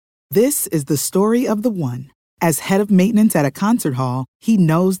This is the story of the one. As head of maintenance at a concert hall, he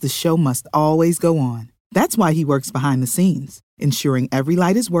knows the show must always go on. That's why he works behind the scenes, ensuring every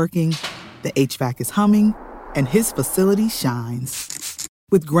light is working, the HVAC is humming, and his facility shines.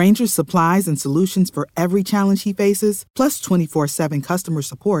 With Grainger's supplies and solutions for every challenge he faces, plus 24/7 customer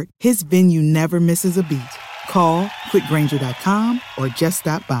support, his venue never misses a beat. Call quickgrainger.com or just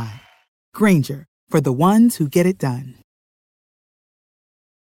stop by. Grainger, for the ones who get it done.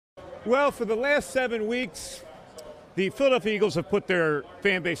 Well, for the last 7 weeks, the Philadelphia Eagles have put their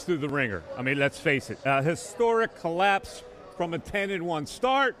fan base through the ringer. I mean, let's face it. Historic collapse from a 10-1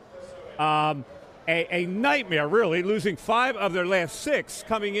 start. A nightmare, really, losing 5 of their last 6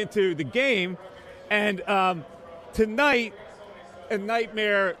 coming into the game. And tonight, a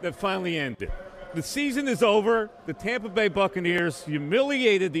nightmare that finally ended. The season is over. The Tampa Bay Buccaneers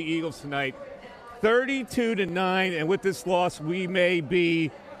humiliated the Eagles tonight, 32-9. And with this loss, we may be,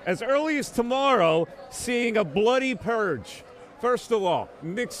 as early as tomorrow, seeing a bloody purge. First of all,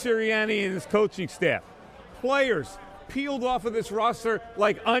 Nick Sirianni and his coaching staff. Players peeled off of this roster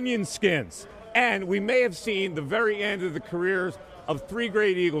like onion skins. And we may have seen the very end of the careers of 3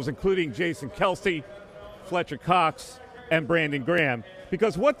 great Eagles, including Jason Kelce, Fletcher Cox, and Brandon Graham.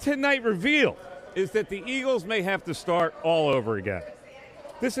 Because what tonight revealed is that the Eagles may have to start all over again.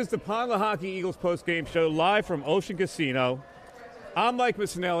 This is the Lehocky Eagles postgame show live from Ocean Casino. I'm Mike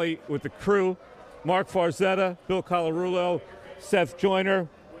Missanelli with the crew, Marc Farzetta, Bill Colarulo, Seth Joyner.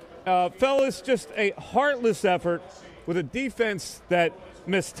 Fellas, just a heartless effort with a defense that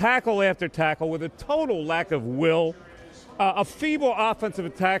missed tackle after tackle with a total lack of will. A feeble offensive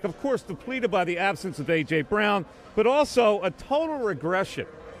attack, of course, depleted by the absence of A.J. Brown, but also a total regression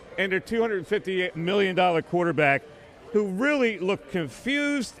in their $258 million quarterback who really looked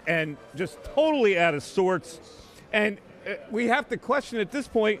confused and just totally out of sorts. And we have to question at this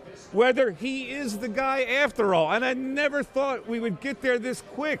point whether he is the guy after all. And I never thought we would get there this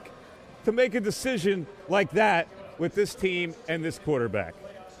quick to make a decision like that with this team and this quarterback.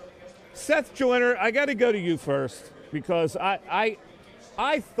 Seth Joyner, I got to go to you first because I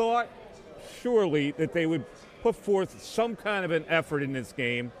thought surely that they would put forth some kind of an effort in this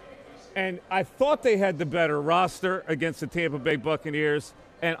game. And I thought they had the better roster against the Tampa Bay Buccaneers.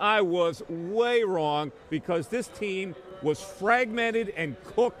 And I was way wrong because this team was fragmented and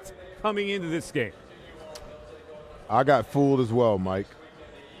cooked coming into this game. I got fooled as well, Mike.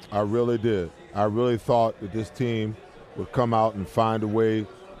 I really did. I really thought that this team would come out and find a way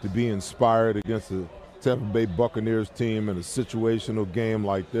to be inspired against the Tampa Bay Buccaneers team in a situational game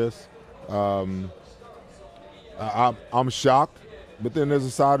like this. I'm shocked, but then there's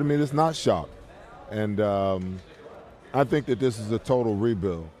a side of me that's not shocked. And I think that this is a total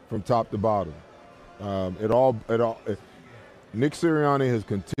rebuild from top to bottom. Nick Sirianni has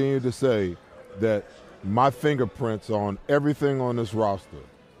continued to say that my fingerprints on everything on this roster.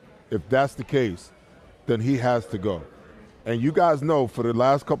 If that's the case, then he has to go. And you guys know for the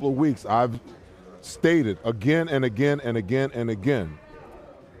last couple of weeks, I've stated again and again and again and again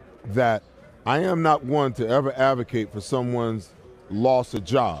that I am not one to ever advocate for someone's loss of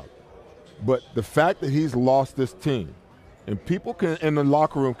job. But the fact that he's lost this team, and people can in the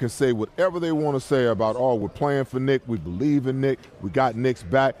locker room can say whatever they want to say about, oh, we're playing for Nick, we believe in Nick, we got Nick's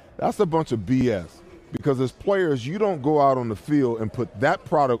back. That's a bunch of BS. Because as players, you don't go out on the field and put that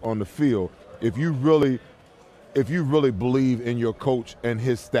product on the field if you really believe in your coach and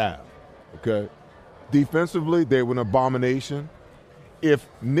his staff, okay? Defensively, they were an abomination. If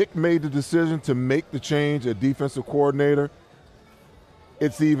Nick made the decision to make the change at defensive coordinator,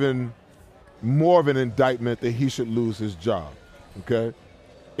 it's even more of an indictment that he should lose his job, okay?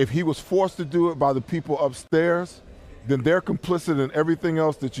 If he was forced to do it by the people upstairs, then they're complicit in everything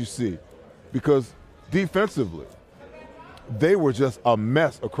else that you see. Because defensively, they were just a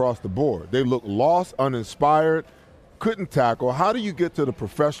mess across the board. They looked lost, uninspired, couldn't tackle. How do you get to the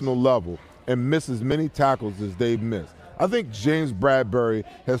professional level and miss as many tackles as they've missed? I think James Bradbury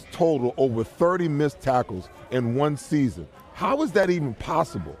has totaled over 30 missed tackles in one season. How is that even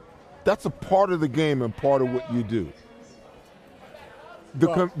possible? That's a part of the game and part of what you do.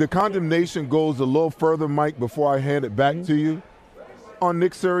 The condemnation goes a little further, Mike, before I hand it back to you, on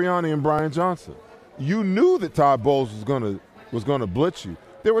Nick Sirianni and Brian Johnson. You knew that Todd Bowles was gonna blitz you.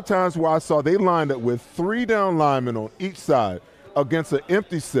 There were times where I saw they lined up with 3 down linemen on each side against an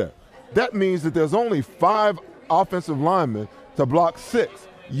empty set. That means that there's only 5 offensive linemen to block 6.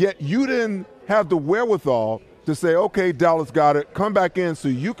 Yet you didn't have the wherewithal to say, okay, Dallas got it, come back in so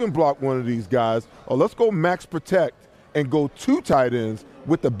you can block one of these guys, or let's go max protect and go 2 tight ends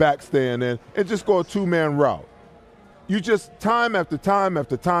with the back staying in and just go a 2-man route. You just time after time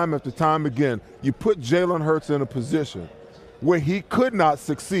after time after time again, you put Jalen Hurts in a position where he could not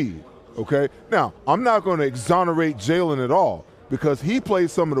succeed, okay? Now, I'm not going to exonerate Jalen at all because he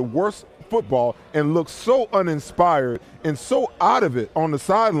plays some of the worst football and looks so uninspired and so out of it on the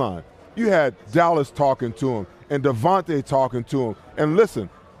sideline. You had Dallas talking to him and Devontae talking to him. And listen,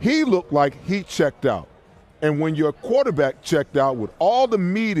 he looked like he checked out. And when your quarterback checked out with all the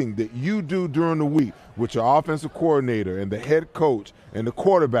meeting that you do during the week with your offensive coordinator and the head coach and the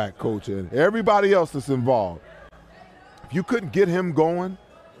quarterback coach and everybody else that's involved, if you couldn't get him going,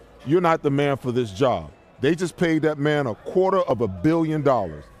 you're not the man for this job. They just paid that man $250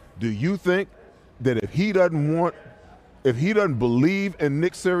 million. Do you think that if he doesn't believe in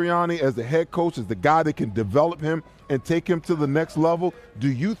Nick Sirianni as the head coach, as the guy that can develop him and take him to the next level,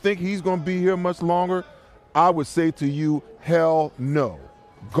 do you think he's going to be here much longer? I would say to you, hell no.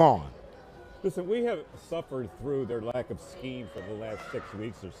 Gone. Listen, we have suffered through their lack of scheme for the last 6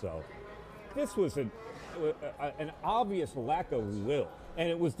 weeks or so. This was an obvious lack of will, and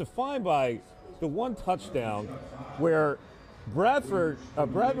it was defined by the one touchdown where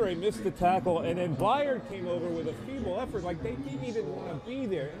Bradbury missed the tackle, and then Byard came over with a feeble effort, like they didn't even want to be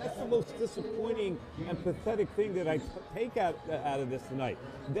there. And that's the most disappointing and pathetic thing that I take out of this tonight.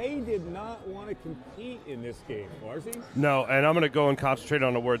 They did not want to compete in this game, Farzy. No, and I'm going to go and concentrate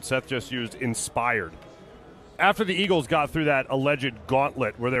on the word Seth just used, inspired. After the Eagles got through that alleged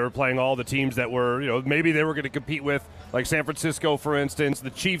gauntlet where they were playing all the teams that were, maybe they were going to compete with, like San Francisco, for instance. The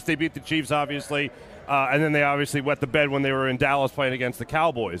Chiefs, they beat the Chiefs, obviously. And then they obviously wet the bed when they were in Dallas playing against the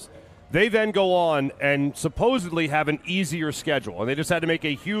Cowboys. They then go on and supposedly have an easier schedule, and they just had to make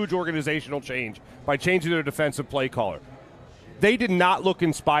a huge organizational change by changing their defensive play caller. They did not look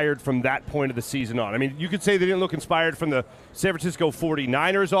inspired from that point of the season on. I mean, you could say they didn't look inspired from the San Francisco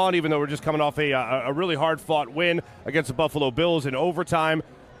 49ers on, even though we're just coming off a really hard-fought win against the Buffalo Bills in overtime.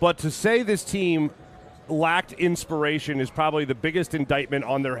 But to say this team lacked inspiration is probably the biggest indictment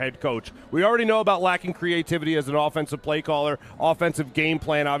on their head coach. We already know about lacking creativity as an offensive play caller, offensive game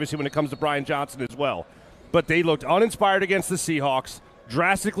plan, obviously, when it comes to Brian Johnson as well. But they looked uninspired against the Seahawks,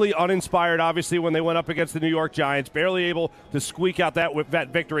 drastically uninspired, obviously, when they went up against the New York Giants, barely able to squeak out that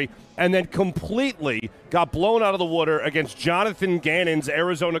victory, and then completely got blown out of the water against Jonathan Gannon's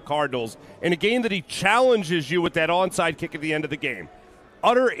Arizona Cardinals in a game that he challenges you with that onside kick at the end of the game.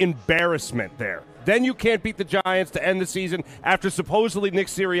 Utter embarrassment there. Then you can't beat the Giants to end the season after supposedly Nick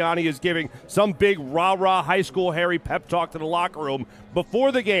Sirianni is giving some big rah-rah high school Harry pep talk to the locker room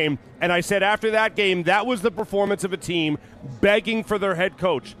before the game. And I said after that game, that was the performance of a team begging for their head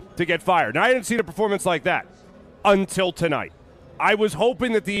coach to get fired. Now, I didn't see a performance like that until tonight. I was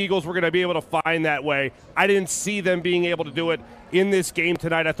hoping that the Eagles were going to be able to find that way. I didn't see them being able to do it in this game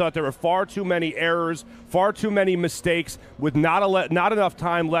tonight. I thought there were far too many errors, far too many mistakes with not enough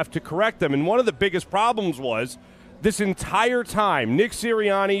time left to correct them. And one of the biggest problems was this entire time, Nick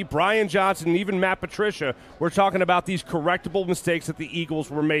Sirianni, Brian Johnson, and even Matt Patricia were talking about these correctable mistakes that the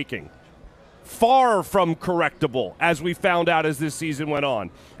Eagles were making. Far from correctable, as we found out as this season went on.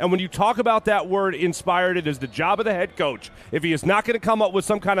 And when you talk about that word inspired, it is the job of the head coach. If he is not going to come up with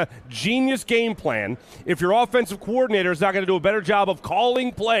some kind of genius game plan, if your offensive coordinator is not going to do a better job of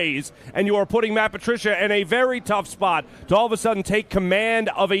calling plays, and you are putting Matt Patricia in a very tough spot to all of a sudden take command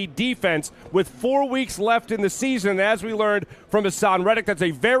of a defense with 4 weeks left in the season, and as we learned from Hassan Reddick, that's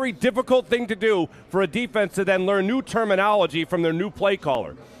a very difficult thing to do for a defense to then learn new terminology from their new play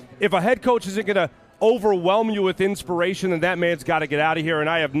caller. If a head coach isn't going to overwhelm you with inspiration, then that man's got to get out of here. And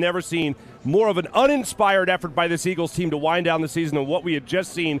I have never seen more of an uninspired effort by this Eagles team to wind down the season than what we had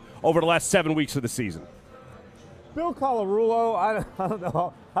just seen over the last 7 weeks of the season. Bill Colarulo, I don't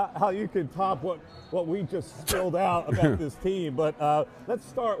know how you can top what we just spilled out about this team. But let's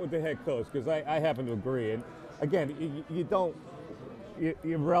start with the head coach, because I happen to agree. And, again,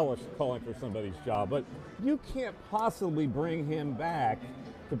 you relish calling for somebody's job, but you can't possibly bring him back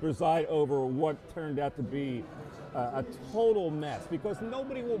to preside over what turned out to be a total mess, because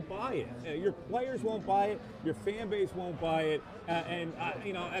nobody will buy it. Your players won't buy it. Your fan base won't buy it.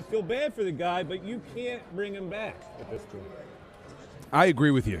 I feel bad for the guy, but you can't bring him back at this point. I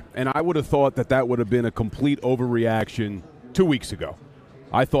agree with you, and I would have thought that would have been a complete overreaction 2 weeks ago.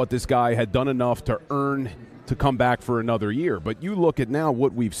 I thought this guy had done enough to earn to come back for another year. But you look at now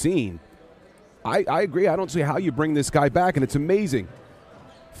what we've seen. I agree. I don't see how you bring this guy back, and it's amazing.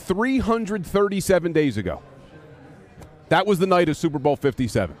 337 days ago. That was the night of Super Bowl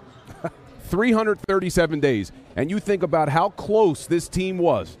 57. 337 days. And you think about how close this team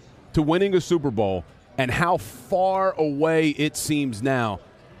was to winning a Super Bowl and how far away it seems now.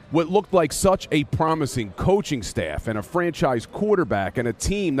 what looked like such a promising coaching staff and a franchise quarterback and a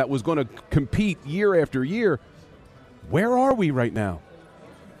team that was going to compete year after year, where are we right now?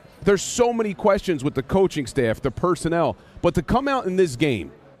 There's so many questions with the coaching staff, the personnel, but to come out in this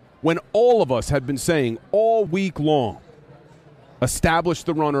game when all of us had been saying all week long, establish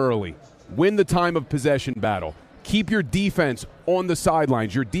the run early, win the time of possession battle, keep your defense on the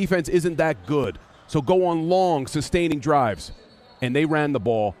sidelines. Your defense isn't that good, so go on long, sustaining drives. And they ran the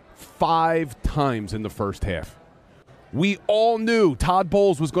ball 5 times in the first half. We all knew Todd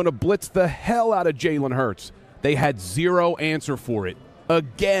Bowles was going to blitz the hell out of Jalen Hurts. They had zero answer for it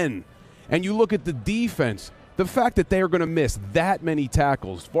again. And you look at the defense, the fact that they are going to miss that many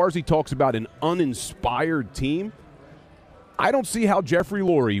tackles. Farzy talks about an uninspired team. I don't see how Jeffrey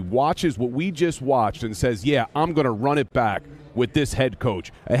Lurie watches what we just watched and says, yeah, I'm going to run it back with this head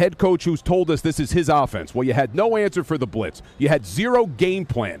coach. A head coach who's told us this is his offense. Well, you had no answer for the blitz. You had zero game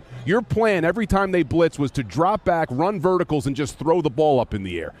plan. Your plan every time they blitz was to drop back, run verticals, and just throw the ball up in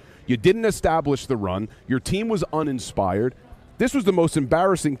the air. You didn't establish the run. Your team was uninspired. This was the most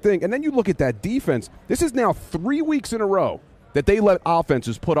embarrassing thing. And then you look at that defense. This is now 3 weeks in a row that they let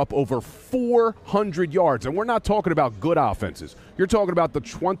offenses put up over 400 yards. And we're not talking about good offenses. You're talking about the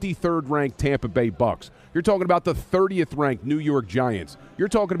 23rd-ranked Tampa Bay Bucks. You're talking about the 30th-ranked New York Giants. You're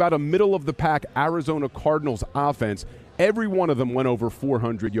talking about a middle-of-the-pack Arizona Cardinals offense. Every one of them went over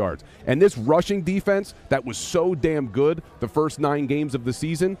 400 yards. And this rushing defense that was so damn good the first 9 games of the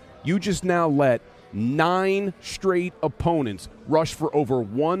season, you just now let 9 straight opponents rush for over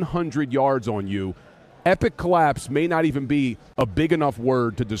 100 yards on you. Epic collapse may not even be a big enough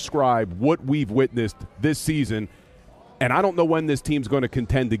word to describe what we've witnessed this season. And I don't know when this team's going to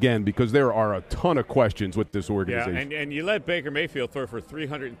contend again because there are a ton of questions with this organization. Yeah, and you let Baker Mayfield throw for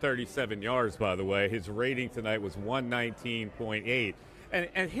 337 yards, by the way. His rating tonight was 119.8.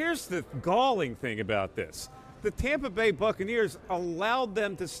 And here's the galling thing about this. The Tampa Bay Buccaneers allowed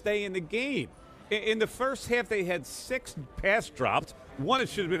them to stay in the game. In the first half, they had 6 pass drops. One, it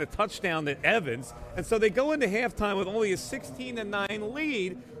should have been a touchdown to Evans. And so they go into halftime with only a 16-9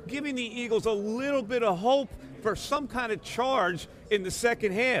 lead, giving the Eagles a little bit of hope for some kind of charge in the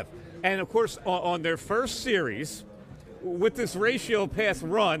second half. And, of course, on their first series, with this ratio pass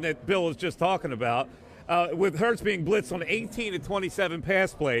run that Bill was just talking about, with Hurts being blitzed on 18 to 27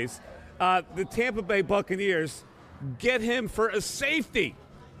 pass plays, the Tampa Bay Buccaneers get him for a safety.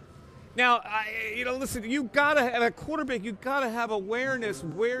 Now, listen, you got to have a quarterback. You got to have awareness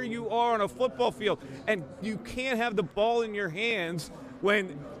where you are on a football field, and you can't have the ball in your hands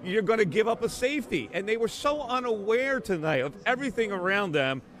when you're going to give up a safety. And they were so unaware tonight of everything around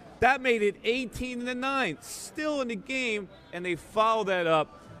them. That made it 18-9, still in the game, and they followed that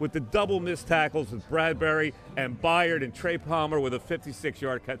up with the double missed tackles with Bradbury and Byard and Trey Palmer with a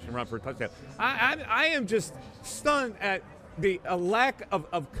 56-yard catch and run for a touchdown. I am just stunned at a lack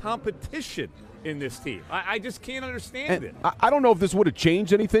of competition in this team. I just can't understand it. I don't know if this would have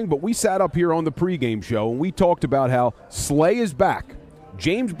changed anything, but we sat up here on the pregame show and we talked about how Slay is back.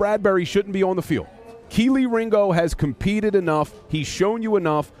 James Bradbury shouldn't be on the field. Keely Ringo has competed enough. He's shown you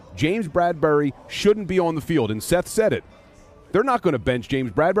enough. James Bradbury shouldn't be on the field. And Seth said it. They're not going to bench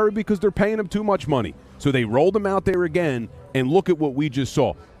James Bradbury because they're paying him too much money. So they rolled him out there again, and look at what we just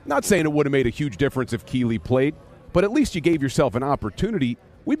saw. Not saying it would have made a huge difference if Keely played, but at least you gave yourself an opportunity.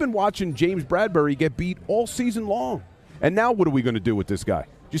 We've been watching James Bradbury get beat all season long. And now what are we going to do with this guy? Do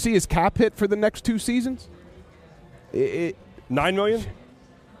you see his cap hit for the next 2 seasons? $9 million?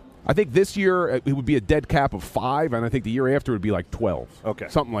 I think this year it would be a dead cap of 5, and I think the year after it would be like 12. Okay.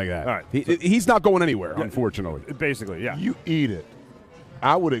 Something like that. All right. He's not going anywhere, unfortunately. Basically, yeah. You eat it.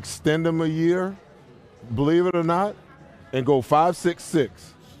 I would extend him a year, believe it or not, and go 5, 6,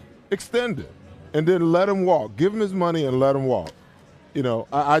 6. Extend it. And then let him walk. Give him his money and let him walk.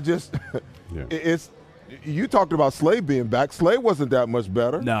 I just yeah. It's you talked about Slay being back. Slay wasn't that much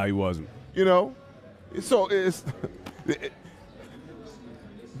better. No, he wasn't. So it's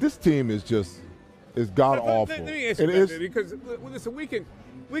this team is god awful. Let me ask you that, because listen,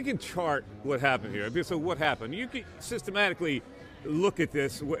 we can chart what happened here. So what happened? You can systematically look at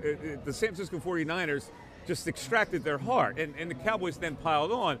this. The San Francisco 49ers just extracted their heart, and the Cowboys then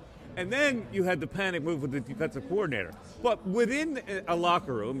piled on. And then you had the panic move with the defensive coordinator. But within a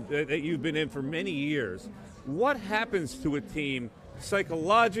locker room that you've been in for many years, what happens to a team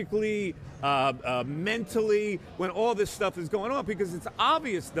psychologically, mentally, when all this stuff is going on? Because it's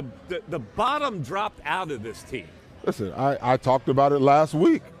obvious the bottom dropped out of this team. Listen, I talked about it last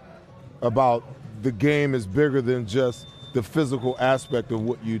week, about the game is bigger than just the physical aspect of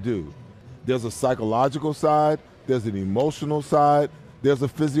what you do. There's a psychological side. There's an emotional side. There's a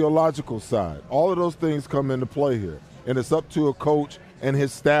physiological side. All of those things come into play here. And it's up to a coach and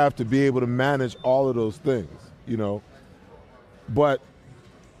his staff to be able to manage all of those things, you know. But,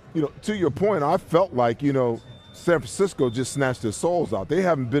 you know, to your point, I felt like, you know, San Francisco just snatched their souls out. They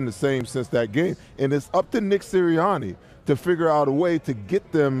haven't been the same since that game. And it's up to Nick Sirianni to figure out a way to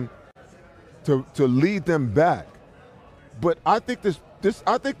get them to lead them back. But I think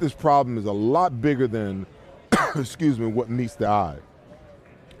this problem is a lot bigger than excuse me, what meets the eye.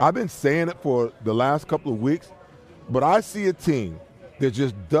 I've been saying it for the last couple of weeks, but I see a team that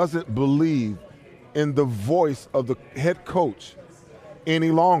just doesn't believe in the voice of the head coach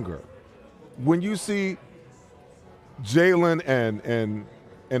any longer. When you see Jalen and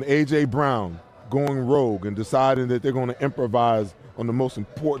A.J. Brown going rogue and deciding that they're going to improvise on the most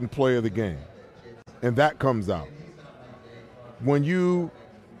important play of the game, and that comes out. When you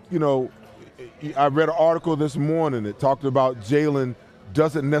know, I read an article this morning that talked about Jalen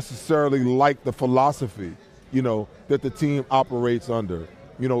doesn't necessarily like the philosophy, you know, that the team operates under,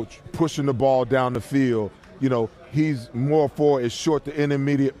 you know, pushing the ball down the field. You know, he's more for a short to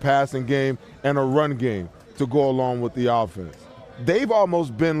intermediate passing game and a run game to go along with the offense. They've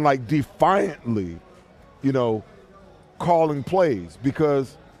almost been like defiantly, you know, calling plays,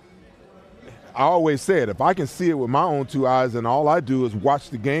 because I always say it, if I can see it with my own two eyes and all I do is watch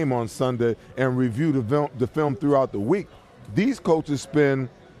the game on Sunday and review the film throughout the week, these coaches spend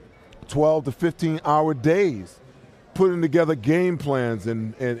 12 to 15-hour days putting together game plans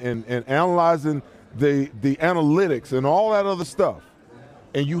and analyzing the analytics and all that other stuff,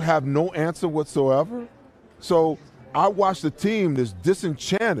 and you have no answer whatsoever. So I watched a team that's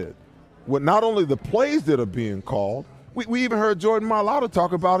disenchanted with not only the plays that are being called, we even heard Jordan Mailata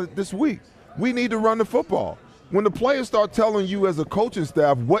talk about it this week. We need to run the football. When the players start telling you as a coaching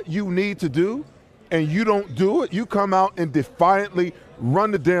staff what you need to do and you don't do it, you come out and defiantly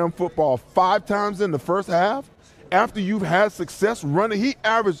run the damn football 5 times in the first half after you've had success running.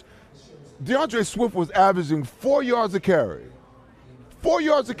 DeAndre Swift was averaging 4 yards a carry. 4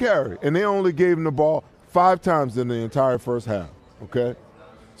 yards a carry, and they only gave him the ball 5 times in the entire first half, okay?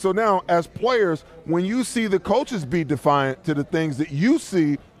 So now, as players, when you see the coaches be defiant to the things that you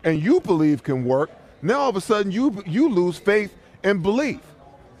see and you believe can work, now all of a sudden you lose faith and belief.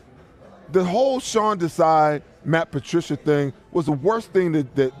 The whole Sean Desai, Matt Patricia thing was the worst thing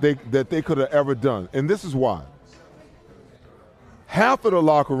that they could have ever done, and this is why. Half of the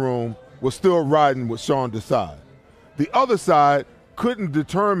locker room was still riding with Sean Desai. The other side couldn't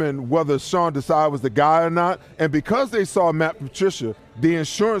determine whether Sean Desai was the guy or not, and because they saw Matt Patricia, the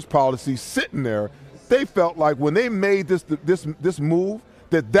insurance policy, sitting there, they felt like when they made this move,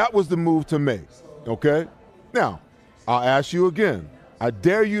 that was the move to make, okay? Now, I'll ask you again. I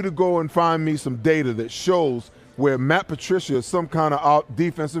dare you to go and find me some data that shows where Matt Patricia is some kind of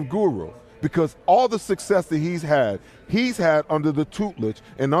defensive guru, because all the success that he's had under the tutelage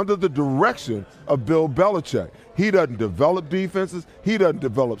and under the direction of Bill Belichick. He doesn't develop defenses. He doesn't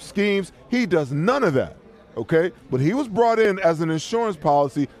develop schemes. He does none of that, okay? But he was brought in as an insurance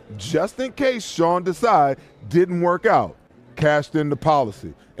policy just in case Sean Desai didn't work out. Cashed in the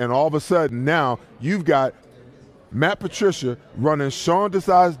policy. And all of a sudden now you've got Matt Patricia running Sean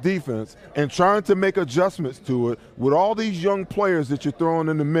Desai's defense and trying to make adjustments to it with all these young players that you're throwing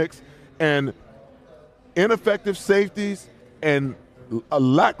in the mix and ineffective safeties and a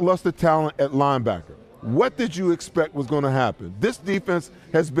lackluster talent at linebacker. What did you expect was going to happen? This defense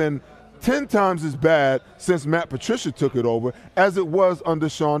has been 10 times as bad since Matt Patricia took it over as it was under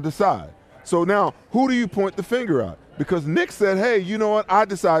Sean Desai. So now, who do you point the finger at? Because Nick said, hey, you know what, I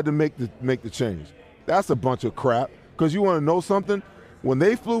decided to make the change. That's a bunch of crap, because you want to know something? When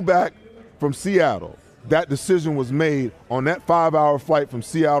they flew back from Seattle, that decision was made on that 5-hour flight from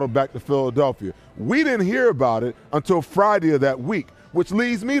Seattle back to Philadelphia. We didn't hear about it until Friday of that week, which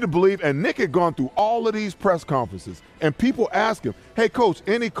leads me to believe, and Nick had gone through all of these press conferences, and people ask him, hey, Coach,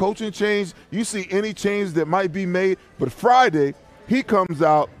 any coaching change? You see any change that might be made? But Friday, he comes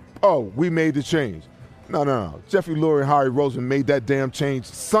out, oh, we made the change. No. Jeffrey Lurie and Harry Roseman made that damn change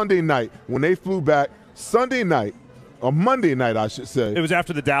Sunday night when they flew back. Sunday night, or Monday night, I should say. It was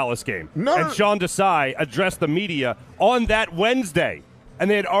after the Dallas game. No. Sean Desai addressed the media on that Wednesday,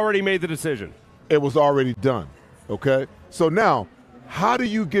 and they had already made the decision. It was already done, okay? So now, how do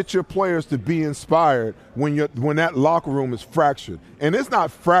you get your players to be inspired when that locker room is fractured? And it's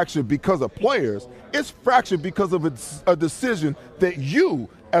not fractured because of players. It's fractured because of a decision that you,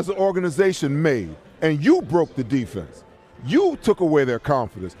 as an organization, made. And you broke the defense. You took away their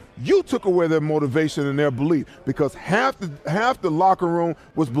confidence. You took away their motivation and their belief, because half the locker room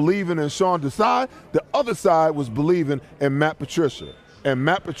was believing in Sean Desai. The other side was believing in Matt Patricia. And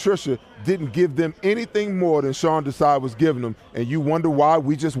Matt Patricia didn't give them anything more than Sean Desai was giving them. And you wonder why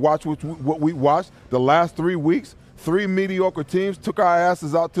we just watched what we watched the last 3 weeks? 3 mediocre teams took our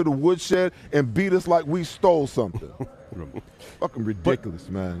asses out to the woodshed and beat us like we stole something. Fucking ridiculous,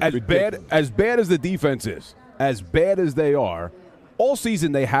 man. As ridiculous. bad as the defense is, as bad as they are, all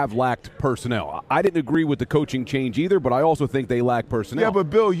season they have lacked personnel. I didn't agree with the coaching change either, but I also think they lack personnel. Yeah,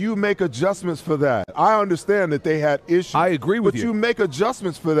 but Bill, you make adjustments for that. I understand that they had issues. I agree with you. you. But you make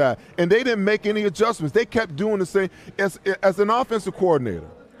adjustments for that. And they didn't make any adjustments. They kept doing the same. As an offensive coordinator,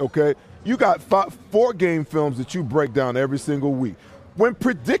 okay, you got 4 game films that you break down every single week. When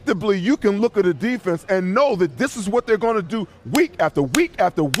predictably you can look at a defense and know that this is what they're going to do week after week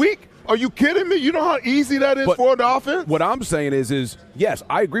after week. Are you kidding me? You know how easy that is for the offense? What I'm saying is, yes,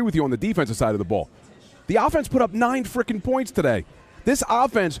 I agree with you on the defensive side of the ball. The offense put up 9 freaking points today. This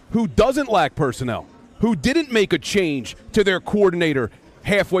offense, who doesn't lack personnel, who didn't make a change to their coordinator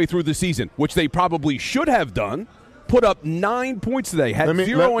halfway through the season, which they probably should have done, put up 9 points today. Had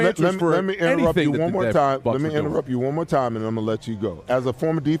zero answers for anything. Let me interrupt you one more time. Bucs Let me interrupt you one more time, and I'm going to let you go. As a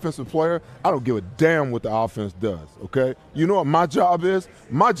former defensive player, I don't give a damn what the offense does, okay? You know what my job is?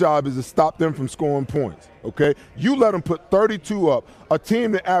 My job is to stop them from scoring points, okay? You let them put 32 up, a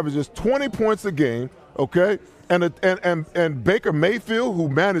team that averages 20 points a game, okay? And Baker Mayfield, who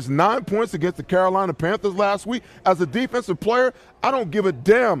managed 9 points against the Carolina Panthers last week, as a defensive player, I don't give a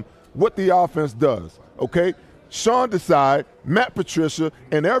damn what the offense does, okay? Sean Desai, Matt Patricia,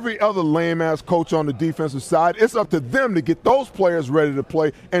 and every other lame-ass coach on the defensive side, it's up to them to get those players ready to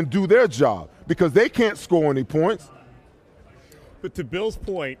play and do their job because they can't score any points. But to Bill's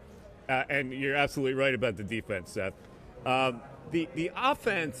point, and you're absolutely right about the defense, Seth, the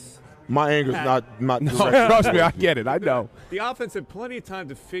offense – my anger's not no, trust me, I get it. I know. The offense had plenty of time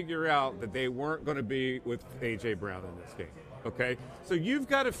to figure out that they weren't going to be with A.J. Brown in this game. Okay, so you've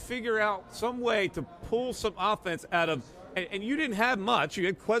got to figure out some way to pull some offense out of, and you didn't have much. You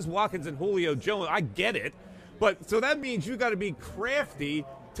had Quez Watkins and Julio Jones. I get it, but so that means you got to be crafty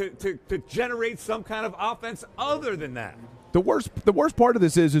to generate some kind of offense other than that. The worst part of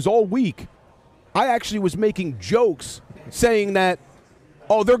this is all week, I actually was making jokes saying that,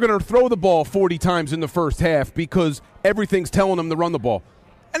 oh, they're going to throw the ball 40 times in the first half because everything's telling them to run the ball.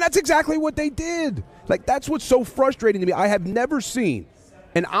 And that's exactly what they did. Like, that's what's so frustrating to me. I have never seen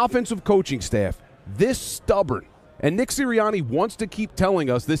an offensive coaching staff this stubborn. And Nick Sirianni wants to keep telling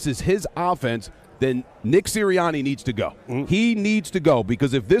us this is his offense, then Nick Sirianni needs to go. Mm-hmm. He needs to go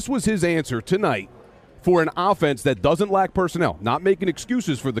because if this was his answer tonight for an offense that doesn't lack personnel, not making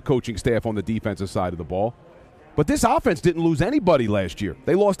excuses for the coaching staff on the defensive side of the ball, but this offense didn't lose anybody last year.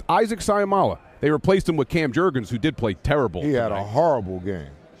 They lost Isaac Sayamala. They replaced him with Cam Jurgens, who did play terrible. He had a horrible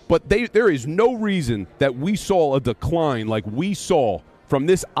game. But there is no reason that we saw a decline like we saw from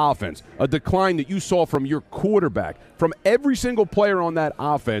this offense, a decline that you saw from your quarterback, from every single player on that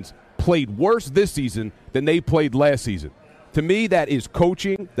offense played worse this season than they played last season. To me, that is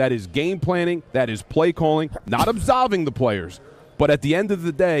coaching, that is game planning, that is play calling, not absolving the players. But at the end of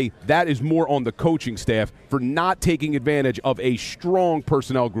the day, that is more on the coaching staff for not taking advantage of a strong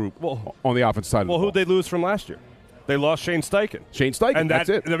personnel group on the offensive side of the ball. Well, who'd they lose from last year? They lost Shane Steichen. And that's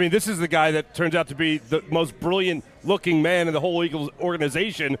it. I mean, this is the guy that turns out to be the most brilliant-looking man in the whole Eagles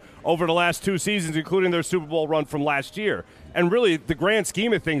organization over the last 2 seasons, including their Super Bowl run from last year. And really, the grand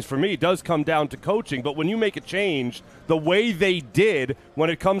scheme of things for me does come down to coaching. But when you make a change the way they did when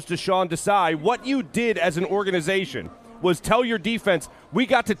it comes to Sean Desai, what you did as an organization was tell your defense, we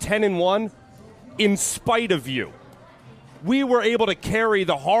got to 10-1 in spite of you. We were able to carry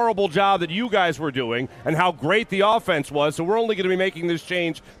the horrible job that you guys were doing and how great the offense was, so we're only going to be making this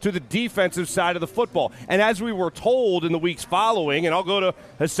change to the defensive side of the football. And as we were told in the weeks following, and I'll go to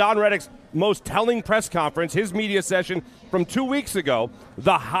Hassan Reddick's most telling press conference, his media session from 2 weeks ago,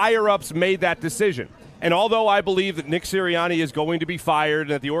 the higher-ups made that decision. And although I believe that Nick Sirianni is going to be fired and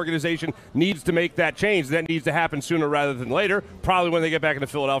that the organization needs to make that change, that needs to happen sooner rather than later, probably when they get back into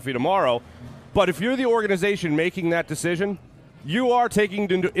Philadelphia tomorrow. But if you're the organization making that decision, you are taking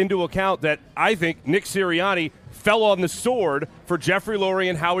into account that I think Nick Sirianni fell on the sword for Jeffrey Lurie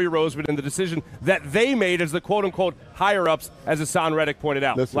and Howie Roseman in the decision that they made as the quote-unquote higher-ups, as Hassan Reddick pointed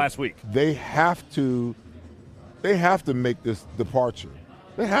out last week. They have to make this departure.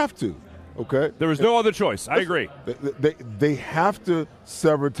 They have to, okay? There is no other choice. I agree. They have to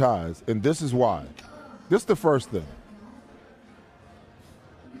sever ties, and this is why. This is the first thing.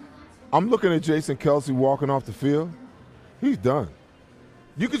 I'm looking at Jason Kelce walking off the field. He's done.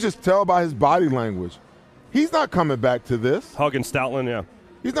 You could just tell by his body language. He's not coming back to this. Hugging Stoutland, yeah.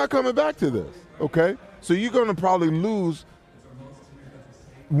 He's not coming back to this, okay? So you're going to probably lose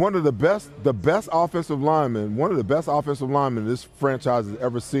one of the best offensive linemen, this franchise has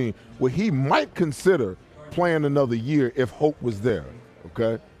ever seen, where he might consider playing another year if hope was there,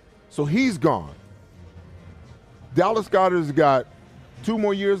 okay? So he's gone. Dallas Goedert's got 2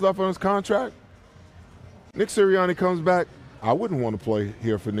 more years left on his contract. Nick Sirianni comes back. I wouldn't want to play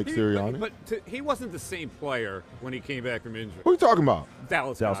here for Nick Sirianni. But he wasn't the same player when he came back from injury. Who are you talking about?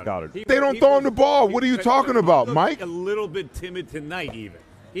 Dallas Goedert. They don't throw him the ball. What are you talking about, Mike? A little bit timid tonight even.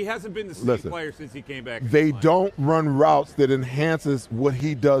 He hasn't been the same player since he came back. They don't run routes that enhances what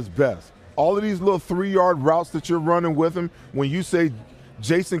he does best. All of these little 3-yard routes that you're running with him, when you say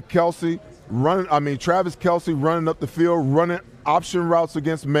Travis Kelce running up the field, running option routes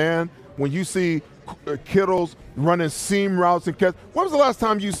against man, when you see Kittles running seam routes and catch. When was the last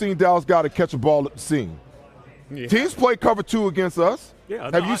time you seen Dallas Goedert catch a ball at the seam? Yeah. Teams play cover 2 against us. Yeah,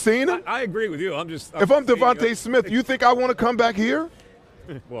 Have you seen it? I agree with you. If I'm Devontae Smith, you think I want to come back here?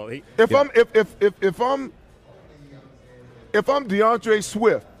 Well, if I'm DeAndre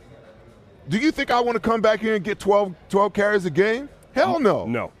Swift, do you think I want to come back here and get 12 carries a game? Hell no.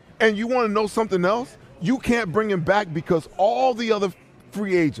 No. And you want to know something else? You can't bring him back because all the other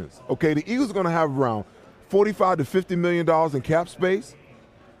free agents, okay, the Eagles are going to have around $45 to $50 million in cap space.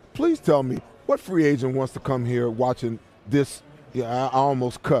 Please tell me, what free agent wants to come here watching this? Yeah, I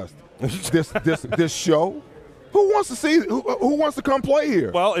almost cussed. this show. Who wants to see? Who wants to come play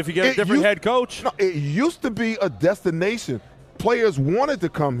here? Well, if you get a different head coach. No, it used to be a destination. Players wanted to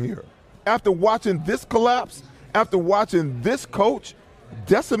come here. After watching this collapse, after watching this coach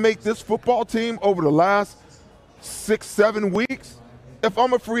decimate this football team over the last 6-7 weeks, if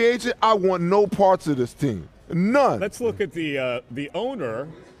I'm a free agent, I want no parts of this team. None. Let's look at the owner,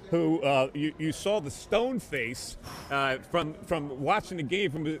 who you saw the stone face from watching the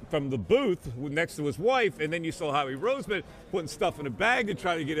game from the booth next to his wife, and then you saw Howie Roseman putting stuff in a bag to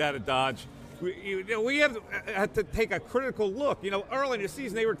try to get out of Dodge. We have to take a critical look. Early in the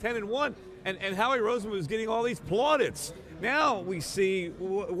season they were 10-1, and Howie Roseman was getting all these plaudits. Now we see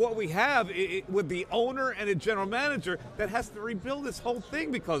what we have with the owner and a general manager that has to rebuild this whole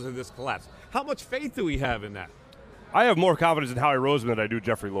thing because of this collapse. How much faith do we have in that? I have more confidence in Howie Roseman than I do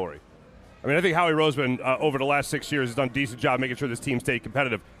Jeffrey Lurie. I think Howie Roseman, over the last 6 years, has done a decent job making sure this team stayed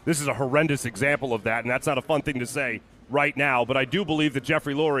competitive. This is a horrendous example of that, and that's not a fun thing to say right now, but I do believe that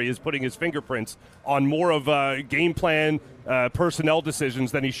Jeffrey Lurie is putting his fingerprints on more of game plan, personnel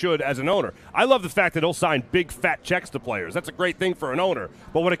decisions than he should as an owner. I love the fact that he'll sign big, fat checks to players. That's a great thing for an owner.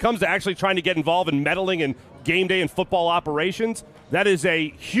 But when it comes to actually trying to get involved in meddling in game day and football operations, that is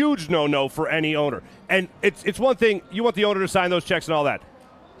a huge no-no for any owner. And it's one thing, you want the owner to sign those checks and all that.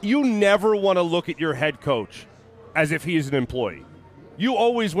 You never want to look at your head coach as if he is an employee. You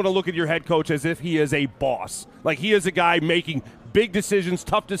always want to look at your head coach as if he is a boss. Like he is a guy making big decisions,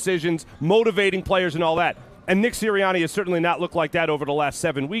 tough decisions, motivating players and all that. And Nick Sirianni has certainly not looked like that over the last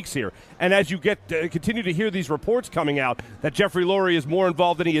 7 weeks here. And as you continue to hear these reports coming out that Jeffrey Lurie is more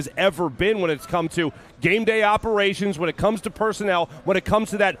involved than he has ever been when it's come to game day operations, when it comes to personnel, when it comes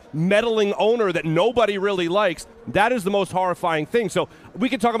to that meddling owner that nobody really likes, that is the most horrifying thing. So we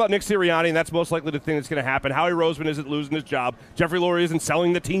can talk about Nick Sirianni, and that's most likely the thing that's going to happen. Howie Roseman isn't losing his job. Jeffrey Lurie isn't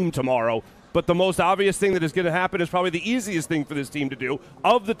selling the team tomorrow. But the most obvious thing that is going to happen is probably the easiest thing for this team to do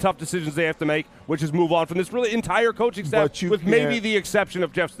of the tough decisions they have to make, which is move on from this really entire coaching staff, with maybe the exception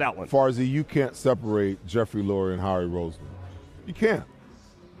of Jeff Stoutland. Farzy, you can't separate Jeffrey Lurie and Howie Roseman. You can't.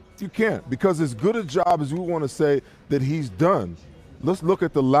 You can't. Because as good a job as we want to say that he's done, let's look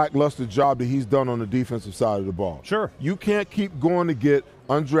at the lackluster job that he's done on the defensive side of the ball. Sure. You can't keep going to get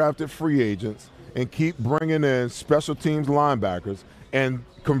undrafted free agents and keep bringing in special teams linebackers and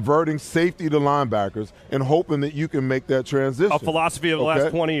converting safety to linebackers and hoping that you can make that transition. A philosophy of the last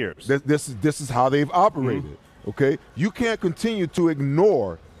 20 years. This is how they've operated, okay? You can't continue to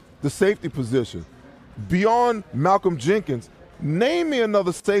ignore the safety position. Beyond Malcolm Jenkins, name me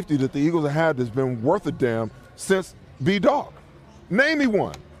another safety that the Eagles have had that's been worth a damn since B-Dog. Name me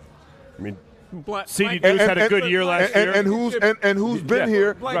one. I mean, C.D. Deuce had a good year last year. And who's been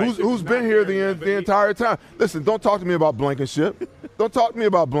here? Who's been here the entire time? Listen, don't talk to me about Blankenship. Don't talk to me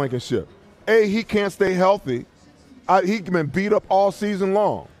about Blankenship. A, he can't stay healthy. He's been beat up all season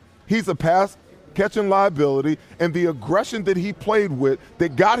long. He's a pass-catching liability, and the aggression that he played with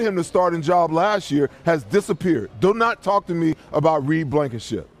that got him the starting job last year has disappeared. Do not talk to me about Reed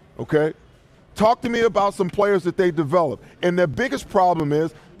Blankenship, okay? Talk to me about some players that they developed. And their biggest problem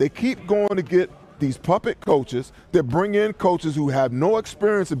is they keep going to get these puppet coaches that bring in coaches who have no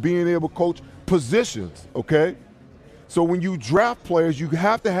experience of being able to coach positions, okay? So when you draft players, you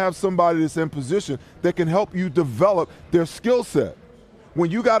have to have somebody that's in position that can help you develop their skill set.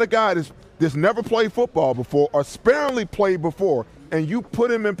 when you got a guy that's never played football before or sparingly played before, and you put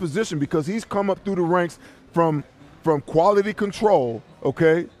him in position because he's come up through the ranks from quality control,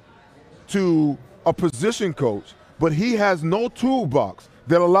 okay, to a position coach, but he has no toolbox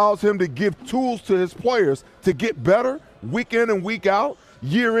that allows him to give tools to his players to get better week in and week out,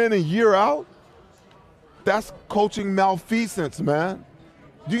 year in and year out. That's coaching malfeasance, man.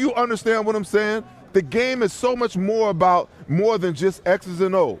 Do you understand what I'm saying? The game is so much more than just X's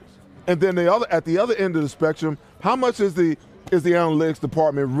and O's. And then at the other end of the spectrum, how much is the analytics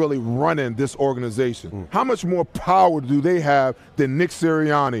department really running this organization? How much more power do they have than Nick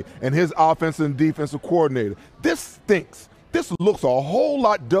Sirianni and his offensive and defensive coordinator? This stinks. This looks a whole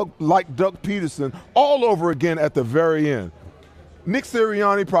lot like Doug Peterson all over again at the very end. Nick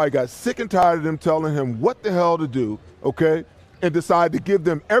Sirianni probably got sick and tired of them telling him what the hell to do, okay, and decided to give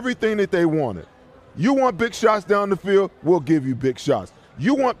them everything that they wanted. You want big shots down the field? We'll give you big shots.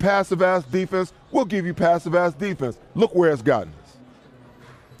 You want passive-ass defense? We'll give you passive-ass defense. Look where it's gotten us.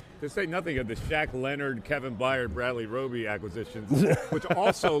 To say nothing of the Shaq Leonard, Kevin Byard, Bradley Roby acquisitions, which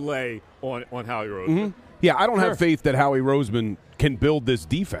also lay on Howie Roseman. Mm-hmm. Yeah, I don't have faith that Howie Roseman can build this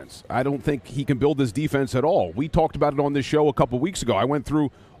defense. I don't think he can build this defense at all. We talked about it on this show a couple weeks ago. I went through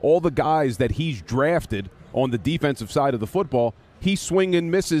all the guys that he's drafted on the defensive side of the football. He swing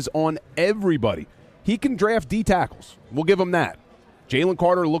and misses on everybody. He can draft D tackles. We'll give him that. Jalen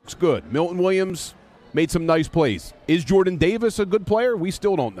Carter looks good. Milton Williams made some nice plays. Is Jordan Davis a good player? We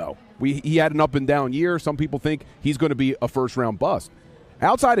still don't know. He had an up-and-down year. Some people think he's going to be a first-round bust.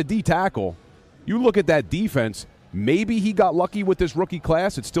 Outside of D tackle, you look at that defense, maybe he got lucky with this rookie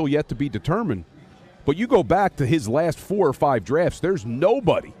class. It's still yet to be determined. But you go back to his last 4 or 5 drafts, there's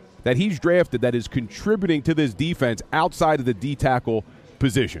nobody that he's drafted that is contributing to this defense outside of the D tackle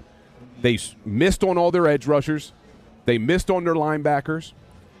position. They missed on all their edge rushers. They missed on their linebackers.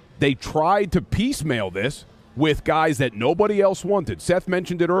 They tried to piecemeal this with guys that nobody else wanted. Seth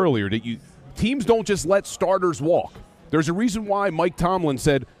mentioned it earlier that teams don't just let starters walk. There's a reason why Mike Tomlin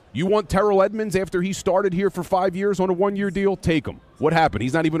said, you want Terrell Edmonds after he started here for 5 years on a 1-year deal? Take him. What happened?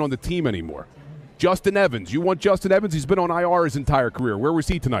 He's not even on the team anymore. Justin Evans. You want Justin Evans? He's been on IR his entire career. Where was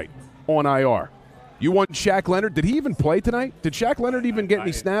he tonight? On IR. You want Shaq Leonard? Did he even play tonight? Did Shaq Leonard even get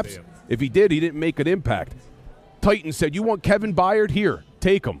any snaps? If he did, he didn't make an impact. Titans said, you want Kevin Byard? Here,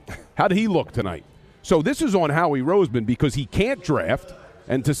 take him. How did he look tonight? So this is on Howie Roseman because he can't draft,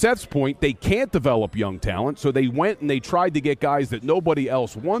 and to Seth's point, they can't develop young talent, so they went and they tried to get guys that nobody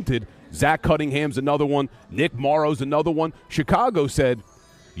else wanted. Zach Cunningham's another one. Nick Morrow's another one. Chicago said,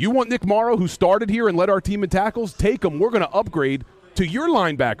 you want Nick Morrow, who started here and led our team in tackles? Take him. We're going to upgrade to your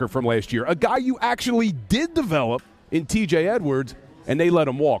linebacker from last year, a guy you actually did develop in T.J. Edwards, and they let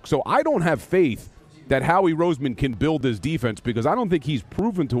him walk. So I don't have faith that Howie Roseman can build this defense because I don't think he's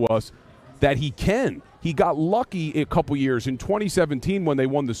proven to us that he can. He got lucky a couple years. In 2017 when they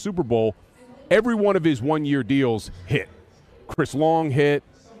won the Super Bowl, every one of his 1-year deals hit. Chris Long hit.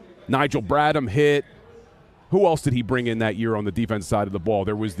 Nigel Bradham hit. Who else did he bring in that year on the defense side of the ball?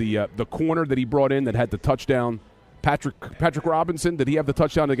 There was the corner that he brought in that had the touchdown. Patrick Robinson, did he have the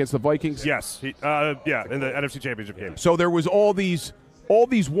touchdown against the Vikings? Yes. In the NFC Championship game. So there was all these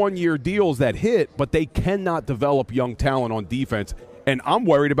 1-year deals that hit, but they cannot develop young talent on defense. And I'm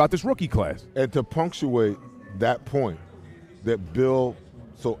worried about this rookie class. And to punctuate that point that Bill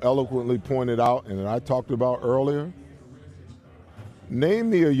so eloquently pointed out and that I talked about earlier, name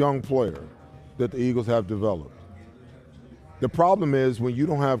me a young player that the Eagles have developed. The problem is when you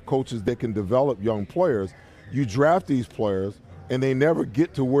don't have coaches that can develop young players, you draft these players and they never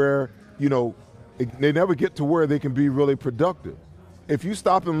get to where, they can be really productive. If you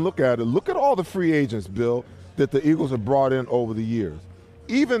stop and look at all the free agents, Bill, that the Eagles have brought in over the years.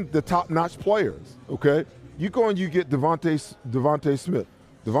 Even the top-notch players, okay? You go and you get Devontae Smith.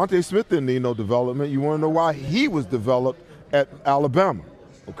 Devontae Smith didn't need no development. You want to know why? He was developed at Alabama,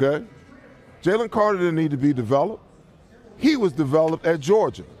 okay? Jalen Carter didn't need to be developed. He was developed at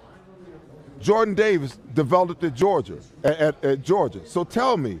Georgia. Jordan Davis developed at Georgia. At Georgia. So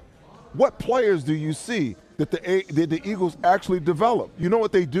tell me, what players do you see that the Eagles actually develop? You know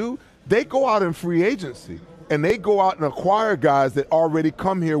what they do? They go out in free agency, and they go out and acquire guys that already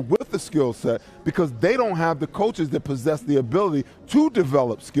come here with the skill set because they don't have the coaches that possess the ability to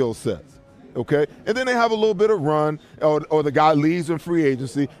develop skill sets, okay? And then they have a little bit of run, or the guy leaves in free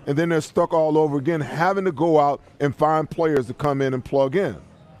agency, and then they're stuck all over again having to go out and find players to come in and plug in.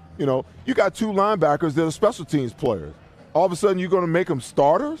 You got 2 linebackers that are special teams players. All of a sudden, you're going to make them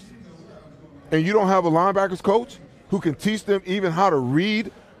starters? And you don't have a linebackers coach who can teach them even how to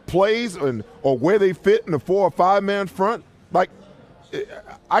read plays or where they fit in the 4 or 5 man front? Like,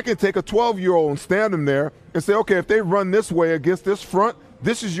 I can take a 12-year-old and stand them there and say, okay, if they run this way against this front,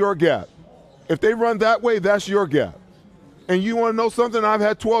 this is your gap. If they run that way, that's your gap. And you want to know something? I've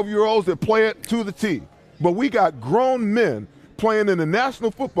had 12-year-olds that play it to the T. But we got grown men playing in the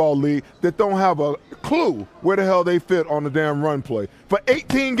National Football League that don't have a clue where the hell they fit on the damn run play for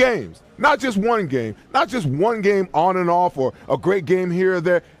 18 games. Not just one game. Not just one game on and off or a great game here or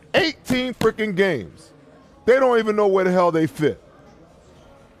there. 18 freaking games. They don't even know where the hell they fit.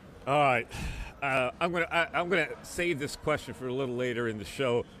 All right. I'm gonna save this question for a little later in the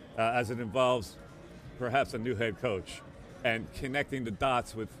show as it involves perhaps a new head coach and connecting the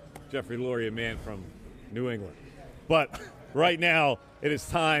dots with Jeffrey Lurie, a man from New England. But right now, it is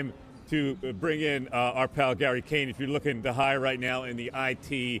time to bring in our pal Gary Kane. If you're looking to hire right now in the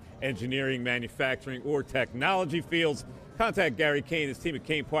IT, engineering, manufacturing, or technology fields, contact Gary Kane, his team at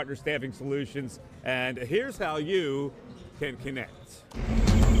Kane Partner Staffing Solutions. And here's how you can connect.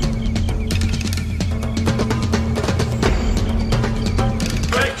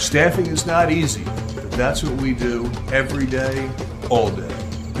 Staffing is not easy, but that's what we do every day, all day.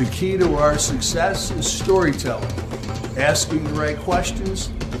 The key to our success is storytelling, asking the right questions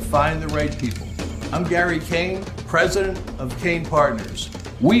to find the right people. I'm Gary Kane, president of Kane Partners.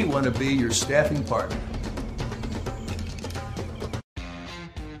 We want to be your staffing partner.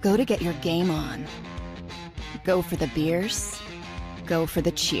 Go to get your game on. Go for the beers. Go for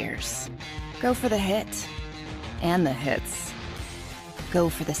the cheers. Go for the hit and the hits. Go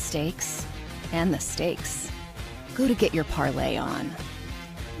for the stakes and the stakes. Go to get your parlay on.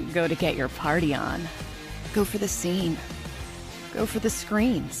 Go to get your party on. Go for the scene. Go for the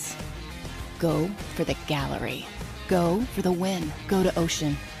screens. Go for the gallery. Go for the win. Go to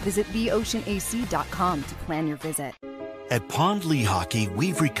Ocean. Visit theoceanac.com to plan your visit. At Pond Lehocky,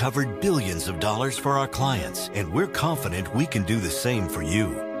 we've recovered billions of dollars for our clients, and we're confident we can do the same for you.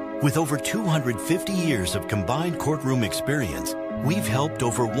 With over 250 years of combined courtroom experience, we've helped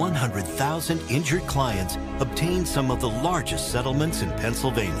over 100,000 injured clients obtain some of the largest settlements in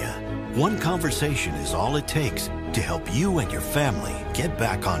Pennsylvania. One conversation is all it takes to help you and your family get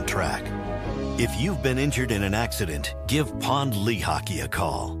back on track. If you've been injured in an accident, give Pond Lehocky a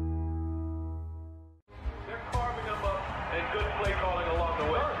call. They're carving them up and good play calling along the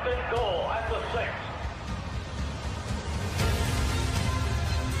way. First and goal at the 6.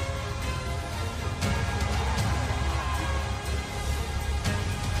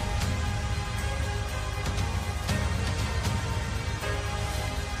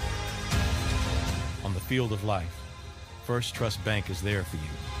 On the field of life, First Trust Bank is there for you.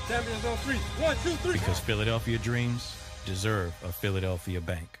 Champions on 3. 1, 2, 3. Because Philadelphia dreams deserve a Philadelphia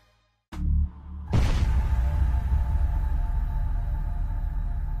bank.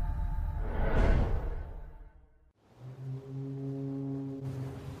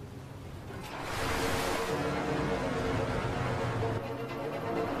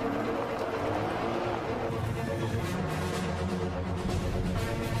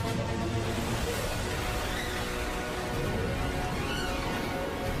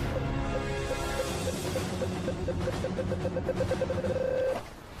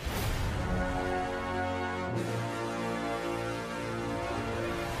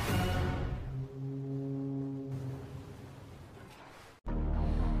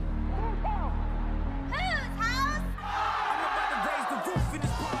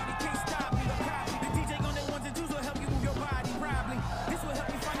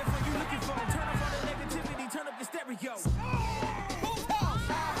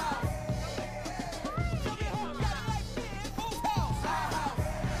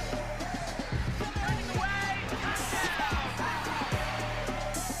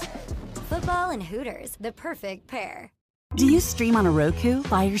 Football and Hooters, the perfect pair. Do you stream on a Roku,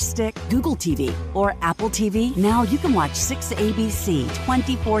 Fire Stick, Google TV, or Apple TV? Now you can watch 6ABC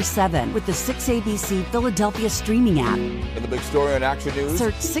 24/7 with the 6ABC Philadelphia streaming app. And the big story on Action News?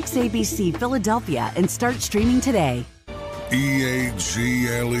 Search 6ABC Philadelphia and start streaming today. EAGLES,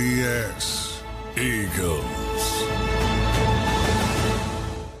 Eagles.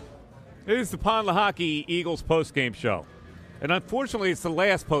 It is the Pond Lehocky Eagles postgame show. And unfortunately, it's the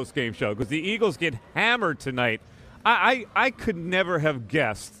last postgame show because the Eagles get hammered tonight. I could never have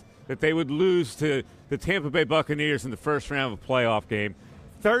guessed that they would lose to the Tampa Bay Buccaneers in the first round of a playoff game,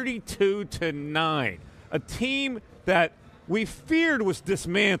 32-9. A team that we feared was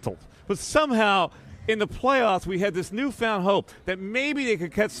dismantled. But somehow, in the playoffs, we had this newfound hope that maybe they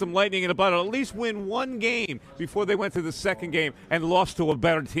could catch some lightning in a bottle, at least win one game before they went to the second game and lost to a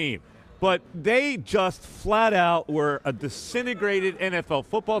better team. But they just flat out were a disintegrated NFL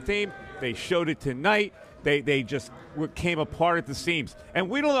football team. They showed it tonight. They just came apart at the seams. And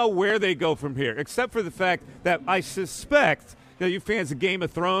we don't know where they go from here, except for the fact that I suspect – you fans of Game of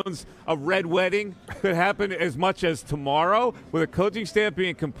Thrones, a red wedding could happen as much as tomorrow with a coaching staff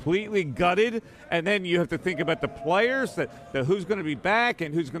being completely gutted, and then you have to think about the players, that who's going to be back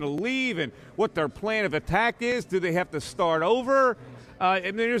and who's going to leave and what their plan of attack is. Do they have to start over?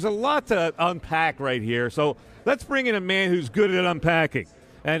 And there's a lot to unpack right here. So let's bring in a man who's good at unpacking.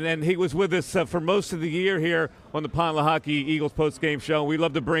 And he was with us for most of the year here on the Pond Lehocky Eagles postgame show. We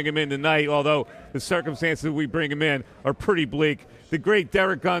love to bring him in tonight, although the circumstances we bring him in are pretty bleak. The great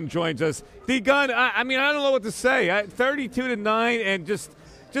Derek Gunn joins us. D. Gunn, I mean, I don't know what to say. 32-9, and just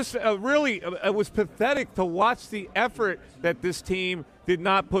really, it was pathetic to watch the effort that this team did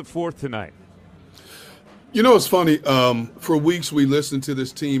not put forth tonight. You know, it's funny. For weeks, we listened to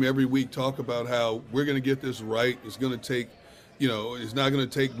this team every week talk about how we're going to get this right. It's going to take. It's not going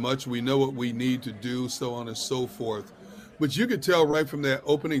to take much. We know what we need to do, so on and so forth. But you could tell right from that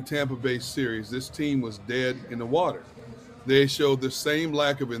opening Tampa Bay series, this team was dead in the water. They showed the same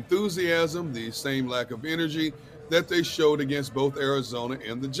lack of enthusiasm, the same lack of energy that they showed against both Arizona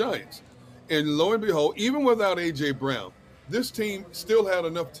and the Giants. And lo and behold, even without A.J. Brown, this team still had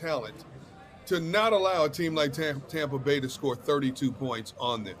enough talent to not allow a team like Tampa Bay to score 32 points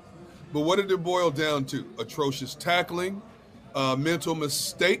on them. But what did it boil down to? Atrocious tackling, mental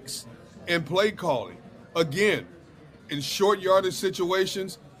mistakes, and play calling. Again, in short yardage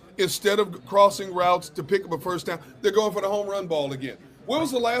situations, instead of crossing routes to pick up a first down, they're going for the home run ball again. When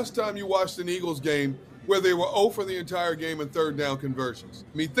was the last time you watched an Eagles game where they were 0 for the entire game in third down conversions?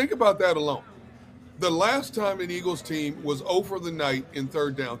 I mean, think about that alone. The last time an Eagles team was 0 for the night in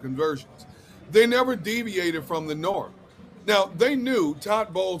third down conversions. They never deviated from the norm. Now, they knew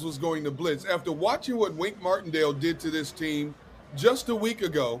Todd Bowles was going to blitz. After watching what Wink Martindale did to this team just a week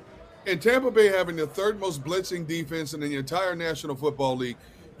ago, and Tampa Bay having the third most blitzing defense in the entire National Football League,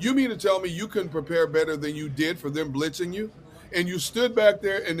 you mean to tell me you couldn't prepare better than you did for them blitzing you? And you stood back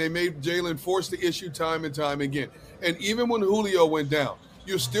there and they made Jalen force the issue time and time again. And even when Julio went down,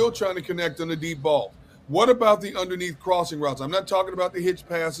 you're still trying to connect on the deep ball. What about the underneath crossing routes? I'm not talking about the hitch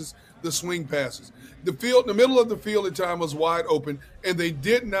passes, the swing passes. The middle of the field at time was wide open, and Jalen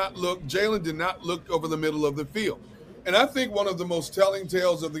did not look over the middle of the field. And I think one of the most telling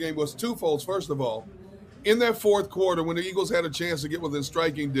tales of the game was twofold. First of all, in that fourth quarter, when the Eagles had a chance to get within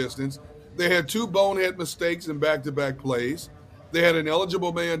striking distance, they had two bonehead mistakes in back-to-back plays. They had an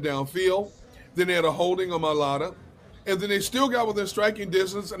eligible man downfield. Then they had a holding on Malata. And then they still got within striking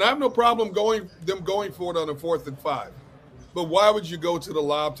distance. And I have no problem going for it on a 4th and 5. But why would you go to the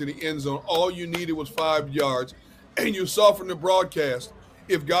lob to the end zone? All you needed was 5 yards. And you saw from the broadcast,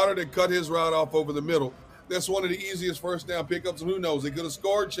 if Goddard had cut his route off over the middle, that's one of the easiest first down pickups. And who knows, they could have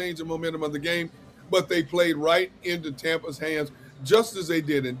scored, changed the momentum of the game. But they played right into Tampa's hands, just as they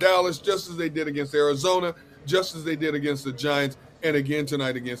did in Dallas, just as they did against Arizona, just as they did against the Giants, and again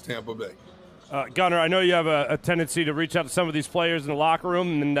tonight against Tampa Bay. Gunner, I know you have a tendency to reach out to some of these players in the locker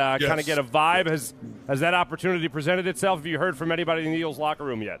room and Yes. kind of get a vibe. Has that opportunity presented itself? Have you heard from anybody in the Eagles locker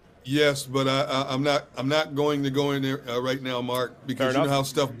room yet? Yes, but I'm not going to go in there right now, Mark, because you know how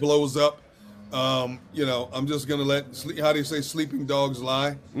stuff blows up. I'm just going to let sleeping dogs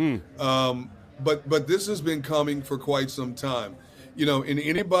lie. But this has been coming for quite some time. And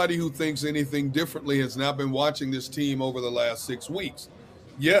anybody who thinks anything differently has not been watching this team over the last 6 weeks.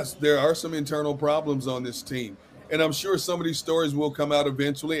 Yes, there are some internal problems on this team. And I'm sure some of these stories will come out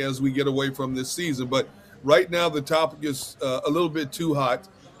eventually as we get away from this season. But right now the topic is a little bit too hot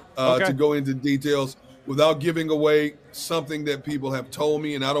to go into details without giving away something that people have told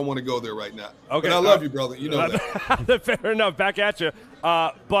me, and I don't want to go there right now. Okay, but I love you, brother. You know that. Fair enough. Back at you.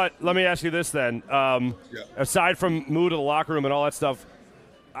 But let me ask you this then. Aside from mood of the locker room and all that stuff,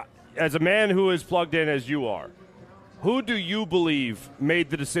 as a man who is plugged in as you are, who do you believe made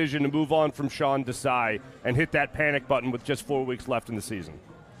the decision to move on from Sean Desai and hit that panic button with just 4 weeks left in the season?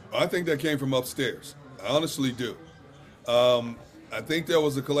 I think that came from upstairs. I honestly do. I think there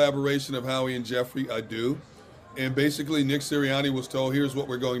was a collaboration of Howie and Jeffrey. I do. And basically Nick Sirianni was told, here's what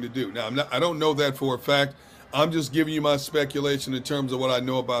we're going to do. Now, I don't know that for a fact. I'm just giving you my speculation in terms of what I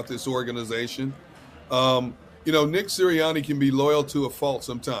know about this organization. Nick Sirianni can be loyal to a fault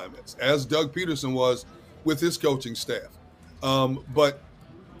sometimes, as Doug Peterson was with his coaching staff. But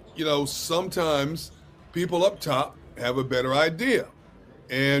sometimes people up top have a better idea.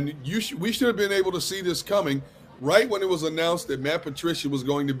 And we should have been able to see this coming right when it was announced that Matt Patricia was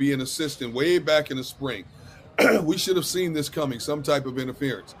going to be an assistant way back in the spring. We should have seen this coming, some type of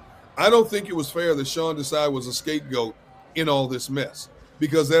interference. I don't think it was fair that Sean Desai was a scapegoat in all this mess.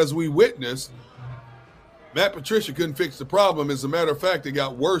 Because as we witnessed, Matt Patricia couldn't fix the problem. As a matter of fact, it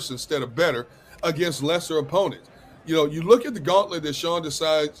got worse instead of better against lesser opponents. You know, you look at the gauntlet that Sean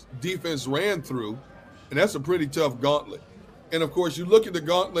Desai's defense ran through, and that's a pretty tough gauntlet. And, of course, you look at the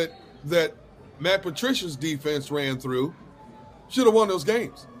gauntlet that Matt Patricia's defense ran through, should have won those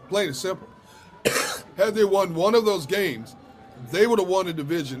games, plain and simple. Had they won one of those games, they would have won the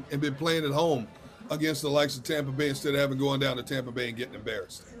division and been playing at home against the likes of Tampa Bay instead of having gone down to Tampa Bay and getting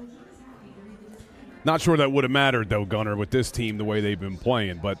embarrassed. Not sure that would have mattered, though, Gunner, with this team the way they've been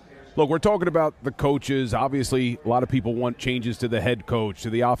playing. But, look, we're talking about the coaches. Obviously, a lot of people want changes to the head coach, to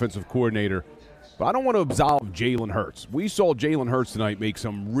the offensive coordinator. But I don't want to absolve Jalen Hurts. We saw Jalen Hurts tonight make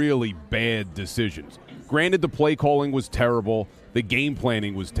some really bad decisions. Granted, the play calling was terrible. The game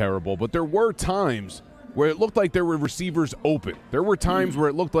planning was terrible. But there were times where it looked like there were receivers open. There were times where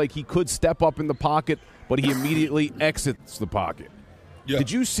it looked like he could step up in the pocket, but he immediately exits the pocket. Yeah.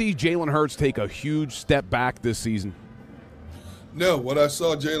 Did you see Jalen Hurts take a huge step back this season? No. What I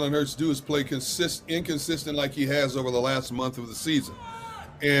saw Jalen Hurts do is play inconsistent like he has over the last month of the season.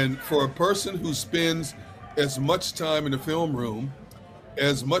 And for a person who spends as much time in the film room,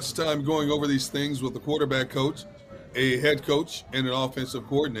 as much time going over these things with the quarterback coach, a head coach, and an offensive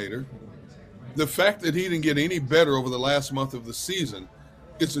coordinator, the fact that he didn't get any better over the last month of the season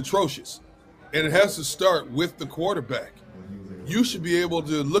is atrocious. And it has to start with the quarterback. You should be able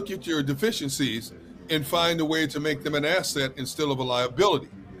to look at your deficiencies and find a way to make them an asset instead of a liability.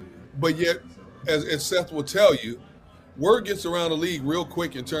 But yet, as Seth will tell you, word gets around the league real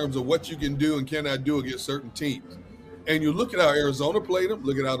quick in terms of what you can do and cannot do against certain teams. And you look at how Arizona played him,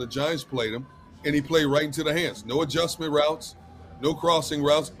 look at how the Giants played him, and he played right into the hands. No adjustment routes, no crossing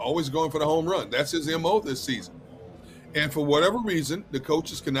routes, always going for the home run. That's his MO this season. And for whatever reason, the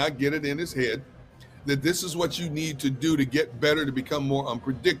coaches cannot get it in his head that this is what you need to do to get better, to become more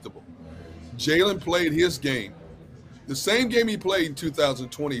unpredictable. Jalen played his game. The same game he played in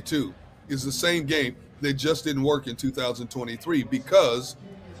 2022 is the same game that just didn't work in 2023 because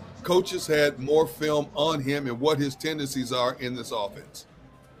coaches had more film on him and what his tendencies are in this offense.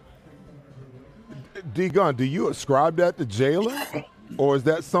 D-Gun, do you ascribe that to Jalen? Or is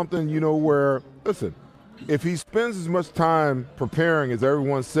that something, where, listen, if he spends as much time preparing as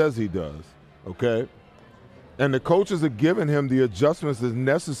everyone says he does, okay, and the coaches are giving him the adjustments that's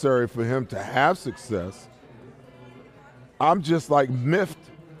necessary for him to have success, I'm just like miffed,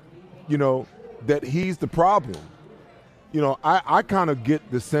 that he's the problem. I kind of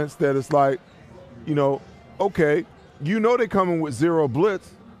get the sense that it's like, okay, they're coming with zero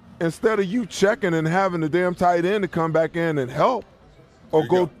blitz. Instead of you checking and having the damn tight end to come back in and help, or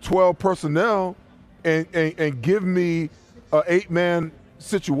go 12 personnel and give me an 8-man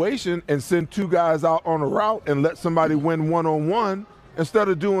situation and send 2 guys out on a route and let somebody win one-on-one. Instead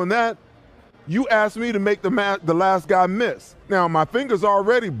of doing that, you asked me to make the last guy miss. Now, my finger's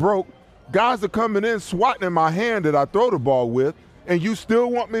already broke. Guys are coming in, swatting in my hand that I throw the ball with, and you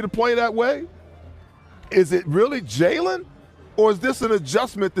still want me to play that way? Is it really Jalen? Or is this an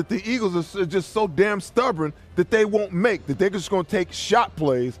adjustment that the Eagles are just so damn stubborn that they won't make, that they're just going to take shot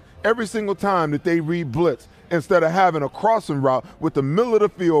plays every single time that they read blitz instead of having a crossing route with the middle of the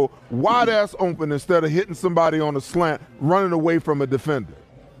field wide-ass open instead of hitting somebody on a slant, running away from a defender?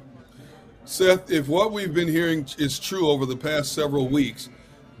 Seth, if what we've been hearing is true over the past several weeks,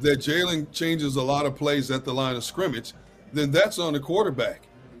 that Jalen changes a lot of plays at the line of scrimmage, then that's on the quarterback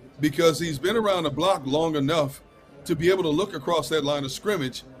because he's been around the block long enough to be able to look across that line of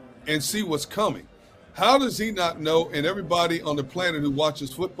scrimmage and see what's coming. How does he not know, and everybody on the planet who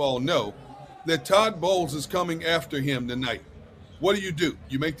watches football know, that Todd Bowles is coming after him tonight? What do?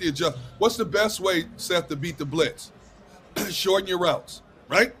 You make the adjustment. What's the best way, Seth, to beat the blitz? Shorten your routes,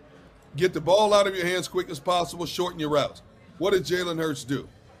 right? Get the ball out of your hands quick as possible, shorten your routes. What did Jalen Hurts do?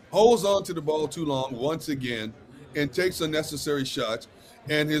 Holds on to the ball too long once again and takes unnecessary shots,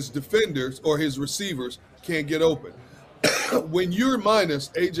 and his defenders or his receivers can't get open. When you're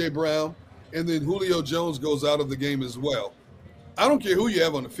minus A.J. Brown and then Julio Jones goes out of the game as well, I don't care who you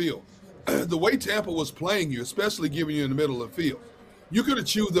have on the field. The way Tampa was playing you, especially giving you in the middle of the field, you could have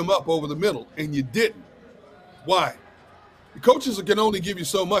chewed them up over the middle, and you didn't. Why? The coaches can only give you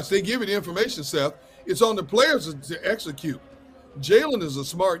so much. They give you the information, Seth. It's on the players to execute. Jalen is a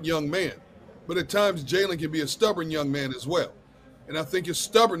smart young man, but at times Jalen can be a stubborn young man as well. And I think his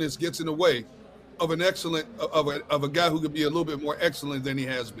stubbornness gets in the way of a guy who could be a little bit more excellent than he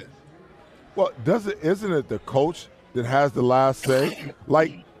has been. Well, isn't it the coach that has the last say?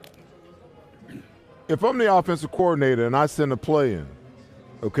 Like, if I'm the offensive coordinator and I send a play in,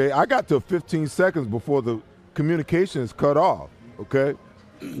 okay, I got to 15 seconds before the communication is cut off, okay?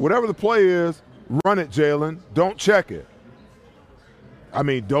 Whatever the play is, run it, Jalen. Don't check it. I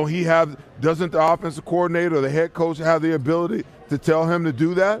mean, doesn't the offensive coordinator or the head coach have the ability to tell him to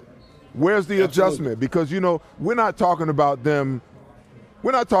do that? Where's the adjustment? Because, we're not talking about Jalen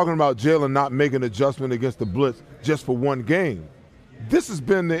not making an adjustment against the blitz just for one game. This has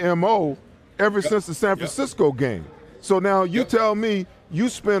been the MO ever since the San Francisco game. So now you tell me you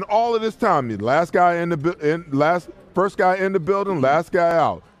spend all of this time, the first guy in the building, last guy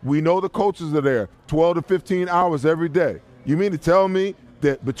out. We know the coaches are there 12 to 15 hours every day. You mean to tell me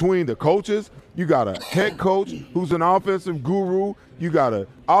that between the coaches, you got a head coach who's an offensive guru, you got an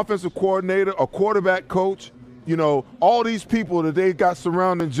offensive coordinator, a quarterback coach, all these people that they got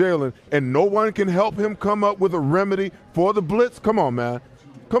surrounding Jalen, and no one can help him come up with a remedy for the blitz? Come on, man.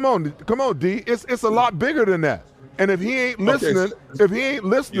 Come on, D. It's a lot bigger than that. And if he ain't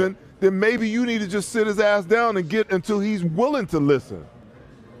listening, then maybe you need to just sit his ass down and get until he's willing to listen.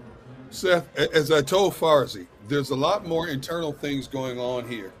 Seth, as I told Farzi, there's a lot more internal things going on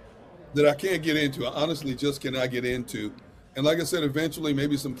here that I can't get into. I honestly just cannot get into. And like I said, eventually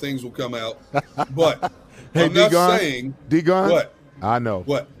maybe some things will come out. But hey, I'm not saying D-Gun? What? I know.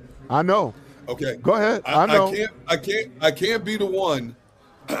 What? I know. Okay. Go ahead. I know. I can't be the one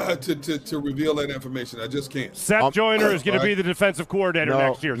to reveal that information. I just can't. Seth Joyner is going to be the defensive coordinator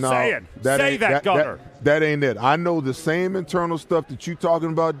next year. Say it. Say that, Gunner. That ain't it. I know the same internal stuff that you talking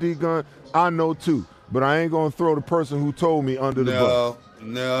about, D-Gun. I know too. But I ain't going to throw the person who told me under the bus.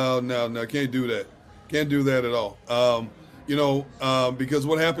 No. Can't do that. Can't do that at all. Because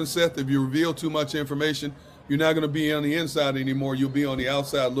what happens, Seth, if you reveal too much information, you're not going to be on the inside anymore. You'll be on the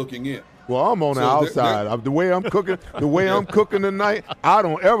outside looking in. Well, I'm on the outside. The way I'm cooking tonight, I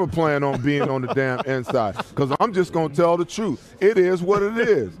don't ever plan on being on the damn inside because I'm just going to tell the truth. It is what it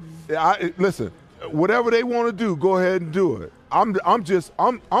is. Listen, whatever they want to do, go ahead and do it. I'm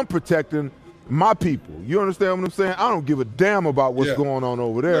protecting my people. You understand what I'm saying? I don't give a damn about what's going on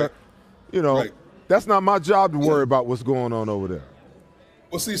over there. Right. That's not my job to worry about what's going on over there.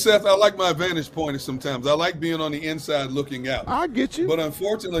 Well, see, Seth, I like my vantage point sometimes. I like being on the inside looking out. I get you. But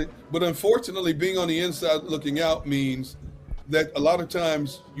unfortunately, being on the inside looking out means that a lot of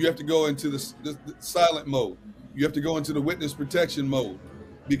times you have to go into the silent mode. You have to go into the witness protection mode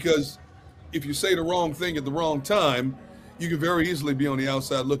because if you say the wrong thing at the wrong time, you can very easily be on the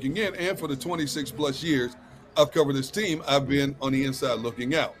outside looking in. And for the 26 plus years I've covered this team, I've been on the inside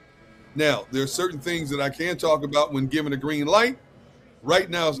looking out. Now, there are certain things that I can talk about when given a green light.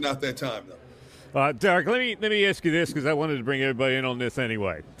 Right now is not that time, though. Derek, let me ask you this because I wanted to bring everybody in on this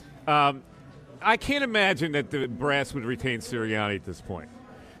anyway. I can't imagine that the brass would retain Sirianni at this point.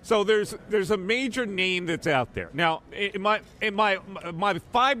 So there's a major name that's out there. Now, in my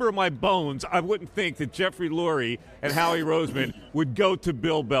fiber of my bones, I wouldn't think that Jeffrey Lurie and Howie Roseman would go to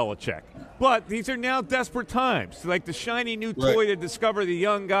Bill Belichick. But these are now desperate times. Like the shiny new toy to discover the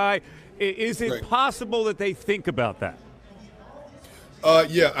young guy. Is it possible that they think about that?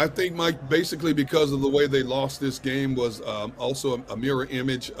 I think, Mike, basically because of the way they lost this game was also a mirror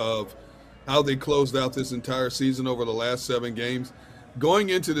image of how they closed out this entire season over the last 7 games. Going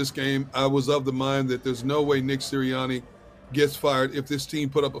into this game, I was of the mind that there's no way Nick Sirianni gets fired if this team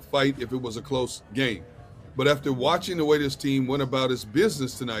put up a fight, if it was a close game. But after watching the way this team went about its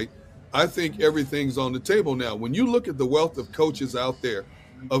business tonight, I think everything's on the table now. When you look at the wealth of coaches out there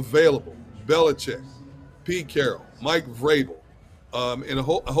available, Belichick, Pete Carroll, Mike Vrabel, and a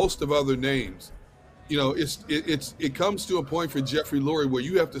host of other names, it comes to a point for Jeffrey Lurie where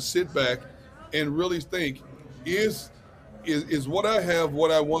you have to sit back and really think, is what I have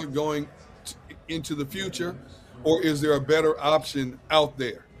what I want going into the future, or is there a better option out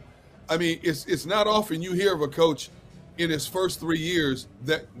there? I mean, it's not often you hear of a coach in his first 3 years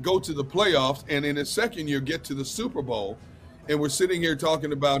that go to the playoffs and in his second year get to the Super Bowl, and we're sitting here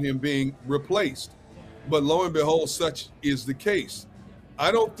talking about him being replaced. But lo and behold, such is the case.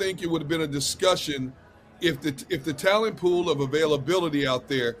 I don't think it would have been a discussion if the talent pool of availability out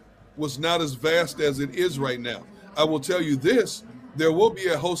there was not as vast as it is right now. I will tell you this, there will be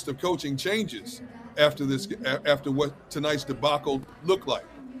a host of coaching changes after what tonight's debacle looked like.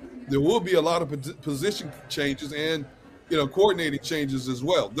 There will be a lot of position changes and coordinating changes as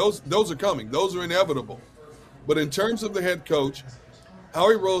well. Those are coming. Those are inevitable. But in terms of the head coach,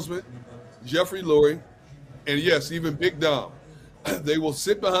 Howie Roseman, Jeffrey Lurie, and yes, even Big Dom, they will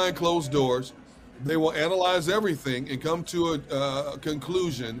sit behind closed doors. They will analyze everything and come to a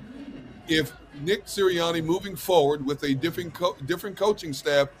conclusion. If Nick Sirianni moving forward with a different coaching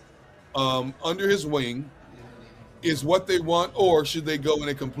staff under his wing is what they want, or should they go in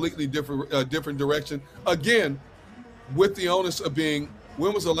a completely different direction? Again, with the onus of being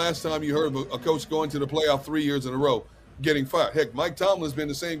When was the last time you heard of a coach going to the playoff 3 years in a row, getting fired? Heck, Mike Tomlin's been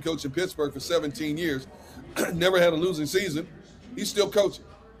the same coach in Pittsburgh for 17 years, never had a losing season. He's still coaching.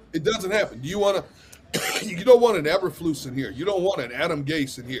 It doesn't happen. You want to? You don't want an Eberflus in here. You don't want an Adam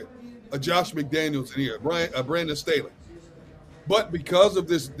Gase in here, a Josh McDaniels in here, a Brandon Staley. But because of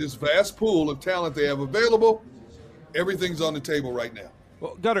this vast pool of talent they have available, everything's on the table right now.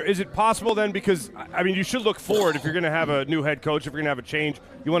 Well, Gunnar, is it possible then, because, I mean, you should look forward if you're going to have a new head coach, if you're going to have a change.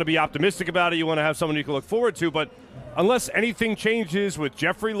 You want to be optimistic about it. You want to have someone you can look forward to. But unless anything changes with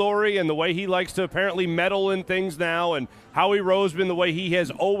Jeffrey Lurie and the way he likes to apparently meddle in things now, and Howie Roseman the way he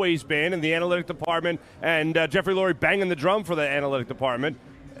has always been in the analytic department, and Jeffrey Lurie banging the drum for the analytic department,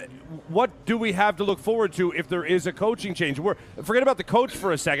 what do we have to look forward to if there is a coaching change? Forget about the coach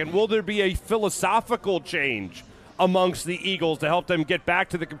for a second. Will there be a philosophical change amongst the Eagles to help them get back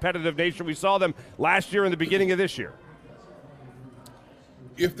to the competitive nature we saw them last year and the beginning of this year?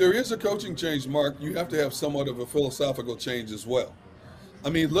 If there is a coaching change, Mark, you have to have somewhat of a philosophical change as well.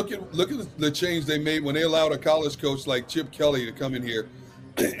 I mean, look at the change they made when they allowed a college coach like Chip Kelly to come in here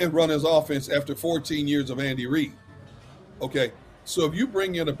and run his offense after 14 years of Andy Reid. Okay, so if you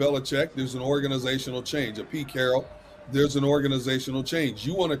bring in a Belichick, there's an organizational change. A Pete Carroll, there's an organizational change.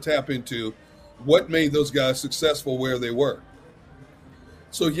 You want to tap into what made those guys successful where they were.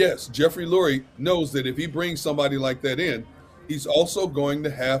 So, yes, Jeffrey Lurie knows that if he brings somebody like that in, he's also going to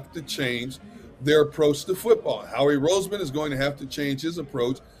have to change their approach to football. Howie Roseman is going to have to change his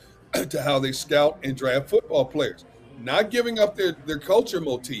approach to how they scout and draft football players. Not giving up their culture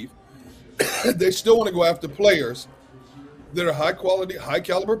motif. They still want to go after players that are high-quality,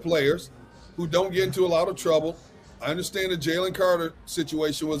 high-caliber players who don't get into a lot of trouble. I understand the Jalen Carter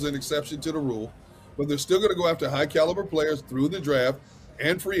situation was an exception to the rule, but they're still going to go after high-caliber players through the draft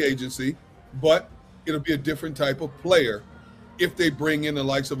and free agency, but it'll be a different type of player if they bring in the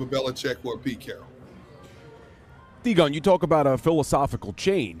likes of a Belichick or a Pete Carroll. D-Gun, you talk about a philosophical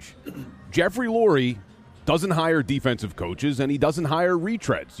change. Jeffrey Lurie doesn't hire defensive coaches, and he doesn't hire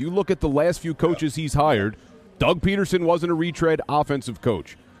retreads. You look at the last few coaches he's hired. Doug Peterson wasn't a retread offensive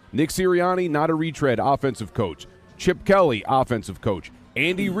coach. Nick Sirianni, not a retread offensive coach. Chip Kelly, offensive coach.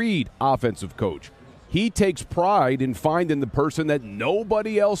 Andy Reid, offensive coach. He takes pride in finding the person that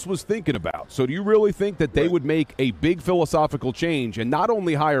nobody else was thinking about. So do you really think that they would make a big philosophical change and not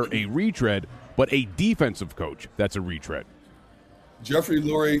only hire a retread, but a defensive coach that's a retread? Jeffrey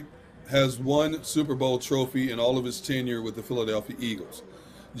Lurie has one Super Bowl trophy in all of his tenure with the Philadelphia Eagles.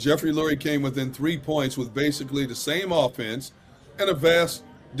 Jeffrey Lurie came within 3 points with basically the same offense and a vast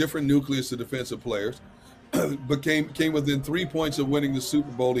different nucleus of defensive players, but came within 3 points of winning the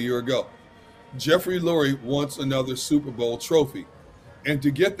Super Bowl a year ago. Jeffrey Lurie wants another Super Bowl trophy. And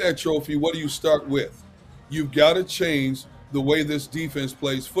to get that trophy, what do you start with? You've got to change the way this defense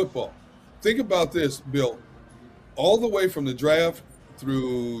plays football. Think about this, Bill. All the way from the draft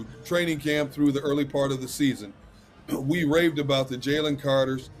through training camp through the early part of the season, we raved about the Jalen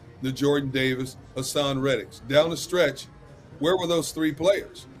Carters, the Jordan Davis, Hassan Reddicks. Down the stretch, where were those three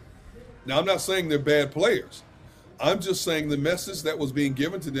players? Now, I'm not saying they're bad players. I'm just saying the message that was being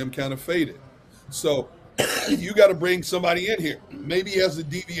given to them kind of faded. So you got to bring somebody in here. Maybe he has to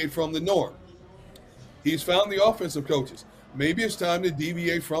deviate from the norm. He's found the offensive coaches. Maybe it's time to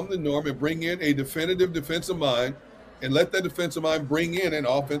deviate from the norm and bring in a definitive defensive mind and let that defensive mind bring in an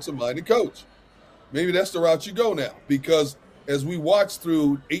offensive-minded coach. Maybe that's the route you go now, because as we watch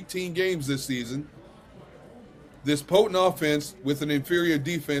through 18 games this season, this potent offense with an inferior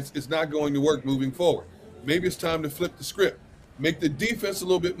defense is not going to work moving forward. Maybe it's time to flip the script. Make the defense a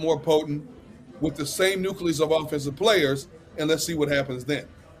little bit more potent with the same nucleus of offensive players, and let's see what happens then.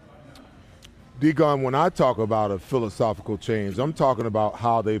 D-Gun, when I talk about a philosophical change, I'm talking about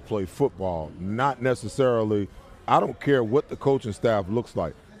how they play football, not necessarily – I don't care what the coaching staff looks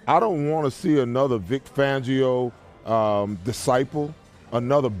like. I don't want to see another Vic Fangio disciple,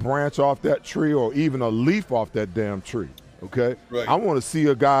 another branch off that tree, or even a leaf off that damn tree, okay? Right. I want to see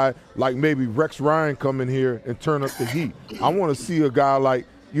a guy like maybe Rex Ryan come in here and turn up the heat. I want to see a guy like,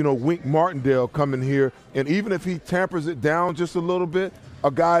 Wink Martindale come in here, and even if he tampers it down just a little bit,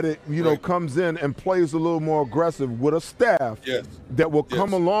 a guy that, comes in and plays a little more aggressive with a staff that will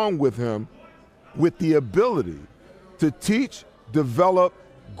come along with him with the ability to teach, develop,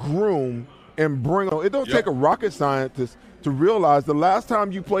 groom, and bring on. It don't take a rocket scientist to realize the last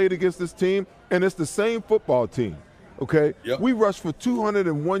time you played against this team, and it's the same football team, okay? We rushed for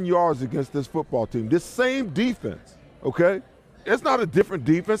 201 yards against this football team, this same defense, okay? It's not a different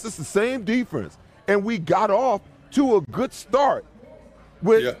defense. It's the same defense. And we got off to a good start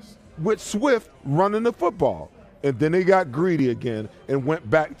with Swift running the football. And then they got greedy again and went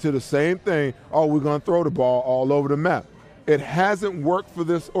back to the same thing. Oh, we're going to throw the ball all over the map. It hasn't worked for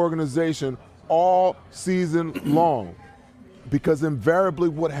this organization all season long, because invariably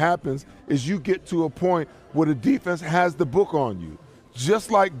what happens is you get to a point where the defense has the book on you.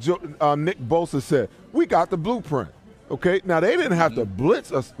 Just like Nick Bosa said, we got the blueprint. Okay, now they didn't have to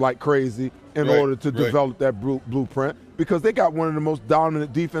blitz us like crazy in order to develop that blueprint, because they got one of the most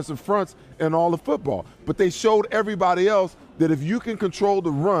dominant defensive fronts in all of football. But they showed everybody else that if you can control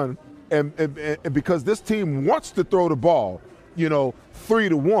the run, and because this team wants to throw the ball,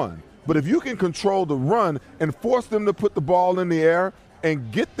 3-1, but if you can control the run and force them to put the ball in the air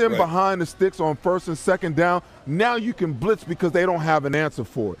and get them behind the sticks on first and second down, now you can blitz because they don't have an answer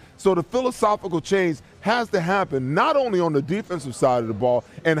for it. So the philosophical change has to happen not only on the defensive side of the ball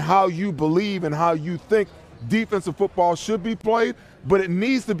and how you believe and how you think defensive football should be played, but it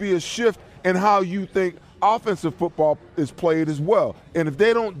needs to be a shift in how you think offensive football is played as well. And if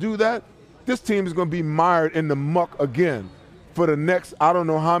they don't do that, this team is going to be mired in the muck again for the next I don't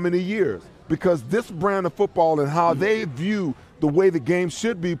know how many years, because this brand of football and how they view the way the game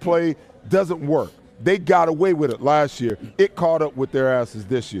should be played doesn't work. They got away with it last year. It caught up with their asses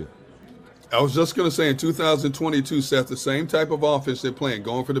this year. I was just going to say, in 2022, Seth, the same type of offense they're playing,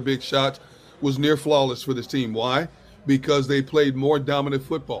 going for the big shots, was near flawless for this team. Why? Because they played more dominant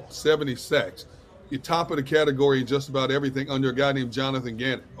football, 70 sacks. You're top of the category in just about everything under a guy named Jonathan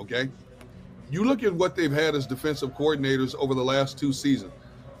Gannon, okay? You look at what they've had as defensive coordinators over the last 2 seasons.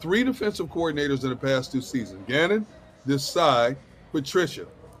 3 defensive coordinators in the past 2 seasons. Gannon, this side, Patricia.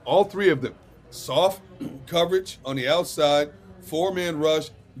 All 3 of them. Soft coverage on the outside, 4-man rush,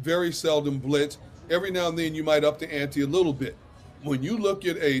 very seldom blitz. Every now and then you might up the ante a little bit. When you look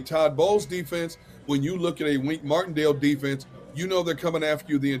at a Todd Bowles defense, when you look at a Wink Martindale defense, you know they're coming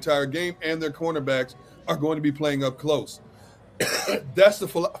after you the entire game, and their cornerbacks are going to be playing up close. That's the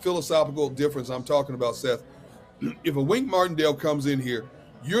philosophical difference I'm talking about, Seth. If a Wink Martindale comes in here,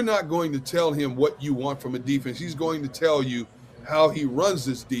 you're not going to tell him what you want from a defense. He's going to tell you how he runs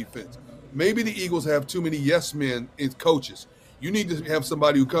this defense. Maybe the Eagles have too many yes men as coaches. You need to have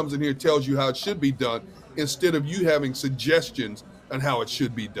somebody who comes in here and tells you how it should be done, instead of you having suggestions on how it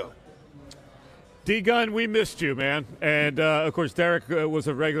should be done. D-Gun, we missed you, man. And, of course, Derek was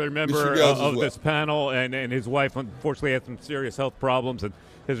a regular member of this panel, and his wife, unfortunately, had some serious health problems, and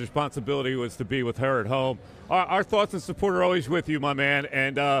his responsibility was to be with her at home. Our thoughts and support are always with you, my man,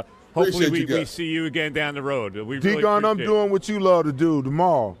 and hopefully we see you again down the road. D-Gun, I'm doing what you love to do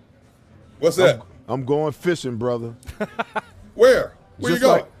tomorrow. What's that? I'm going fishing, brother. Where? Where you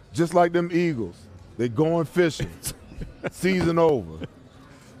going? Just like them Eagles. They going fishing. Season over.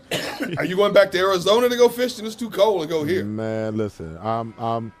 Are you going back to Arizona to go fishing? It's too cold to go here. Man, listen,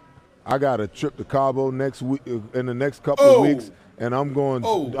 I got a trip to Cabo next week, in the next couple of weeks, and I'm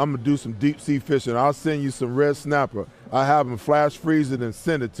gonna do some deep sea fishing. I'll send you some red snapper. I have them flash freeze it and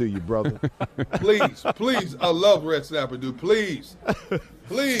send it to you, brother. Please, I love red snapper, dude. Please.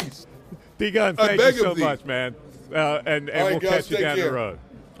 D-Gun, thank you so much, man. And we'll catch you down the road.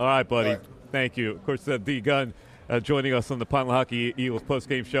 All right, buddy. Thank you. Of course, D-Gun joining us on the Pond Lehocky Eagles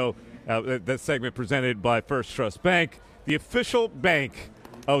postgame show. That segment presented by First Trust Bank, the official bank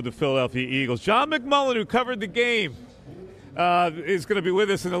of the Philadelphia Eagles. John McMullen, who covered the game, is going to be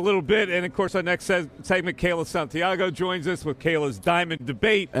with us in a little bit. And, of course, our next segment, Kayla Santiago joins us with Kayla's Diamond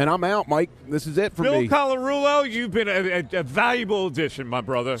Debate. And I'm out, Mike. This is it for me. Bill Colarulo, you've been a valuable addition, my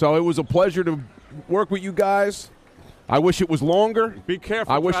brother. So it was a pleasure to work with you guys. I wish it was longer. Be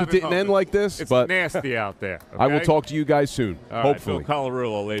careful. I wish it didn't end like this. It's but nasty out there. Okay? I will talk to you guys soon, hopefully. Right, Phil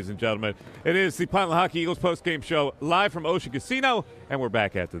Colarulo, ladies and gentlemen. It is the Pond Lehocky Eagles postgame show live from Ocean Casino, and we're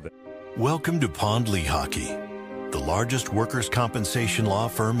back after this. Welcome to Pond Lehocky, the largest workers' compensation law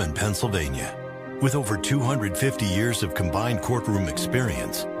firm in Pennsylvania. With over 250 years of combined courtroom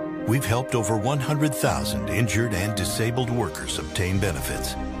experience, we've helped over 100,000 injured and disabled workers obtain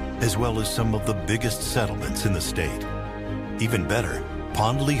benefits, as well as some of the biggest settlements in the state. Even better,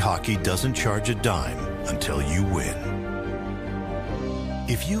 Pond Lehocky doesn't charge a dime until you win.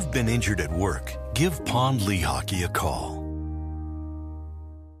 If you've been injured at work, give Pond Lehocky a call.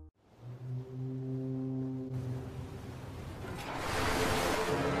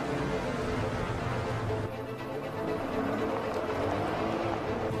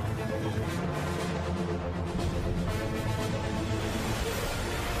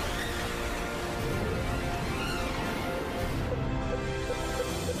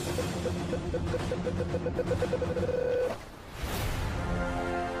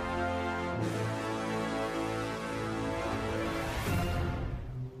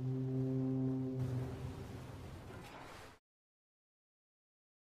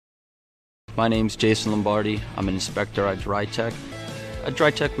 My name's Jason Lombardi. I'm an inspector at DryTech. At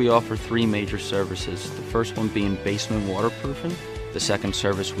DryTech, we offer 3 major services. The first one being basement waterproofing. The second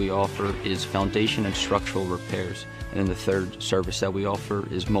service we offer is foundation and structural repairs. And then the third service that we offer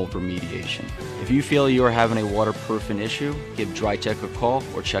is mold remediation. If you feel you are having a waterproofing issue, give DryTech a call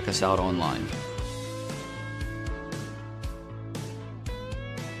or check us out online.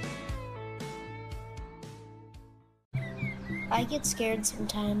 I get scared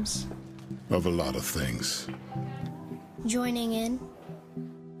sometimes. Of a lot of things. Joining in.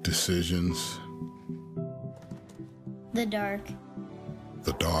 Decisions. The dark.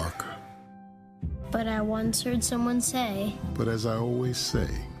 The dark. But I once heard someone say, But as I always say,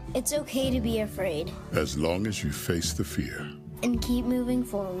 it's okay to be afraid. as long as you face the fear. And keep moving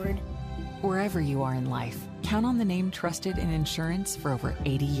forward. Wherever you are in life, count on the name trusted in insurance for over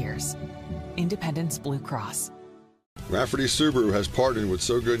 80 years. Independence Blue Cross. Rafferty Subaru has partnered with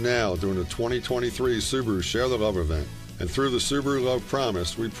So Good Now during the 2023 Subaru Share the Love event. And through the Subaru Love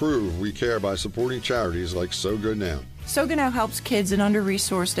Promise, we prove we care by supporting charities like So Good Now. So Good Now helps kids in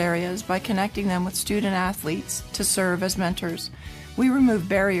under-resourced areas by connecting them with student athletes to serve as mentors. We remove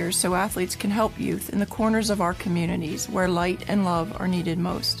barriers so athletes can help youth in the corners of our communities where light and love are needed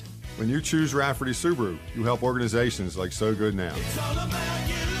most. When you choose Rafferty Subaru, you help organizations like So Good Now.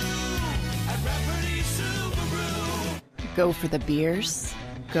 Go for the beers,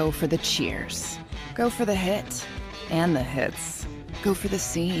 go for the cheers, go for the hit and the hits, go for the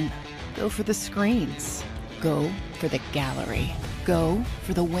scene, go for the screens, go for the gallery, go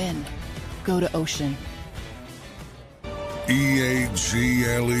for the win, go to Ocean.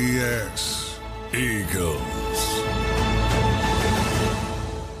 EAGLES. Eagles.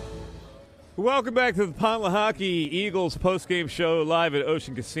 Welcome back to the Pond Lehocky Eagles postgame show live at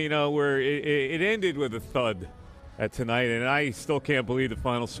Ocean Casino, where it ended with a thud tonight, and I still can't believe the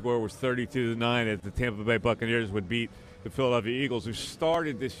final score was 32-9 as the Tampa Bay Buccaneers would beat the Philadelphia Eagles, who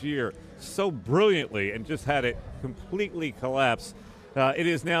started this year so brilliantly and just had it completely collapse. It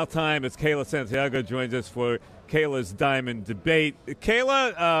is now time as Kayla Santiago joins us for Kayla's Diamond Debate.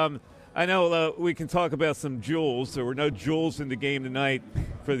 Kayla, I know we can talk about some jewels. There were no jewels in the game tonight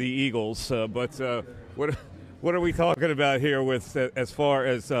for the Eagles, but what are we talking about here with as far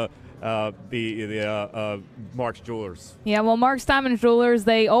as Marc's Jewelers? Yeah, well, Marc's Diamond Jewelers,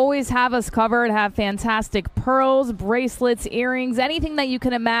 they always have us covered, have fantastic pearls, bracelets, earrings, anything that you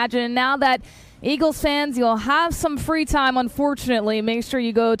can imagine. Now that Eagles fans, you'll have some free time, unfortunately. Make sure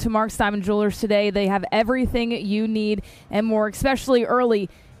you go to Marc's Diamond Jewelers today. They have everything you need and more, especially early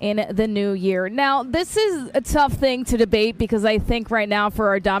in the new year. Now, this is a tough thing to debate because I think right now for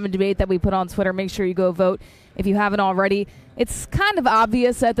our Diamond Debate that we put on Twitter, make sure you go vote if you haven't already. It's kind of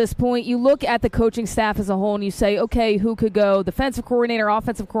obvious at this point. You look at the coaching staff as a whole and you say, okay, who could go? Defensive coordinator,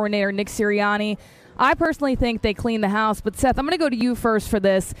 offensive coordinator, Nick Sirianni. I personally think they clean the house. But, Seth, I'm going to go to you first for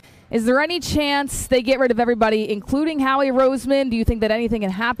this. Is there any chance they get rid of everybody, including Howie Roseman? Do you think that anything can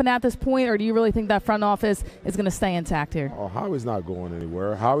happen at this point, or do you really think that front office is going to stay intact here? Oh, Howie's not going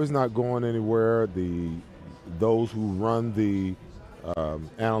anywhere. Howie's not going anywhere. Those who run the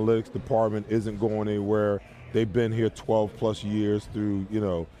analytics department isn't going anywhere. They've been here 12-plus years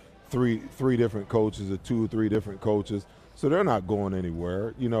through, three different coaches or 2 or 3 different coaches. So they're not going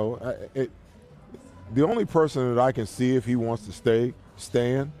anywhere. The only person that I can see if he wants to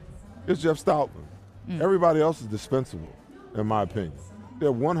stand is Jeff Stoutland. Everybody else is dispensable, in my opinion.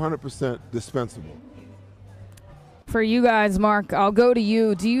 They're 100% dispensable. For you guys, Marc, I'll go to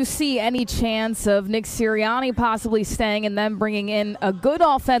you. Do you see any chance of Nick Sirianni possibly staying and then bringing in a good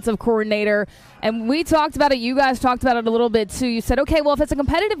offensive coordinator? And we talked about it. You guys talked about it a little bit, too. You said, okay, well, if it's a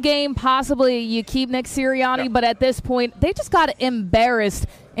competitive game, possibly you keep Nick Sirianni. Yeah. But at this point, they just got embarrassed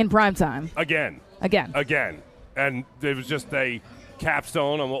in primetime. Again. And it was just a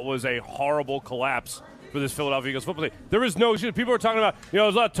capstone on what was a horrible collapse for this Philadelphia Eagles football team. There is no – people are talking about,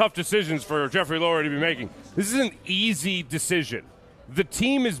 there's a lot of tough decisions for Jeffrey Lurie to be making. This is an easy decision. The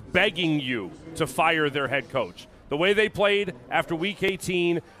team is begging you to fire their head coach. The way they played after Week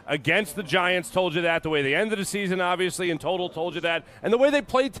 18 against the Giants told you that. The way they ended the season, obviously, in total told you that. And the way they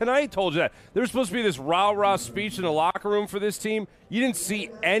played tonight told you that. There was supposed to be this rah-rah speech in the locker room for this team. You didn't see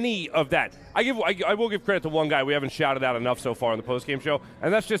any of that. I will give credit to one guy we haven't shouted out enough so far on the postgame show,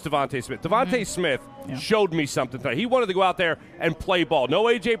 and that's just Devontae Smith. Devontae Smith showed me something tonight. He wanted to go out there and play ball. No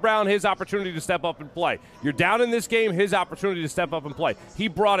A.J. Brown, his opportunity to step up and play. You're down in this game, his opportunity to step up and play. He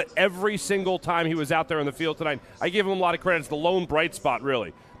brought it every single time he was out there in the field tonight. I give him a lot of credit. It's the lone bright spot,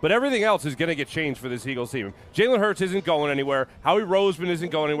 really. But everything else is going to get changed for this Eagles team. Jalen Hurts isn't going anywhere. Howie Roseman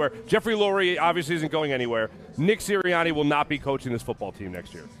isn't going anywhere. Jeffrey Lurie obviously isn't going anywhere. Nick Sirianni will not be coaching this football team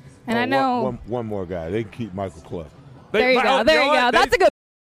next year. And I know one more guy. They can keep Michael Clef. There you go. There you go. That's a good.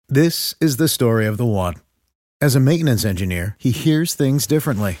 This is the story of the one. As a maintenance engineer, he hears things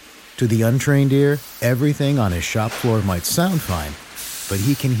differently. To the untrained ear, everything on his shop floor might sound fine, but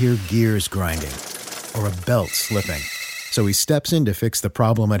he can hear gears grinding or a belt slipping. So he steps in to fix the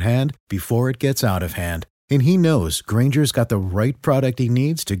problem at hand before it gets out of hand. And he knows Grainger's got the right product he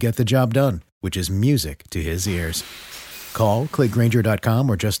needs to get the job done, which is music to his ears. Call, click Grainger.com,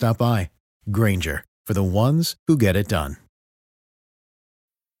 or just stop by. Grainger, for the ones who get it done.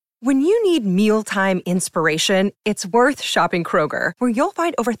 When you need mealtime inspiration, it's worth shopping Kroger, where you'll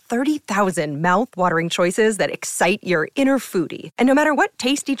find over 30,000 mouth-watering choices that excite your inner foodie. And no matter what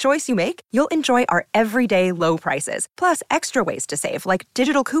tasty choice you make, you'll enjoy our everyday low prices, plus extra ways to save, like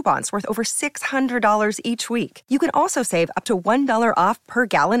digital coupons worth over $600 each week. You can also save up to $1 off per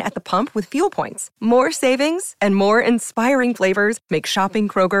gallon at the pump with fuel points. More savings and more inspiring flavors make shopping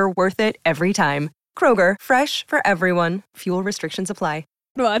Kroger worth it every time. Kroger, fresh for everyone. Fuel restrictions apply.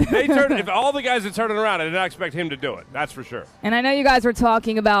 If all the guys are turning around, I did not expect him to do it. That's for sure. And I know you guys were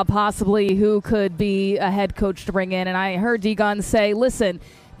talking about possibly who could be a head coach to bring in, and I heard D-Gun say, listen,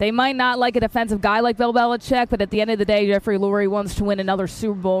 they might not like a defensive guy like Bill Belichick, but at the end of the day, Jeffrey Lurie wants to win another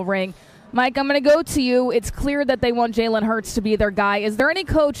Super Bowl ring. Mike, I'm going to go to you. It's clear that they want Jalen Hurts to be their guy. Is there any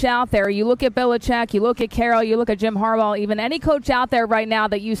coach out there, you look at Belichick, you look at Carroll, you look at Jim Harbaugh, even any coach out there right now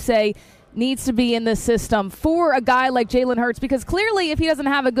that you say needs to be in this system for a guy like Jalen Hurts? Because clearly if he doesn't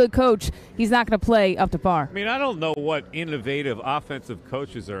have a good coach, he's not going to play up to par. I mean, I don't know what innovative offensive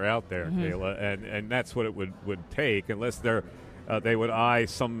coaches are out there, Kayla, and that's what it would take, unless they would eye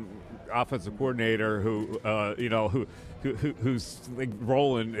some offensive coordinator who's like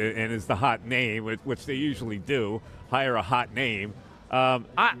rolling and is the hot name, which they usually do, hire a hot name.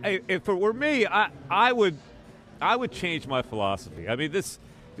 If it were me, I would change my philosophy. I mean,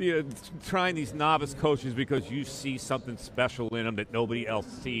 trying these novice coaches because you see something special in them that nobody else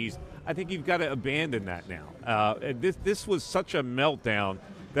sees, I think you've got to abandon that now. This was such a meltdown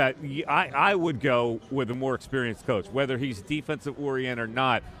that I would go with a more experienced coach, whether he's defensive oriented or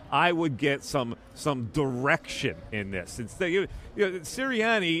not. I would get some direction in this. Instead,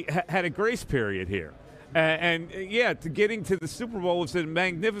 Sirianni had a grace period here. To getting to the Super Bowl was a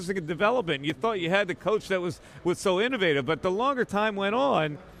magnificent development. You thought you had the coach that was so innovative, but the longer time went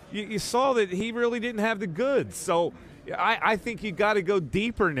on, you saw that he really didn't have the goods. So I think you got to go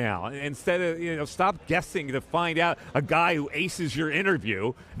deeper now instead of stop guessing to find out a guy who aces your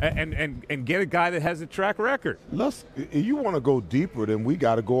interview and get a guy that has a track record. You want to go deeper, then we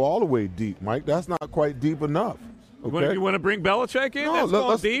got to go all the way deep, Mike. That's not quite deep enough. Okay. You want to bring Belichick in? No,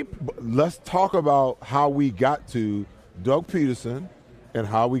 let's deep. Let's talk about how we got to Doug Peterson and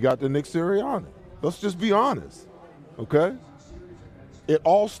how we got to Nick Sirianni. Let's just be honest, okay? It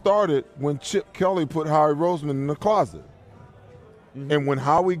all started when Chip Kelly put Howie Roseman in the closet. Mm-hmm. And when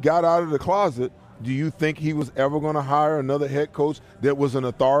Howie got out of the closet, do you think he was ever going to hire another head coach that was an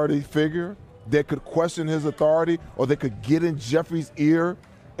authority figure, that could question his authority, or that could get in Jeffrey's ear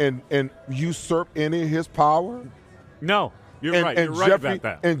and usurp any of his power? No, you're right. You're right about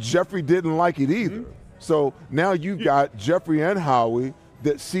that. And Jeffrey didn't like it either. Mm-hmm. So now you've got Jeffrey and Howie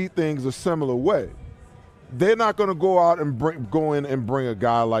that see things a similar way. They're not going to go out and go in and bring a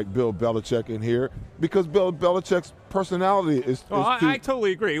guy like Bill Belichick in here because Bill Belichick's personality is I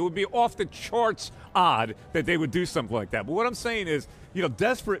totally agree. It would be off the charts odd that they would do something like that. But what I'm saying is,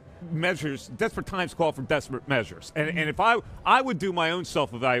 desperate times call for desperate measures. And if I would do my own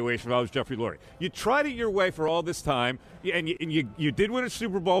self-evaluation if I was Jeffrey Lurie. You tried it your way for all this time, and you did win a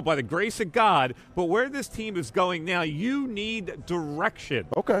Super Bowl by the grace of God, but where this team is going now, you need direction.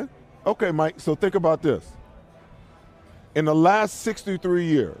 Okay, Mike, so think about this. In the last 63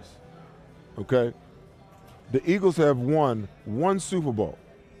 years, okay, the Eagles have won one Super Bowl.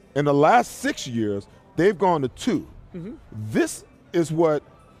 In the last 6 years, they've gone to two. Mm-hmm. This is what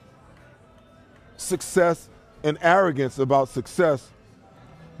success and arrogance about success,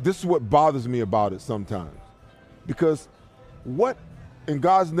 this is what bothers me about it sometimes. Because what in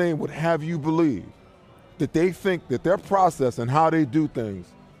God's name would have you believe that they think that their process and how they do things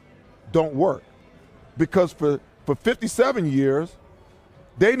don't work? Because for 57 years,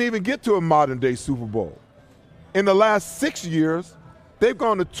 they didn't even get to a modern-day Super Bowl. In the last 6 years, they've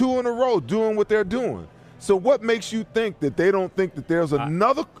gone to two in a row doing what they're doing. So what makes you think that they don't think that there's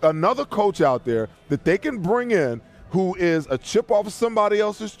another coach out there that they can bring in who is a chip off of somebody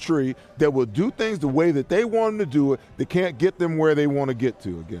else's tree that will do things the way that they want them to do it, that can't get them where they want to get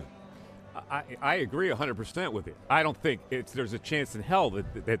to again? I agree 100% with you. I don't think there's a chance in hell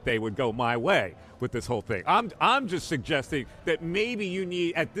that they would go my way with this whole thing. I'm just suggesting that maybe you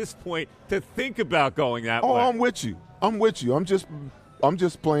need, at this point, to think about going that way. Oh, I'm with you. I'm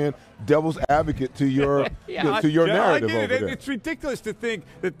just playing devil's advocate to your narrative I get over it. there. It's ridiculous to think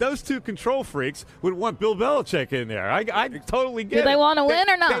that those two control freaks would want Bill Belichick in there. I totally get it. Do they want to win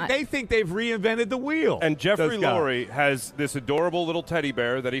or not? They think they've reinvented the wheel. And Jeffrey Lurie has this adorable little teddy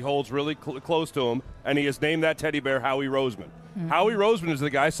bear that he holds really close to him, and he has named that teddy bear Howie Roseman. Mm-hmm. Howie Roseman is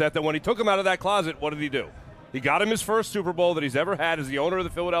the guy, Seth, that when he took him out of that closet, what did he do? He got him his first Super Bowl that he's ever had as the owner of the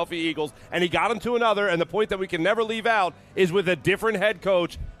Philadelphia Eagles, and he got him to another, and the point that we can never leave out is with a different head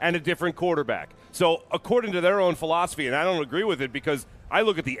coach and a different quarterback. So according to their own philosophy, and I don't agree with it because I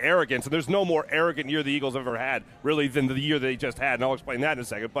look at the arrogance, and there's no more arrogant year the Eagles have ever had, really, than the year they just had, and I'll explain that in a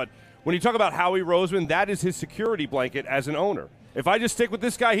second. But when you talk about Howie Roseman, that is his security blanket as an owner. If I just stick with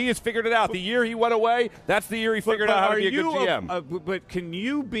this guy, he has figured it out. The year he went away, that's the year he figured out how to be a good GM. But can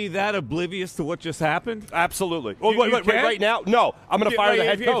you be that oblivious to what just happened? Absolutely. Wait, right now? No. I'm going to fire the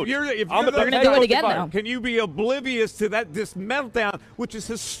head coach. They're going to do it again, though. Can you be oblivious to this meltdown, which is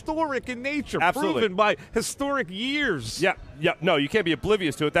historic in nature, Absolutely. proven by historic years? Yeah. No, you can't be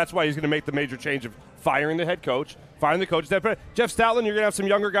oblivious to it. That's why he's going to make the major change of firing the head coach, firing the coach. Jeff Stoutland, you're going to have some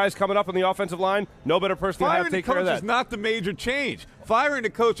younger guys coming up on the offensive line. No better person to have to take care of that. Firing the coach is not the major change. Firing the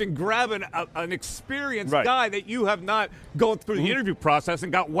coach and grabbing an experienced guy that you have not gone through the interview process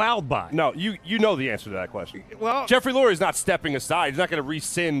and got wowed by. No, you know the answer to that question. Well, Jeffrey Lurie is not stepping aside. He's not going to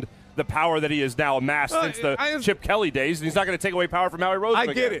rescind the power that he has now amassed since the Chip Kelly days, and he's not going to take away power from Howie Roseman.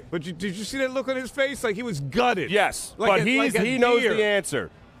 I get it, but did you see that look on his face? Like he was gutted. Yes, but he knows the answer.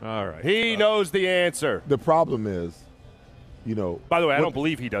 All right. He knows the answer. The problem is, By the way, I don't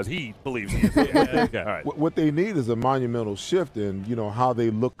believe he does. He believes he is. Okay. All right. What they need is a monumental shift in, how they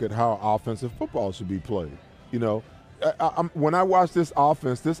look at how offensive football should be played. When I watch this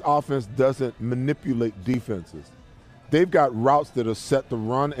offense doesn't manipulate defenses. They've got routes that are set to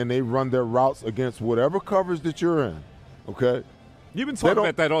run, and they run their routes against whatever coverage that you're in. Okay. You've been talking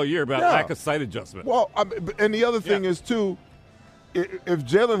about that all year about lack of sight adjustment. Well, and the other thing is too. If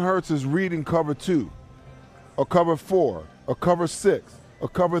Jalen Hurts is reading cover 2 or cover 4 or cover 6 or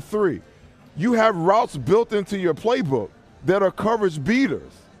cover 3, you have routes built into your playbook that are coverage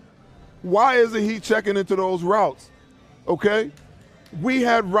beaters. Why isn't he checking into those routes? Okay? We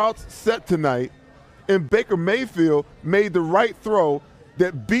had routes set tonight, and Baker Mayfield made the right throw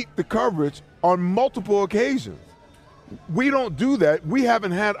that beat the coverage on multiple occasions. We don't do that. We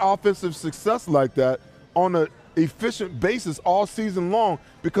haven't had offensive success like that on an efficient basis all season long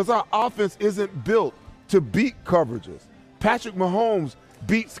because our offense isn't built to beat coverages. Patrick Mahomes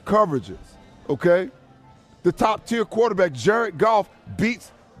beats coverages, okay? The top-tier quarterback, Jared Goff,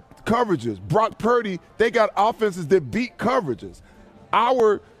 beats coverages. Brock Purdy, they got offenses that beat coverages.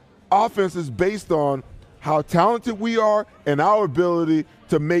 Our offense is based on how talented we are and our ability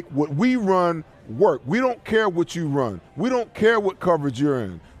to make what we run work. We don't care what you run. We don't care what coverage you're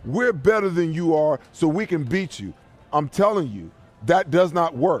in. We're better than you are, so we can beat you. I'm telling you, that does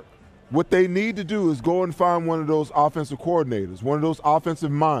not work. What they need to do is go and find one of those offensive coordinators, one of those offensive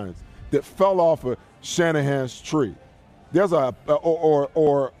minds that fell off of Shanahan's tree. There's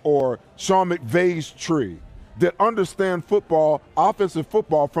or Sean McVay's tree that understand football, offensive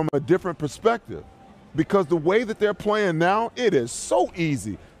football, from a different perspective. Because the way that they're playing now, it is so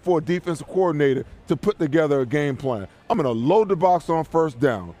easy for a defensive coordinator to put together a game plan. I'm going to load the box on first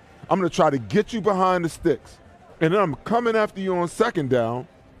down. I'm going to try to get you behind the sticks. And then I'm coming after you on second down,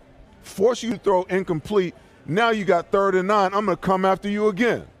 force you to throw incomplete. Now you got 3rd and 9. I'm going to come after you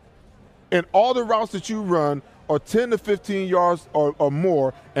again. And all the routes that you run are 10 to 15 yards or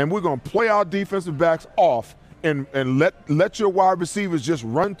more, and we're going to play our defensive backs off and let your wide receivers just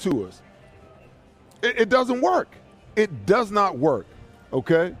run to us. It doesn't work. It does not work,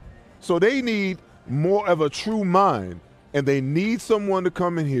 okay? So they need more of a true mind, and they need someone to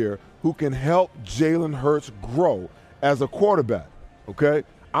come in here who can help Jalen Hurts grow as a quarterback, okay?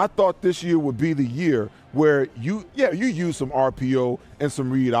 I thought this year would be the year where you use some RPO and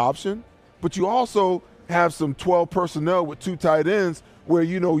some read option, but you also have some 12 personnel with 2 tight ends where,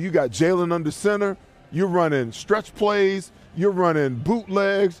 you got Jalen under center, you're running stretch plays, you're running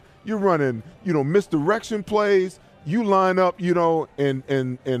bootlegs, you're running, misdirection plays, you line up,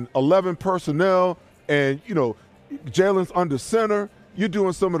 in 11 personnel and, Jalen's under center. You're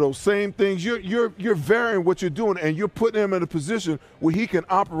doing some of those same things. You're varying what you're doing, and you're putting him in a position where he can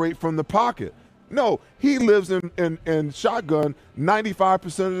operate from the pocket. No, he lives in shotgun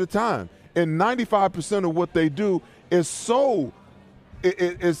 95% of the time. And 95% of what they do is so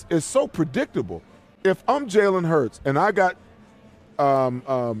it's so predictable. If I'm Jalen Hurts and I got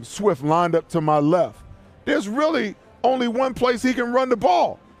Swift lined up to my left, there's really only one place he can run the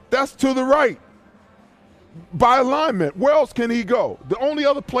ball. That's to the right. By alignment, where else can he go? The only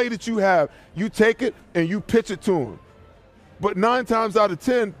other play that you have, you take it and you pitch it to him. But 9 times out of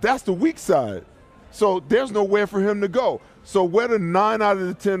 10, that's the weak side. So there's nowhere for him to go. So where do 9 out of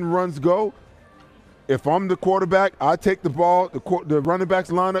the 10 runs go? If I'm the quarterback, I take the ball, the running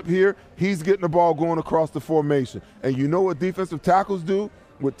backs line up here, he's getting the ball going across the formation. And you know what defensive tackles do?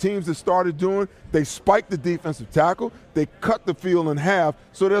 What teams have started doing, they spike the defensive tackle, they cut the field in half,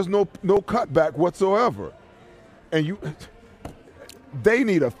 so there's no cutback whatsoever. And they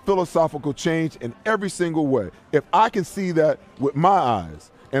need a philosophical change in every single way. If I can see that with my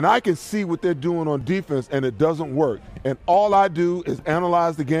eyes, and I can see what they're doing on defense and it doesn't work, and all I do is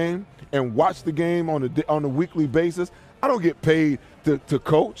analyze the game and watch the game on a weekly basis, I don't get paid to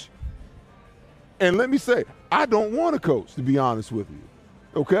coach. And let me say, I don't want to coach, to be honest with you,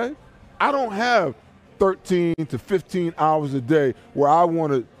 okay? I don't have 13 to 15 hours a day where I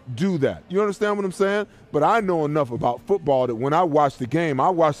want to do that. You understand what I'm saying? But I know enough about football that when I watch the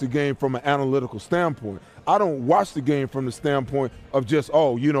game from an analytical standpoint. I don't watch the game from the standpoint of just,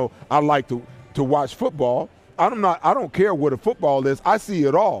 I like to watch football. I don't care what a football is. I see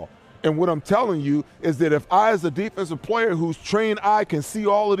it all. And what I'm telling you is that if I, as a defensive player whose trained eye can see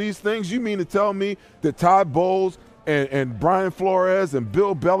all of these things, you mean to tell me that Todd Bowles and Brian Flores and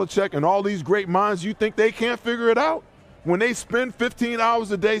Bill Belichick and all these great minds, you think they can't figure it out when they spend 15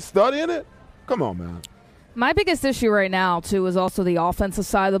 hours a day studying it? Come on, man. My biggest issue right now, too, is also the offensive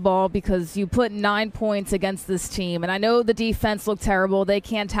side of the ball because you put 9 points against this team. And I know the defense looked terrible. They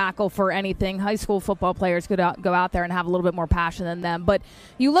can't tackle for anything. High school football players could go out there and have a little bit more passion than them. But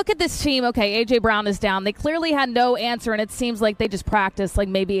you look at this team, okay, A.J. Brown is down. They clearly had no answer, and it seems like they just practiced like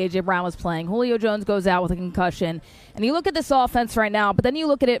maybe A.J. Brown was playing. Julio Jones goes out with a concussion. And you look at this offense right now, but then you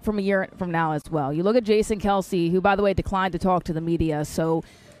look at it from a year from now as well. You look at Jason Kelsey, who, by the way, declined to talk to the media, so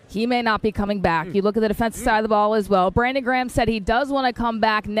he may not be coming back. You look at the defensive side of the ball as well. Brandon Graham said he does want to come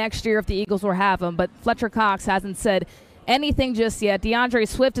back next year if the Eagles will have him, but Fletcher Cox hasn't said anything just yet. DeAndre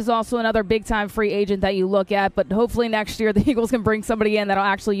Swift is also another big-time free agent that you look at, but hopefully next year the Eagles can bring somebody in that will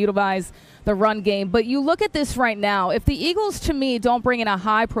actually utilize the run game. But you look at this right now. If the Eagles, to me, don't bring in a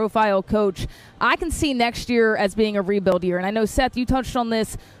high-profile coach, I can see next year as being a rebuild year. And I know, Seth, you touched on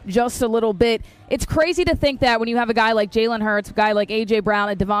this just a little bit. It's crazy to think that when you have a guy like Jalen Hurts, a guy like A.J. Brown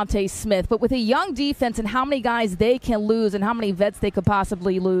and Devontae Smith, but with a young defense and how many guys they can lose and how many vets they could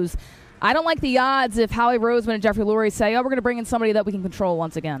possibly lose, I don't like the odds if Howie Roseman and Jeffrey Lurie say, we're going to bring in somebody that we can control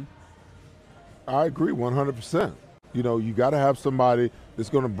once again. I agree 100%. You got to have somebody that's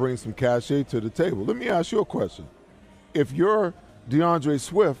going to bring some cachet to the table. Let me ask you a question. If you're DeAndre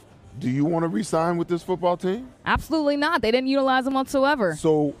Swift, do you want to re-sign with this football team? Absolutely not. They didn't utilize him whatsoever.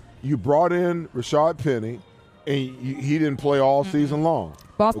 So you brought in Rashad Penny, and he didn't play all season long.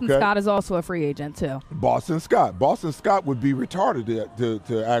 Boston Scott is also a free agent, too. Boston Scott would be retarded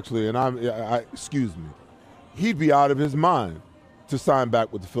to actually, and excuse me, he'd be out of his mind to sign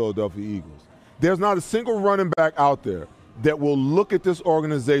back with the Philadelphia Eagles. There's not a single running back out there that will look at this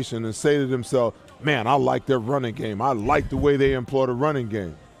organization and say to themselves, man, I like their running game. I like the way they employ the running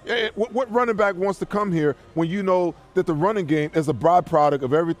game. What running back wants to come here when you know that the running game is a byproduct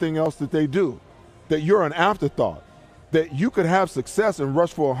of everything else that they do, that you're an afterthought, that you could have success and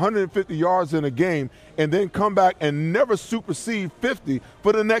rush for 150 yards in a game and then come back and never supersede 50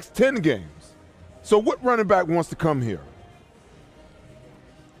 for the next 10 games. So what running back wants to come here?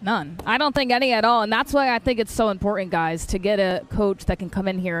 None. I don't think any at all, and that's why I think it's so important, guys, to get a coach that can come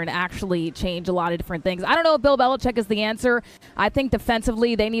in here and actually change a lot of different things. I don't know if Bill Belichick is the answer. I think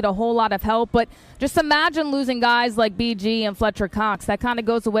defensively they need a whole lot of help, but just imagine losing guys like BG and Fletcher Cox. That kind of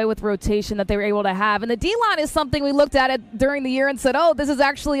goes away with rotation that they were able to have. And the D-line is something we looked at it during the year and said, this is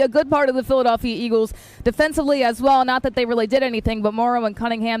actually a good part of the Philadelphia Eagles defensively as well. Not that they really did anything, but Morrow and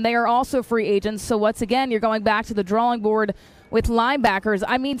Cunningham, they are also free agents. So once again, you're going back to the drawing board with linebackers.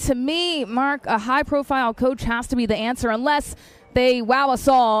 I mean, to me, Marc, a high-profile coach has to be the answer unless they wow us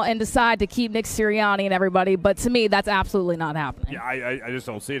all and decide to keep Nick Sirianni and everybody. But to me, that's absolutely not happening. Yeah, I just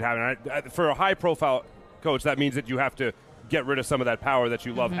don't see it happening. For a high-profile coach, that means that you have to get rid of some of that power that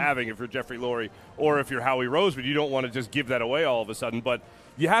you love having if you're Jeffrey Lurie or if you're Howie Roseman. You don't want to just give that away all of a sudden. But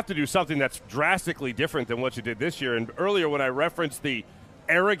you have to do something that's drastically different than what you did this year. And earlier when I referenced the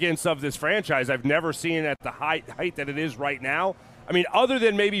arrogance of this franchise, I've never seen at the height that it is right now. I mean, other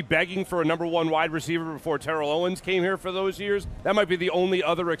than maybe begging for a number one wide receiver before Terrell Owens came here for those years, that might be the only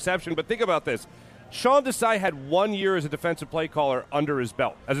other exception. But think about this. Sean Desai had 1 year as a defensive play caller under his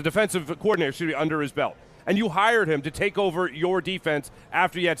belt, as a defensive coordinator, under his belt. And you hired him to take over your defense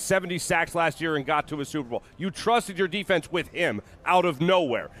after you had 70 sacks last year and got to a Super Bowl. You trusted your defense with him out of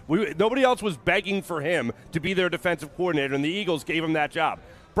nowhere. Nobody else was begging for him to be their defensive coordinator, and the Eagles gave him that job.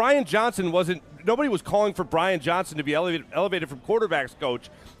 Brian Johnson nobody was calling for Brian Johnson to be elevated from quarterbacks coach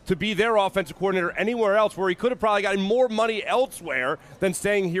to be their offensive coordinator anywhere else, where he could have probably gotten more money elsewhere than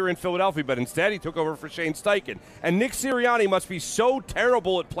staying here in Philadelphia. But instead, he took over for Shane Steichen. And Nick Sirianni must be so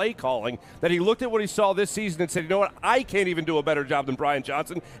terrible at play calling that he looked at what he saw this season and said, you know what, I can't even do a better job than Brian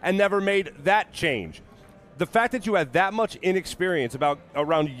Johnson, and never made that change. The fact that you had that much inexperience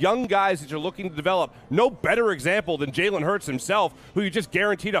around young guys that you're looking to develop, no better example than Jalen Hurts himself, who you just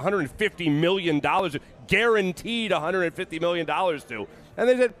guaranteed $150 million, guaranteed $150 million to. And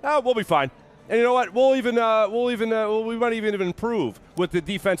they said, oh, we'll be fine. And you know what? We might even improve with the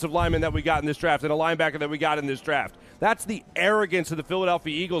defensive lineman that we got in this draft and a linebacker that we got in this draft. That's the arrogance of the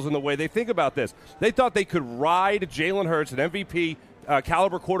Philadelphia Eagles in the way they think about this. They thought they could ride Jalen Hurts, an MVP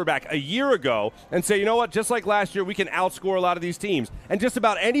caliber quarterback, a year ago and say, you know what, just like last year, we can outscore a lot of these teams. And just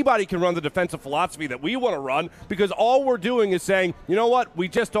about anybody can run the defensive philosophy that we want to run, because all we're doing is saying, you know what, we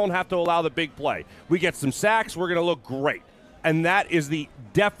just don't have to allow the big play. We get some sacks, we're going to look great. And that is the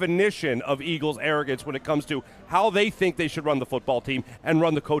definition of Eagles' arrogance when it comes to how they think they should run the football team and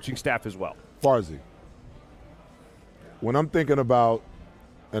run the coaching staff as well. Farzy, when I'm thinking about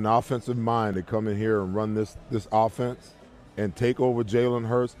an offensive mind to come in here and run this offense and take over Jalen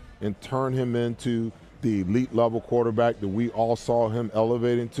Hurts and turn him into the elite level quarterback that we all saw him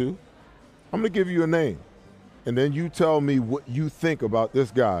elevating to, I'm going to give you a name. And then you tell me what you think about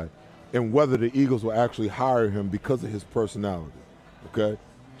this guy and whether the Eagles will actually hire him because of his personality, okay?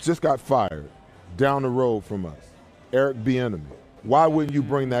 Just got fired down the road from us. Eric Bieniemy. Why wouldn't you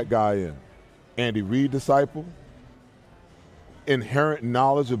bring that guy in? Andy Reid disciple? Inherent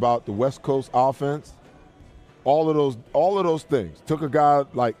knowledge about the West Coast offense? All of those things. Took a guy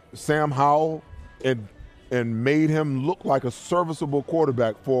like Sam Howell and made him look like a serviceable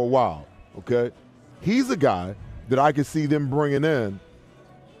quarterback for a while, okay? He's a guy that I could see them bringing in,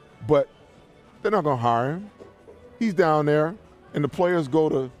 but they're not going to hire him. He's down there, and the players go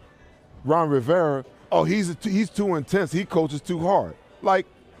to Ron Rivera, oh, he's too intense. He coaches too hard. Like,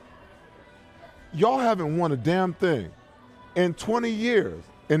 y'all haven't won a damn thing in 20 years,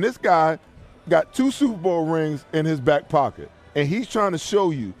 and this guy got 2 Super Bowl rings in his back pocket, and he's trying to show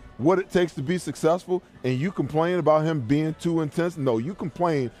you what it takes to be successful, and you complain about him being too intense? No, you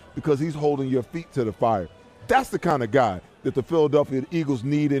complain because he's holding your feet to the fire. That's the kind of guy that the Philadelphia Eagles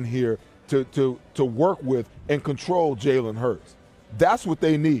need in here to work with and control Jalen Hurts. That's what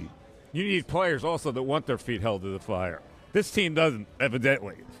they need. You need players also that want their feet held to the fire. This team doesn't,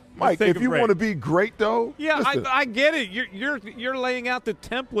 evidently. Mike, if you want to be great, though, yeah, I get it. You're laying out the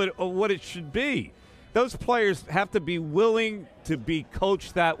template of what it should be. Those players have to be willing to be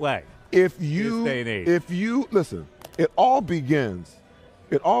coached that way. If you listen, it all begins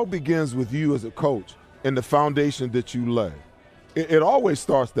with you as a coach and the foundation that you lay. It always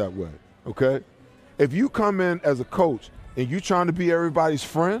starts that way. Okay, if you come in as a coach and you're trying to be everybody's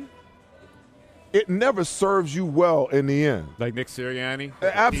friend, it never serves you well in the end. Like Nick Sirianni?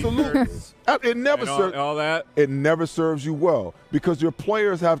 Absolutely. It never serves all that. It never serves you well because your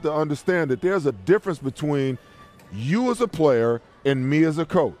players have to understand that there's a difference between you as a player and me as a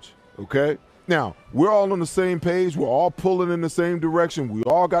coach. Okay? Now, we're all on the same page. We're all pulling in the same direction. We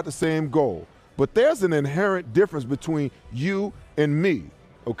all got the same goal. But there's an inherent difference between you and me.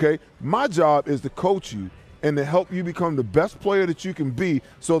 Okay? My job is to coach you and to help you become the best player that you can be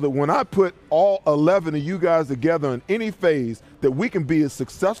so that when I put all 11 of you guys together in any phase, that we can be as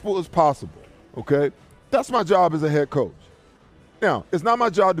successful as possible, okay? That's my job as a head coach. Now, it's not my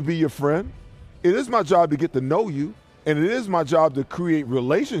job to be your friend. It is my job to get to know you, and it is my job to create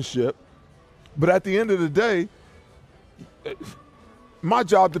relationship. But at the end of the day, my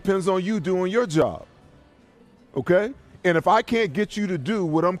job depends on you doing your job, okay? And if I can't get you to do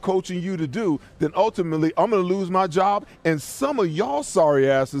what I'm coaching you to do, then ultimately I'm going to lose my job, and some of y'all sorry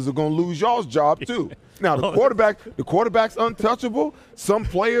asses are going to lose y'all's job too. Now, the quarterback's untouchable. Some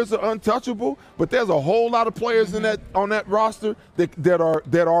players are untouchable, but there's a whole lot of players on that roster that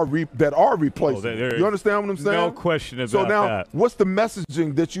are replacing. You understand what I'm saying? No question about that. So now, what's the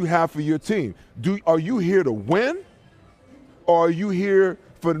messaging that you have for your team? Are you here to win, or are you here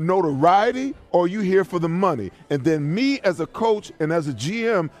for notoriety, or are you here for the money? And then me as a coach and as a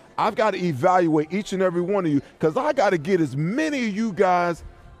GM, I've got to evaluate each and every one of you because I got to get as many of you guys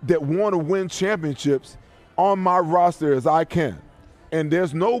that want to win championships on my roster as I can. And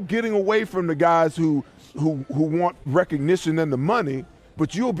there's no getting away from the guys who want recognition and the money,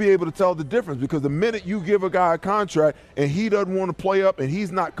 but you'll be able to tell the difference, because the minute you give a guy a contract and he doesn't want to play up and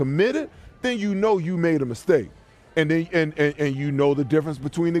he's not committed, then you know you made a mistake. And then and you know the difference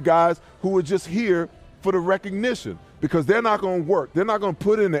between the guys who are just here for the recognition, because they're not going to work. They're not going to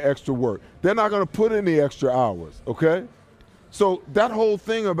put in the extra work. They're not going to put in the extra hours, okay? So that whole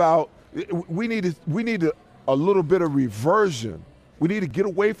thing about we need a little bit of reversion. We need to get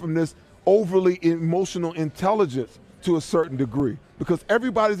away from this overly emotional intelligence to a certain degree, because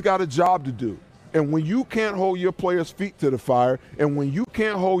everybody's got a job to do. And when you can't hold your players' feet to the fire, and when you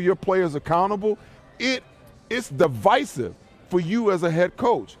can't hold your players accountable, it's divisive for you as a head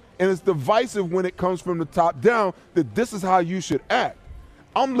coach. And it's divisive when it comes from the top down that this is how you should act.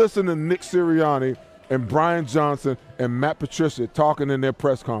 I'm listening to Nick Sirianni and Brian Johnson and Matt Patricia talking in their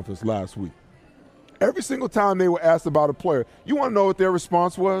press conference last week. Every single time they were asked about a player, you want to know what their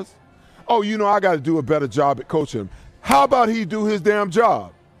response was? Oh, I got to do a better job at coaching him. How about he do his damn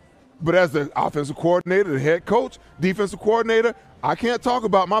job? But as the offensive coordinator, the head coach, defensive coordinator, I can't talk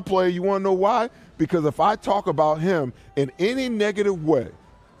about my player. You want to know why? Because if I talk about him in any negative way,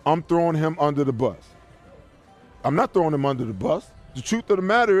 I'm throwing him under the bus. I'm not throwing him under the bus. The truth of the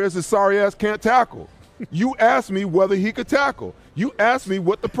matter is his sorry ass can't tackle. You asked me whether he could tackle. You asked me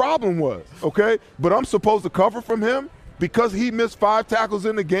what the problem was, okay? But I'm supposed to cover from him because he missed 5 tackles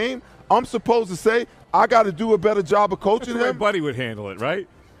in the game? I'm supposed to say I got to do a better job of coaching That's the way him? Buddy would handle it, right?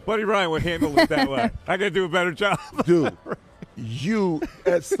 Buddy Ryan would handle it that way. I got to do a better job. Dude, you,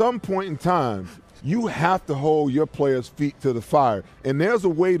 at some point in time, you have to hold your players' feet to the fire. And there's a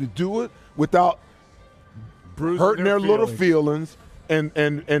way to do it without hurting their little feelings and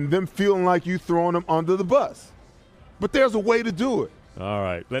them feeling like you throwing them under the bus. But there's a way to do it. All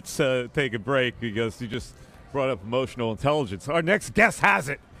right, let's take a break because you just brought up emotional intelligence. Our next guest has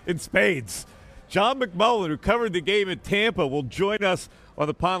it in spades. John McMullen, who covered the game in Tampa, will join us on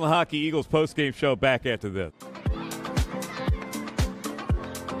the Pond Lehocky Eagles postgame show back after this.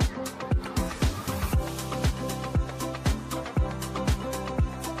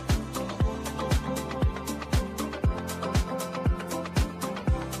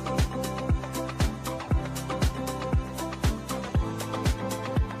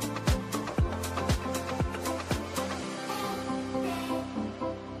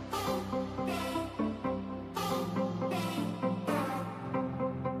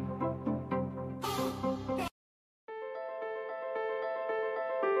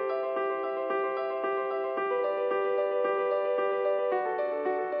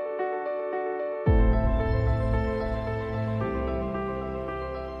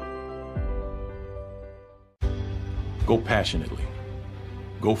 Go passionately.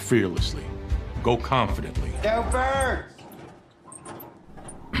 Go fearlessly. Go confidently. Go Birds!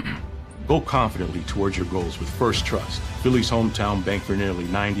 Go confidently towards your goals with First Trust, Philly's hometown bank for nearly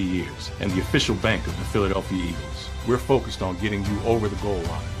 90 years, and the official bank of the Philadelphia Eagles. We're focused on getting you over the goal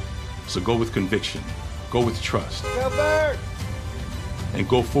line. So go with conviction. Go with trust. Go Birds! And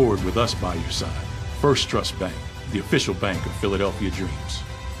go forward with us by your side. First Trust Bank, the official bank of Philadelphia dreams.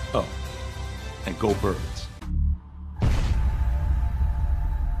 Oh, and go Birds.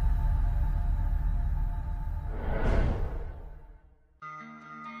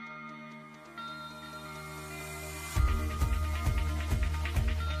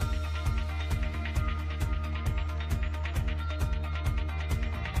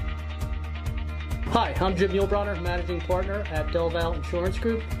 Hi, I'm Jim Muehlbronner, Managing Partner at Delval Insurance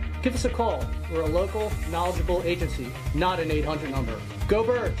Group. Give us a call. We're a local, knowledgeable agency, not an 800 number. Go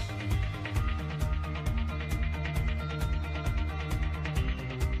Birds!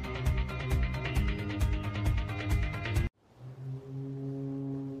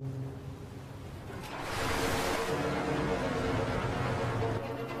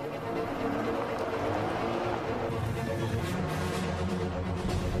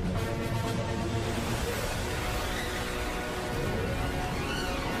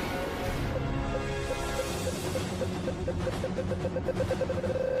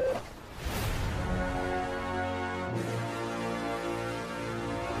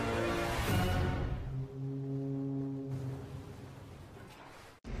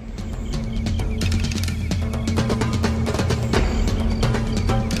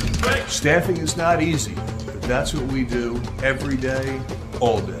 Staffing is not easy, but that's what we do every day,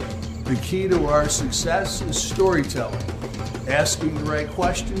 all day. The key to our success is storytelling, asking the right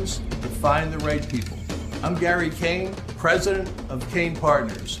questions to find the right people. I'm Gary Kane, president of Kane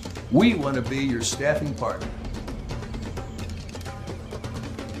Partners. We want to be your staffing partner.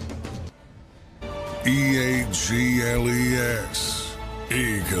 EAGLES.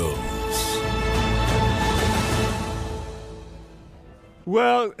 Eagles.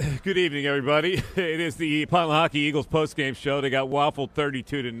 Well, good evening, everybody. It is the Lehocky Eagles postgame show. They got waffled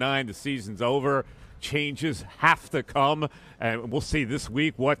 32-9. The season's over. Changes have to come, and we'll see this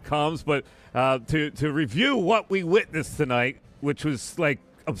week what comes. But to review what we witnessed tonight, which was like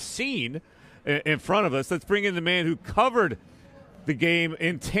obscene in front of us, let's bring in the man who covered the game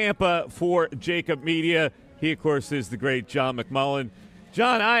in Tampa for Jacob Media. He, of course, is the great John McMullen.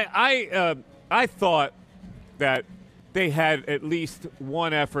 John, I thought that they had at least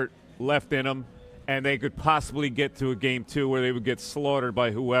one effort left in them, and they could possibly get to a game 2 where they would get slaughtered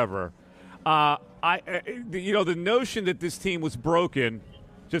by whoever. The notion that this team was broken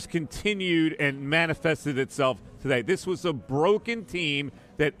just continued and manifested itself today. This was a broken team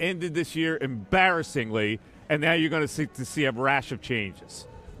that ended this year embarrassingly, and now you're going to see a rash of changes.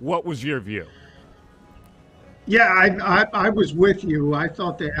 What was your view? Yeah, I was with you. I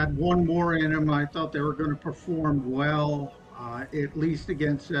thought they had one more in them. I thought they were going to perform well, at least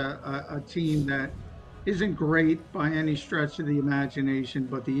against a team that isn't great by any stretch of the imagination,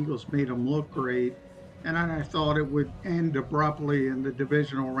 but the Eagles made them look great. And I thought it would end abruptly in the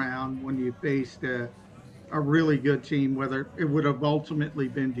divisional round when you faced a really good team, whether it would have ultimately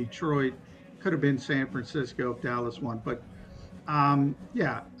been Detroit, could have been San Francisco if Dallas won. But,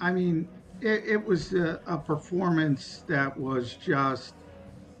 it was a performance that was just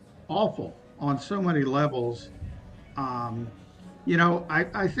awful on so many levels. I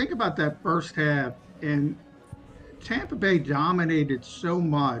think about that first half, and Tampa Bay dominated so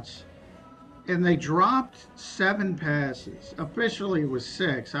much, and they dropped 7 passes. Officially, it was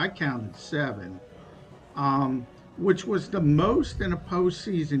 6. I counted 7, which was the most in a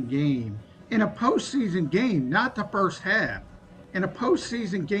postseason game. In a postseason game, not the first half. In a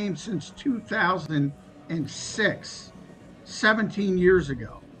postseason game since 2006, 17 years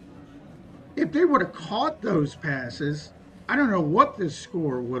ago. If they would have caught those passes, I don't know what this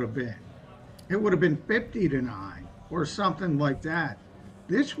score would have been. It would have been 50-9 or something like that.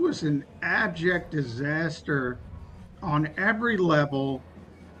 This was an abject disaster on every level.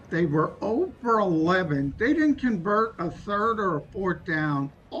 They were 0 for 11. They didn't convert a third or a fourth down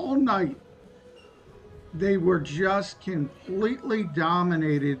all night. They were just completely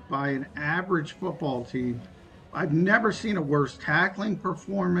dominated by an average football team. I've never seen a worse tackling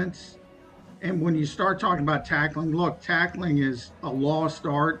performance. And when you start talking about tackling, look, tackling is a lost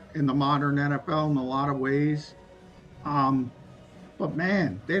art in the modern NFL in a lot of ways. But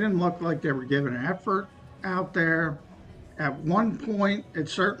man, they didn't look like they were giving effort out there. At one point, it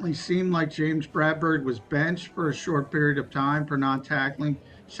certainly seemed like James Bradbury was benched for a short period of time for non-tackling.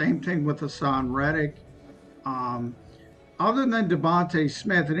 Same thing with Hassan Reddick. Other than Devontae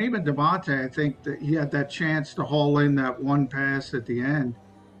Smith, and even Devontae, I think that he had that chance to haul in that one pass at the end.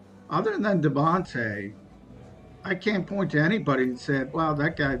 Other than Devontae, I can't point to anybody and said, wow,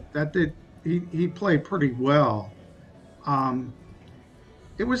 that guy, he played pretty well.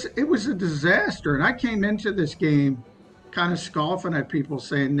 It was a disaster. And I came into this game kind of scoffing at people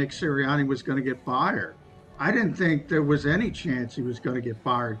saying Nick Sirianni was going to get fired. I didn't think there was any chance he was going to get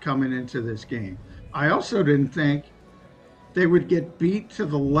fired coming into this game. I also didn't think they would get beat to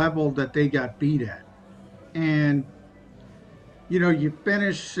the level that they got beat at. And, you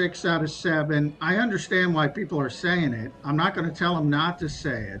finish 6 out of 7. I understand why people are saying it. I'm not going to tell them not to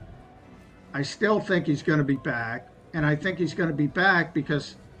say it. I still think he's going to be back. And I think he's going to be back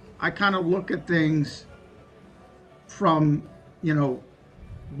because I kind of look at things from,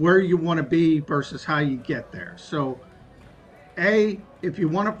 where you want to be versus how you get there. So, if you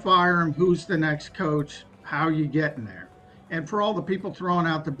want to fire him, who's the next coach? How are you getting there? And for all the people throwing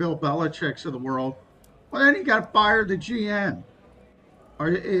out the Bill Belichick's of the world, well, then you got to fire the GM. Or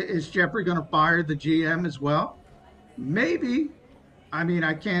is Jeffrey going to fire the GM as well? Maybe. I mean,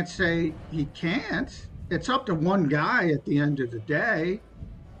 I can't say he can't. It's up to one guy at the end of the day.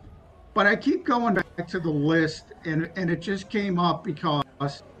 But I keep going back to the list, and it just came up because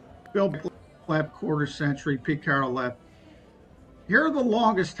Bill left, quarter century, Pete Carroll left. Here are the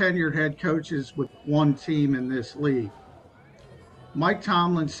longest tenured head coaches with one team in this league. Mike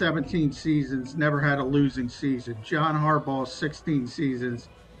Tomlin, 17 seasons, never had a losing season. John Harbaugh, 16 seasons,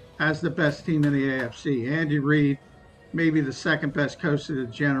 has the best team in the AFC. Andy Reid, maybe the second best coach of the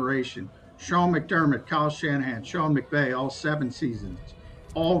generation. Sean McDermott, Kyle Shanahan, Sean McVay, all 7 seasons.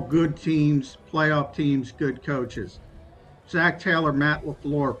 All good teams, playoff teams, good coaches. Zach Taylor, Matt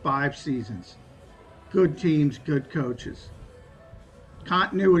LaFleur, 5 seasons. Good teams, good coaches.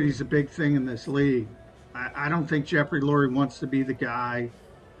 Continuity is a big thing in this league. I don't think Jeffrey Lurie wants to be the guy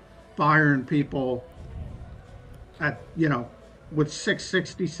firing people at, with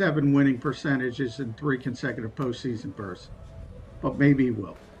 667 winning percentages in 3 consecutive postseason bursts. But maybe he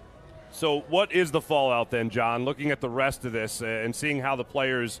will. So what is the fallout then, John, looking at the rest of this and seeing how the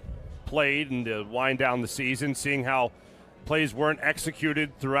players played and wind down the season, seeing how plays weren't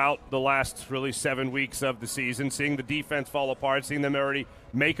executed throughout the last really 7 weeks of the season, seeing the defense fall apart, seeing them already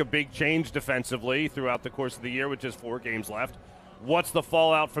make a big change defensively throughout the course of the year with just 4 games left. What's the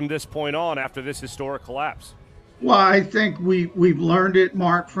fallout from this point on after this historic collapse? Well, I think we've learned it,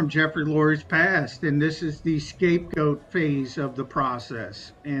 Marc, from Jeffrey Lurie's past, and this is the scapegoat phase of the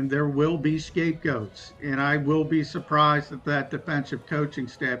process. And there will be scapegoats, and I will be surprised if that defensive coaching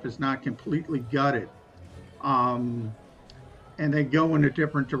staff is not completely gutted, and they go in a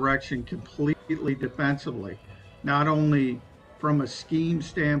different direction completely defensively, not only from a scheme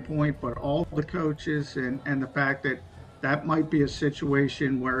standpoint, but all the coaches and the fact that might be a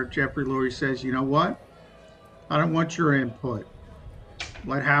situation where Jeffrey Lurie says, you know what? I don't want your input.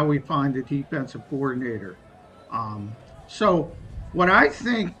 Let Howie find a defensive coordinator. So what I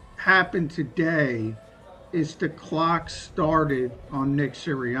think happened today is the clock started on Nick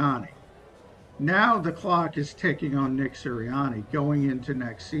Sirianni. Now the clock is ticking on Nick Sirianni going into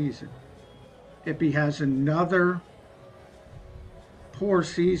next season. If he has another poor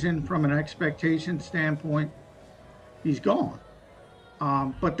season from an expectation standpoint, he's gone.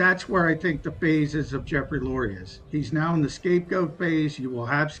 But that's where I think the phases of Jeffrey Lurie is. He's now in the scapegoat phase. You will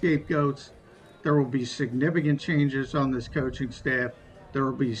have scapegoats. There will be significant changes on this coaching staff. There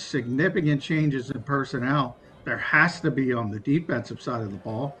will be significant changes in personnel. There has to be on the defensive side of the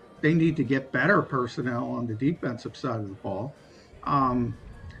ball. They need to get better personnel on the defensive side of the ball.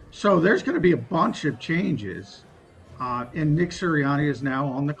 So there's going to be a bunch of changes. And Nick Sirianni is now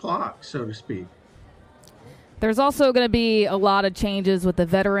on the clock, so to speak. There's also going to be a lot of changes with the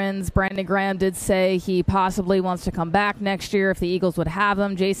veterans. Brandon Graham did say he possibly wants to come back next year if the Eagles would have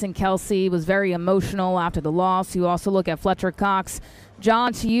him. Jason Kelce was very emotional after the loss. You also look at Fletcher Cox.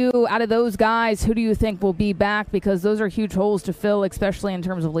 John, to you, out of those guys, who do you think will be back? Because those are huge holes to fill, especially in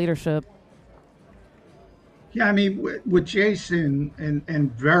terms of leadership. Yeah, I mean, with Jason,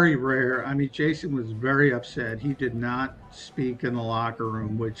 and very rare, I mean, Jason was very upset. He did not speak in the locker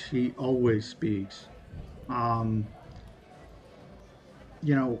room, which he always speaks.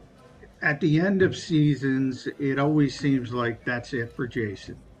 You know, at the end of seasons, it always seems like that's it for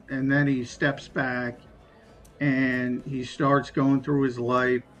Jason. And then he steps back and he starts going through his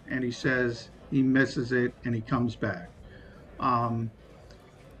life and he says he misses it and he comes back.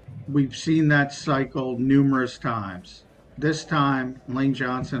 We've seen that cycle numerous times. This time, Lane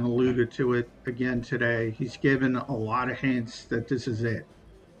Johnson alluded to it again today. He's given a lot of hints that this is it.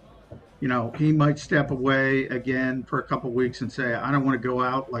 You know, he might step away again for a couple of weeks and say, I don't want to go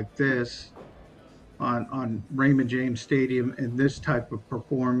out like this on Raymond James Stadium in this type of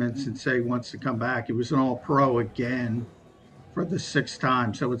performance, and say he wants to come back. He was an all-pro again for the 6th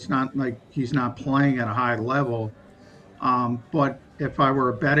time, so it's not like he's not playing at a high level. But if I were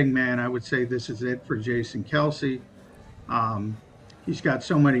a betting man, I would say this is it for Jason Kelce. He's got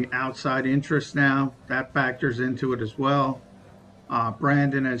so many outside interests now. That factors into it as well.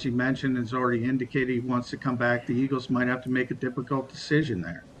 Brandon, as you mentioned, has already indicated he wants to come back. The Eagles might have to make a difficult decision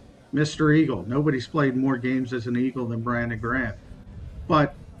there. Mr. Eagle, nobody's played more games as an Eagle than Brandon Graham.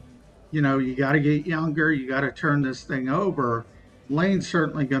 But, you know, you got to get younger. You got to turn this thing over. Lane's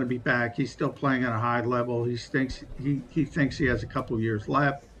certainly going to be back. He's still playing at a high level. He thinks he has a couple of years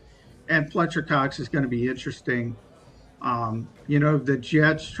left. And Fletcher Cox is going to be interesting. You know, the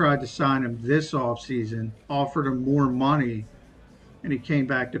Jets tried to sign him this offseason, offered him more money, and he came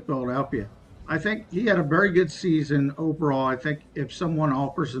back to Philadelphia. I think he had a very good season overall. I think if someone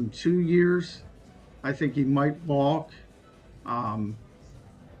offers him 2 years, I think he might balk.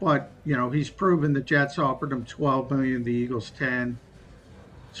 But, you know, he's proven the Jets offered him $12 million, the Eagles 10.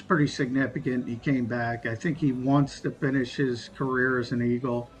 It's pretty significant. He came back. I think he wants to finish his career as an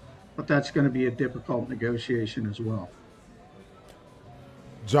Eagle, but that's going to be a difficult negotiation as well.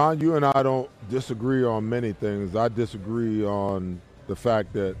 John, you and I don't disagree on many things. I disagree on the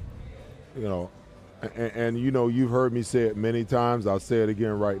fact that, you know, and you know, you've heard me say it many times. I'll say it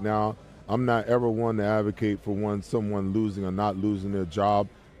again right now. I'm not ever one to advocate for someone losing or not losing their job,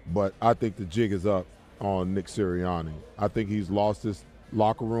 but I think the jig is up on Nick Sirianni. I think he's lost his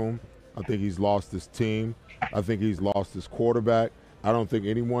locker room. I think he's lost his team. I think he's lost his quarterback. I don't think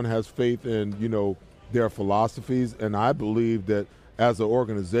anyone has faith in, you know, their philosophies, and I believe that as an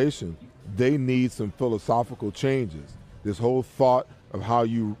organization, they need some philosophical changes. This whole thought of how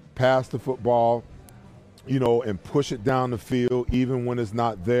you pass the football, you know, and push it down the field even when it's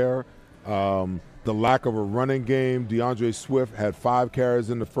not there. the lack of a running game. DeAndre Swift had 5 carries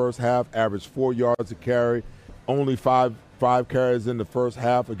in the first half, averaged 4 yards a carry, only five carries in the first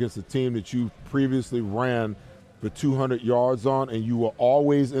half against a team that you previously ran for 200 yards on, and you were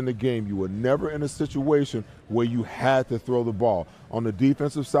always in the game. You were never in a situation where you had to throw the ball. On the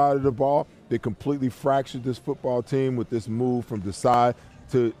defensive side of the ball, they completely fractured this football team with this move from Desai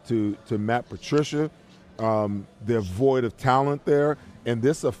to Matt Patricia. They're void of talent there, and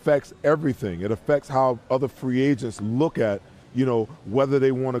this affects everything. It affects how other free agents look at, whether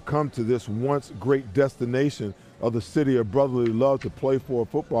they want to come to this once great destination of the city of brotherly love to play for a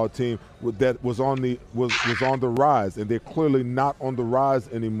football team that was on the rise, and they're clearly not on the rise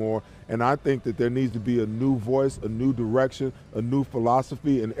anymore. And I think that there needs to be a new voice, a new direction, a new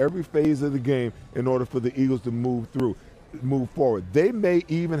philosophy in every phase of the game in order for the Eagles to move forward. They may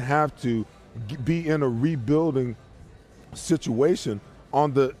even have to be in a rebuilding situation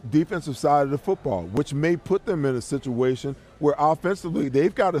on the defensive side of the football, which may put them in a situation where offensively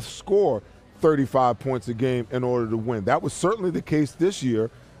they've got to score 35 points a game in order to win. That was certainly the case this year.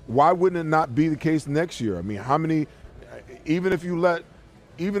 Why wouldn't it not be the case next year? I mean, how many, even if you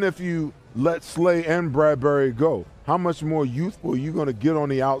let Slay and Bradbury go, how much more youthful are you going to get on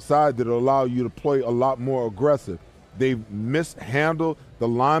the outside that will allow you to play a lot more aggressive? They've mishandled the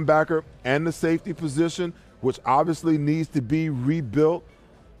linebacker and the safety position, which obviously needs to be rebuilt.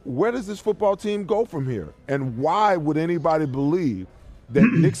 Where does this football team go from here? And why would anybody believe that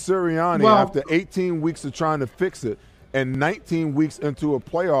Nick Sirianni, after 18 weeks of trying to fix it and 19 weeks into a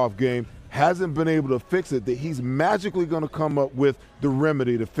playoff game, hasn't been able to fix it, that he's magically going to come up with the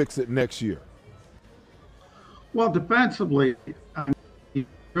remedy to fix it next year? Well, defensively, you're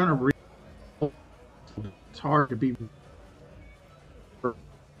going to it's hard to be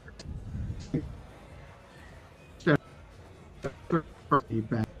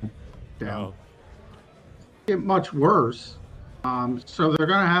down. Get much worse. So they're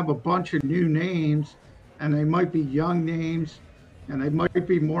going to have a bunch of new names, and they might be young names, and they might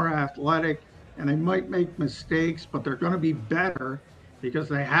be more athletic, and they might make mistakes, but they're going to be better because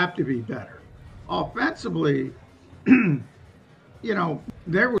they have to be better. Offensively,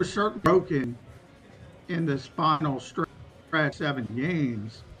 there were certain broken in this final stretch, 7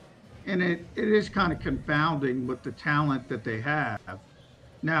 games, and it is kind of confounding with the talent that they have.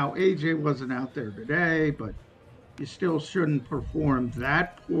 Now, AJ wasn't out there today, but you still shouldn't perform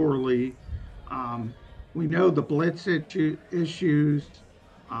that poorly. We know the blitz issues,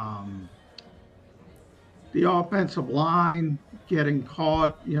 the offensive line getting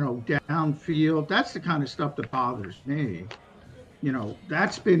caught, downfield. That's the kind of stuff that bothers me.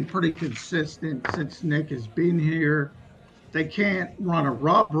 That's been pretty consistent since Nick has been here. They can't run a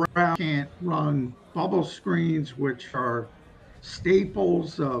rub route, can't run bubble screens, which are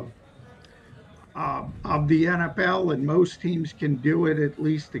staples of the NFL, and most teams can do it at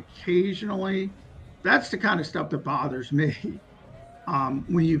least occasionally. That's the kind of stuff that bothers me.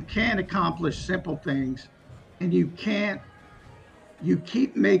 When you can't accomplish simple things, and you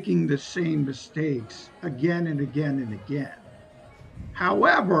keep making the same mistakes again and again and again.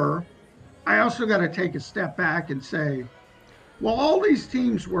 However, I also got to take a step back and say, well, all these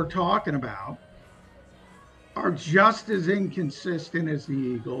teams we're talking about are just as inconsistent as the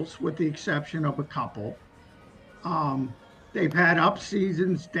Eagles, with the exception of a couple. They've had up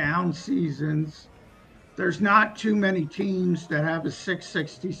seasons, down seasons. There's not too many teams that have a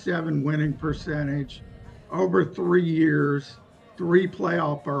 667 winning percentage over 3 years, 3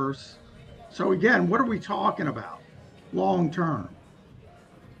 playoff berths. So again, what are we talking about long term?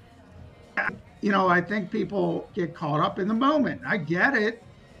 I think people get caught up in the moment. I get it,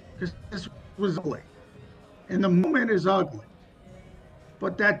 because this was ugly. And the moment is ugly.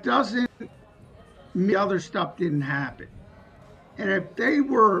 But that doesn't mean the other stuff didn't happen. And if they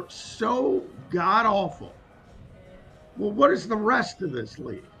were so god-awful, well, what is the rest of this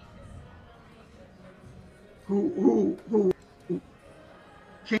league? Who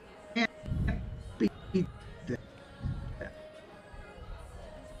can't beat them?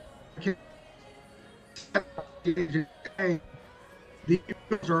 The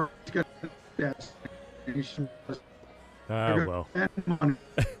Eagles are going to well.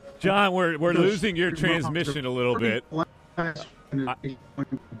 John, we're losing your transmission a little bit.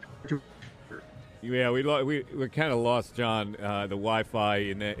 Yeah, we kind of lost John. The Wi-Fi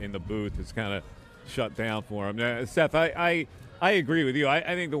in the booth is kind of shut down for him. Now, Seth, I agree with you. I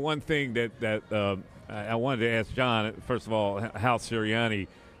think the one thing that I wanted to ask John, first of all, how Sirianni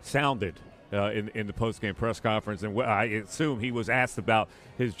sounded in the post-game press conference, and I assume he was asked about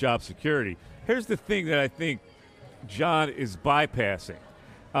his job security. Here's the thing that I think John is bypassing.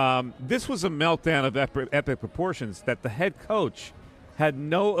 This was a meltdown of epic proportions that the head coach had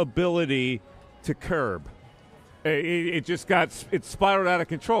no ability to curb. It spiraled out of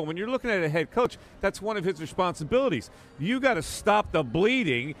control. When you're looking at a head coach, that's one of his responsibilities. You got to stop the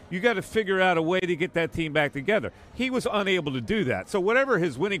bleeding. You got to figure out a way to get that team back together. He was unable to do that. So whatever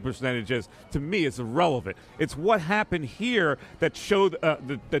his winning percentage is, to me, is irrelevant. It's what happened here that showed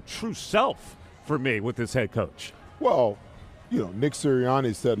the true self for me with this head coach. Well, Nick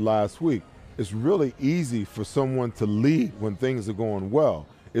Sirianni said last week, it's really easy for someone to lead when things are going well.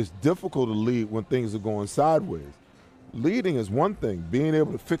 It's difficult to lead when things are going sideways. Leading is one thing. Being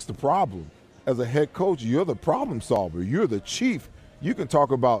able to fix the problem. As a head coach, you're the problem solver. You're the chief. You can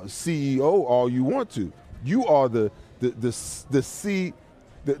talk about CEO all you want to. You are the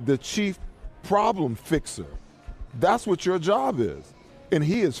chief problem fixer. That's what your job is. And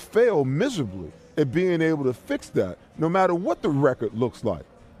he has failed miserably at being able to fix that, no matter what the record looks like,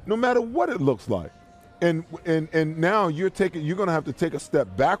 no matter what it looks like. And now you're going to have to take a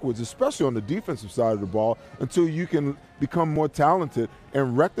step backwards, especially on the defensive side of the ball, until you can become more talented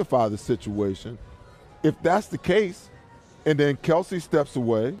and rectify the situation. If that's the case, and then Kelsey steps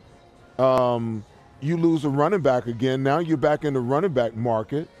away, you lose a running back again. Now you're back in the running back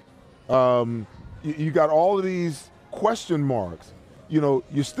market. You got all of these question marks.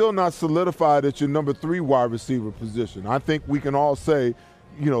 You're still not solidified at your number 3 wide receiver position. I think we can all say,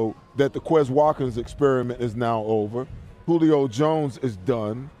 that the Quez Watkins experiment is now over. Julio Jones is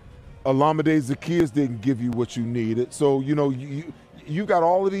done. Olamide Zaccheaus didn't give you what you needed. So, you got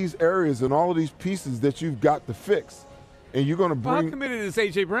all of these areas and all of these pieces that you've got to fix. And you're going to bring – How committed is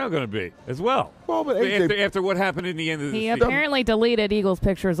A.J. Brown going to be as well? Well, but A.J. After what happened in the end of the season. He apparently deleted Eagles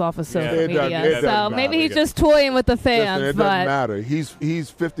pictures off of social media. So maybe he's just toying with the fans. Listen, it doesn't matter. He's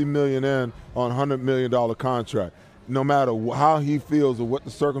 $50 million in on a $100 million contract. No matter how he feels or what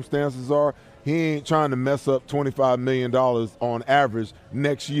the circumstances are, he ain't trying to mess up $25 million on average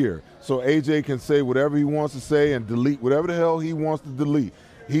next year. So AJ can say whatever he wants to say and delete whatever the hell he wants to delete.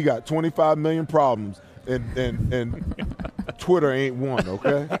 He got 25 million problems, and Twitter ain't one,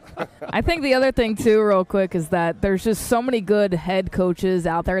 okay? I think the other thing, too, real quick, is that there's just so many good head coaches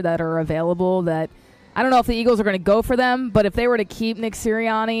out there that are available that I don't know if the Eagles are going to go for them, but if they were to keep Nick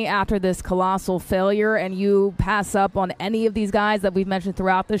Sirianni after this colossal failure and you pass up on any of these guys that we've mentioned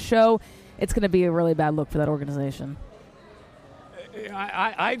throughout this show, it's going to be a really bad look for that organization.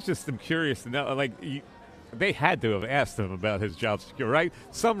 I just am curious to know, they had to have asked him about his job security, right?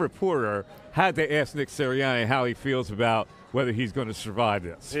 Some reporter had to ask Nick Sirianni how he feels about whether he's going to survive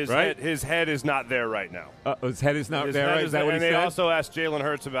this, right? His head is not there right now. His head is not there, right? Is that what he said? And they also asked Jalen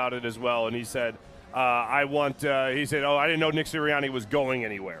Hurts about it as well, and he said – he said, I didn't know Nick Sirianni was going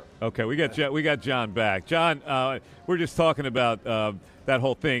anywhere. Okay, we got John back. John, we're just talking about that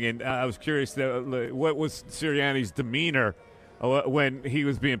whole thing, and I was curious, what was Sirianni's demeanor when he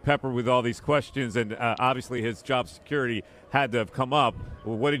was being peppered with all these questions, and obviously his job security had to have come up.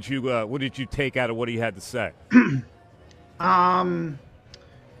 What did you take out of what he had to say?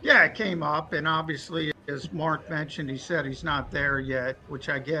 Yeah, it came up, and obviously, as Marc mentioned, he said he's not there yet, which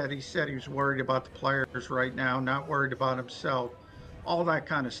I get. He said he was worried about the players right now, not worried about himself, all that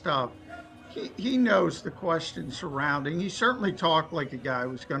kind of stuff. He knows the questions surrounding. He certainly talked like a guy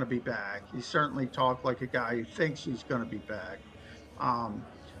who's going to be back. He certainly talked like a guy who thinks he's going to be back.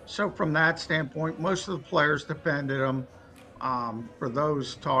 So from that standpoint, most of the players defended him. For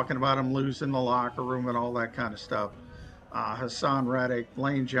those talking about him losing the locker room and all that kind of stuff. Hassan Reddick,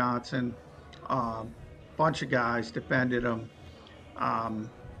 Lane Johnson, bunch of guys defended him.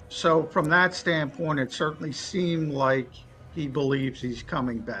 So from that standpoint, it certainly seemed like he believes he's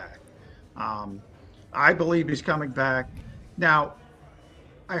coming back. I believe he's coming back. Now,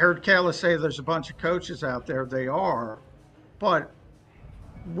 I heard Kayla say there's a bunch of coaches out there. They are. But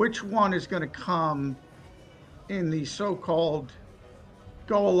which one is going to come in the so-called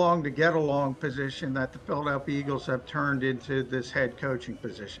go along to get along position that the Philadelphia Eagles have turned into this head coaching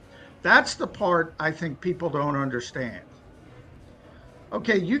position? That's the part I think people don't understand.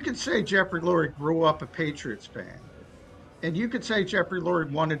 Okay, you could say Jeffrey Lurie grew up a Patriots fan. And you could say Jeffrey Lurie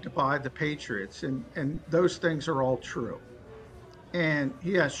wanted to buy the Patriots, and those things are all true. And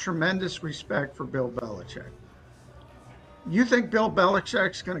he has tremendous respect for Bill Belichick. You think Bill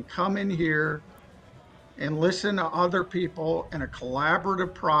Belichick's going to come in here and listen to other people in a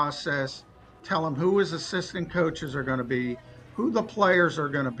collaborative process, tell them who his assistant coaches are going to be, who the players are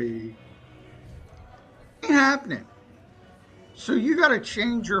going to be? Ain't happening. So you got to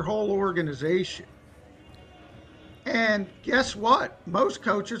change your whole organization. And guess what? Most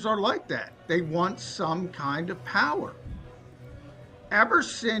coaches are like that. They want some kind of power. ever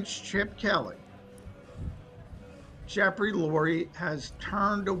since Chip Kelly, Jeffrey Lurie has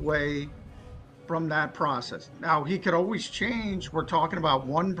turned away from that process. Now, he could always change. We're talking about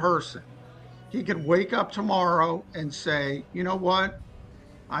one person. He could wake up tomorrow and say, you know what?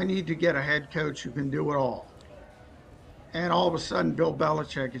 I need to get a head coach who can do it all. And all of a sudden, Bill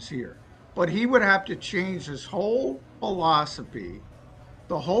Belichick is here. But he would have to change his whole philosophy,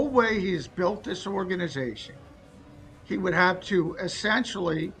 the whole way he's built this organization. He would have to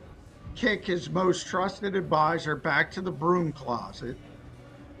essentially kick his most trusted advisor back to the broom closet.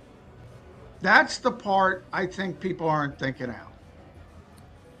 That's the part I think people aren't thinking out.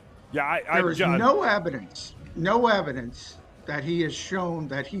 Yeah, there is no evidence that he has shown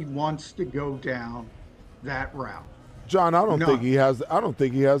that he wants to go down that route. John, I don't think he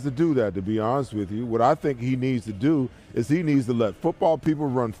has to do that, to be honest with you. What I think he needs to do is he needs to let football people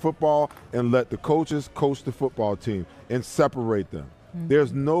run football and let the coaches coach the football team and separate them. Mm-hmm.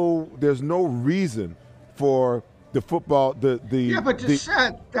 There's no reason for the football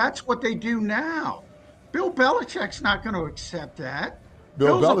Seth, that's what they do now. Bill Belichick's not going to accept that.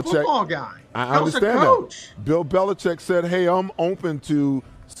 Bill's a football guy. I understand a coach. That. Bill Belichick said, hey, I'm open to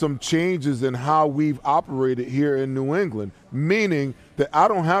some changes in how we've operated here in New England, meaning that I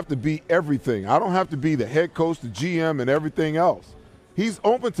don't have to be everything. I don't have to be the head coach, the GM, and everything else. He's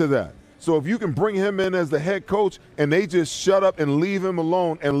open to that. So if you can bring him in as the head coach and they just shut up and leave him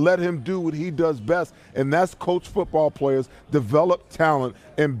alone and let him do what he does best, and that's coach football players, develop talent,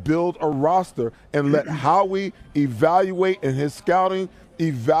 and build a roster, and let Howie evaluate in his scouting,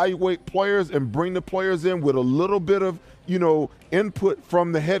 evaluate players and bring the players in with a little bit of, input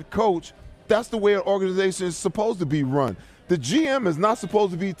from the head coach. That's the way an organization is supposed to be run. The GM is not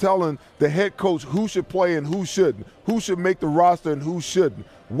supposed to be telling the head coach who should play and who shouldn't, who should make the roster and who shouldn't,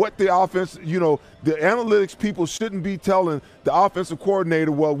 what the offense, the analytics people shouldn't be telling the offensive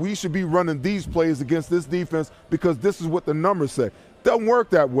coordinator, well, we should be running these plays against this defense because this is what the numbers say. Doesn't work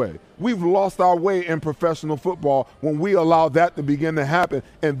that way. We've lost our way in professional football when we allow that to begin to happen.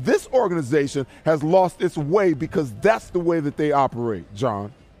 And this organization has lost its way because that's the way that they operate,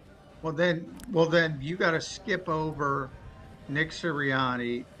 John. Well, then you got to skip over Nick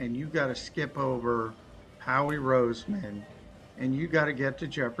Sirianni, and you got to skip over Howie Roseman, and you got to get to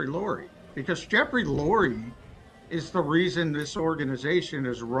Jeffrey Lurie, because Jeffrey Lurie is the reason this organization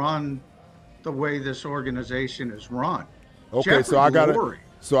is run the way this organization is run. Okay, Jeffrey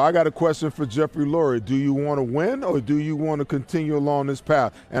so I got a question for Jeffrey Lurie. Do you want to win or do you want to continue along this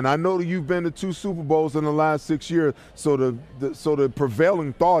path? And I know that you've been to 2 Super Bowls in the last 6 years, so the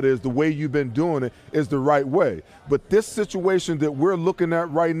prevailing thought is the way you've been doing it is the right way. But this situation that we're looking at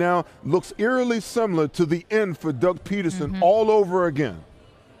right now looks eerily similar to the end for Doug Peterson all over again.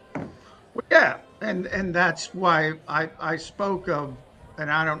 Well, yeah, and that's why I spoke of, and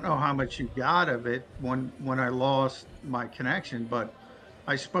I don't know how much you got of it when I lost my connection, but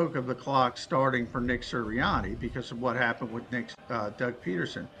I spoke of the clock starting for Nick Sirianni because of what happened with Doug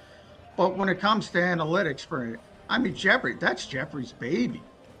Peterson. But when it comes to analytics, that's Jeffrey's baby.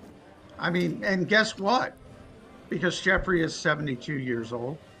 And guess what? Because Jeffrey is 72 years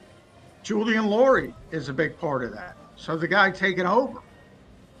old, Julian Lurie is a big part of that. So the guy taking over,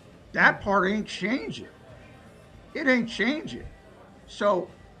 that part ain't changing. It ain't changing. So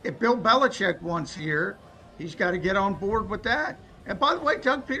if Bill Belichick wants here, he's got to get on board with that. And by the way,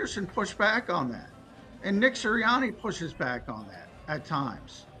 Doug Peterson pushed back on that. And Nick Sirianni pushes back on that at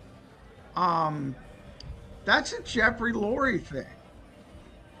times. That's a Jeffrey Lurie thing.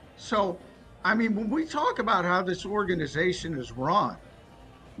 So, when we talk about how this organization is run,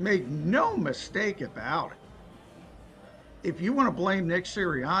 make no mistake about it. If you want to blame Nick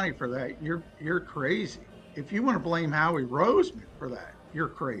Sirianni for that, you're crazy. If you want to blame Howie Roseman for that, you're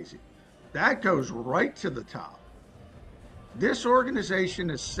crazy. That goes right to the top. This organization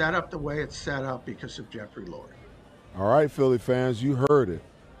is set up the way it's set up because of Jeffrey Lurie. All right, Philly fans, you heard it.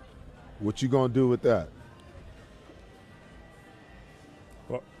 What you going to do with that?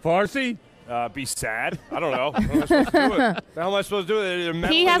 Farsi? Be sad. I don't know. How am I supposed to do it?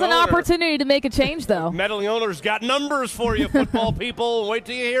 He has an opportunity to make a change, though. Meddling owners got numbers for you, football people. Wait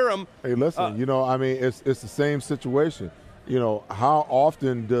till you hear them. Hey, listen, it's the same situation. How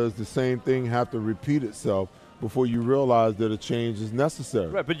often does the same thing have to repeat itself before you realize that a change is necessary?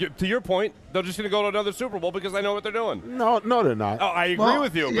 Right, but to your point, they're just going to go to another Super Bowl because they know what they're doing. No, they're not. Oh, I agree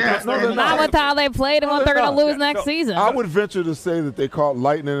with you. Yeah, they're not with how they played and what they're going to lose next season. I would venture to say that they caught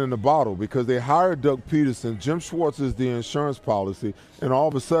lightning in a bottle because they hired Doug Peterson. Jim Schwartz is the insurance policy, and all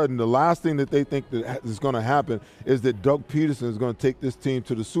of a sudden, the last thing that they think that is going to happen is that Doug Peterson is going to take this team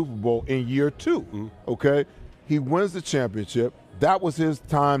to the Super Bowl in year 2. Okay? He wins the championship. that was his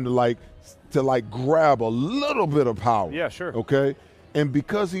time to grab a little bit of power. Yeah, sure. Okay? And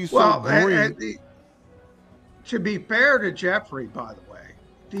because he's well, so green. To be fair to Jeffrey, by the way,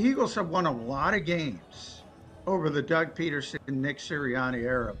 the Eagles have won a lot of games over the Doug Peterson and Nick Sirianni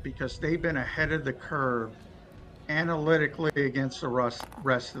era because they've been ahead of the curve analytically against the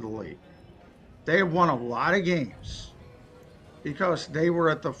rest of the league. They have won a lot of games because they were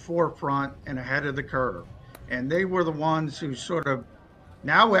at the forefront and ahead of the curve. And they were the ones who sort of,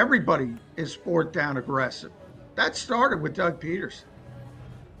 now everybody is fourth down aggressive. That started with Doug Peterson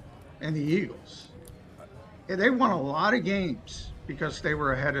and the Eagles. And they won a lot of games because they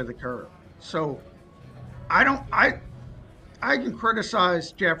were ahead of the curve. So I can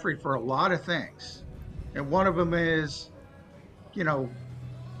criticize Jeffrey for a lot of things. And one of them is,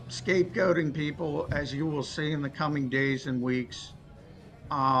 scapegoating people, as you will see in the coming days and weeks.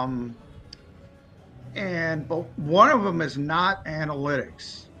 But one of them is not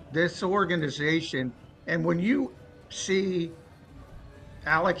analytics. This organization, and when you see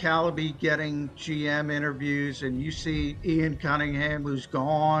Alec Hallaby getting GM interviews, and you see Ian Cunningham, who's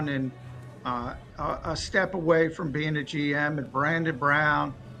gone and a step away from being a GM, and Brandon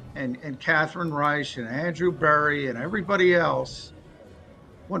Brown and Catherine Reich and Andrew Berry and everybody else,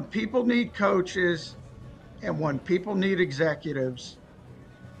 when people need coaches and when people need executives,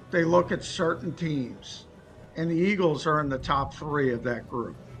 they look at certain teams, and the Eagles are in the top 3 of that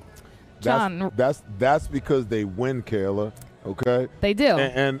group. John, that's because they win, Kayla. Okay, they do.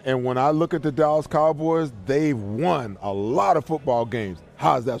 And when I look at the Dallas Cowboys, they've won a lot of football games.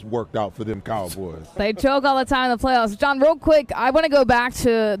 How's that worked out for them Cowboys? They choke all the time in the playoffs. John, real quick, I want to go back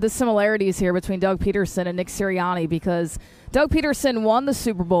to the similarities here between Doug Peterson and Nick Sirianni, because Doug Peterson won the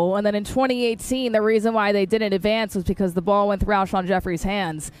Super Bowl, and then in 2018, the reason why they didn't advance was because the ball went through Alshon Jeffrey's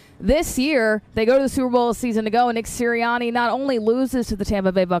hands. This year, they go to the Super Bowl a season to go, and Nick Sirianni not only loses to the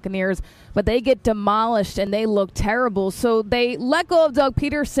Tampa Bay Buccaneers, but they get demolished, and they look terrible. So they let go of Doug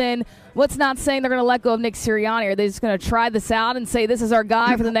Peterson. What's not saying they're going to let go of Nick Sirianni? Are they just going to try this out and say, this is our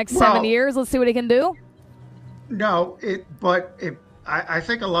guy for the next 7 years? Let's see what he can do? No, I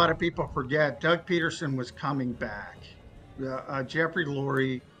think a lot of people forget Doug Peterson was coming back. Jeffrey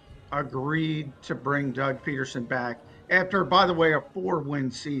Lurie agreed to bring Doug Peterson back after, by the way, a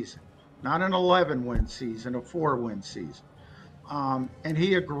 4-win season, not an 11-win season, a 4-win season. And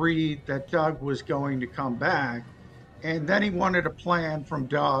he agreed that Doug was going to come back. And then he wanted a plan from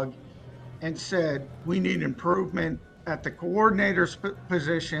Doug and said, we need improvement at the coordinator's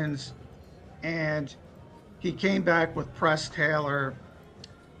positions. And he came back with Press Taylor.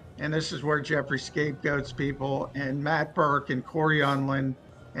 And this is where Jeffrey scapegoats people, and Matt Burke and Corey Unlin.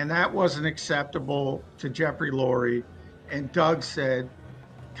 And that wasn't acceptable to Jeffrey Lurie. And Doug said,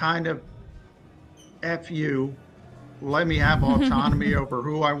 kind of, F you, let me have autonomy over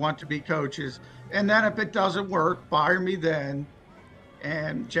who I want to be coaches. And then if it doesn't work, fire me then.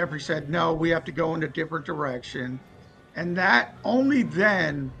 And Jeffrey said, no, we have to go in a different direction. And that only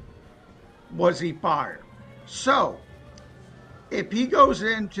then was he fired. So if he goes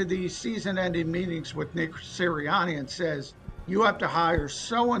into these season-ending meetings with Nick Sirianni and says, you have to hire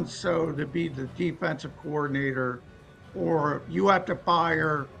so-and-so to be the defensive coordinator, or you have to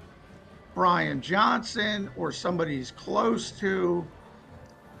fire Brian Johnson or somebody he's close to,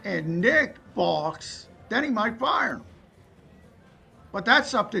 and Nick balks, then he might fire him. But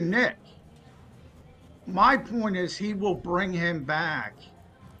that's up to Nick. My point is he will bring him back,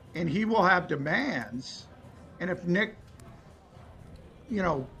 and he will have demands. And if Nick,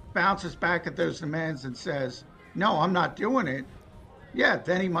 bounces back at those demands and says, no, I'm not doing it,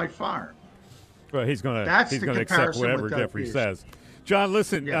 then he might fire him. Well, he's going to accept whatever Jeffrey says. John,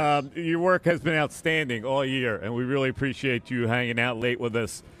 listen, your work has been outstanding all year, and we really appreciate you hanging out late with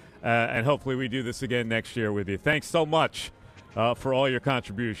us, and hopefully we do this again next year with you. Thanks so much for all your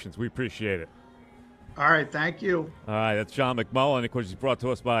contributions. We appreciate it. All right, thank you. All right, that's John McMullen. Of course, he's brought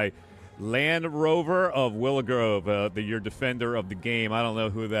to us by Land Rover of Willow Grove, your defender of the game. I don't know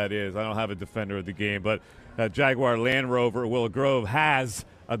who that is. I don't have a defender of the game, but Jaguar Land Rover Willow Grove has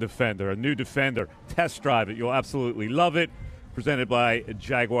a defender, a new defender. Test drive it. You'll absolutely love it. Presented by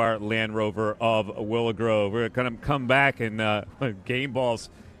Jaguar Land Rover of Willow Grove. We're going to come back, and game balls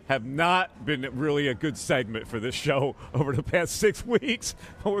have not been really a good segment for this show over the past 6 weeks.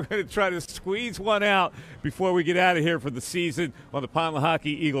 But we're going to try to squeeze one out before we get out of here for the season on the Pond Lehocky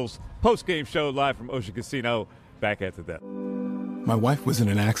Eagles postgame show live from Ocean Casino. Back after that. My wife was in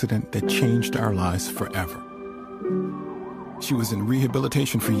an accident that changed our lives forever. She was in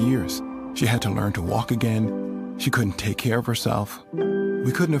rehabilitation for years. She had to learn to walk again. She couldn't take care of herself.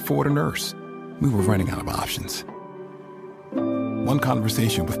 We couldn't afford a nurse. We were running out of options. One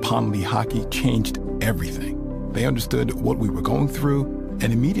conversation with Pond Lehocky changed everything. They understood what we were going through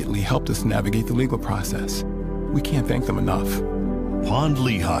and immediately helped us navigate the legal process. We can't thank them enough. Pond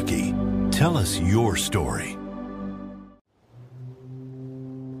Lehocky. Tell us your story.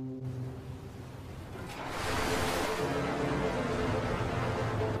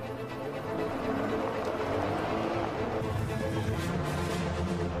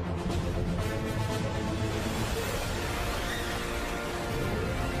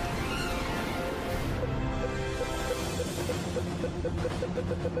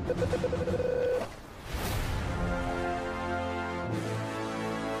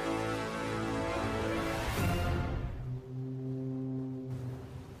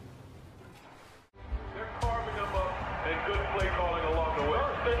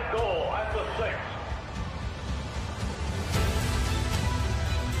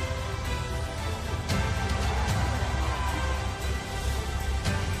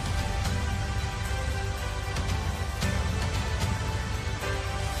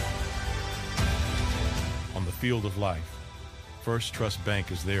 Field of life, First Trust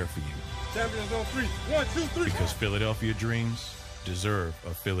Bank is there for you. Champions on 3. 1, 2, 3. Because Philadelphia dreams deserve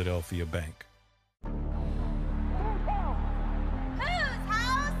a Philadelphia bank.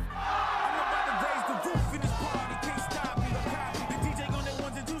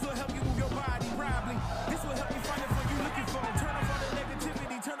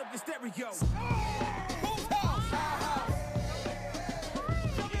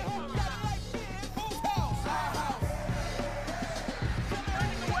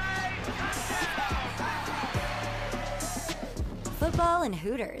 Football and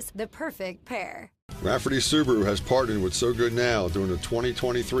Hooters, the perfect pair. Rafferty Subaru has partnered with So Good Now during the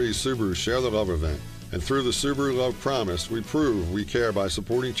 2023 Subaru Share the Love event. And through the Subaru Love Promise, we prove we care by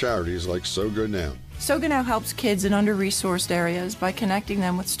supporting charities like So Good Now. So Good Now helps kids in under-resourced areas by connecting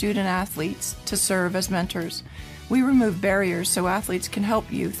them with student athletes to serve as mentors. We remove barriers so athletes can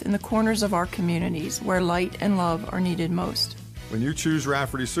help youth in the corners of our communities where light and love are needed most. When you choose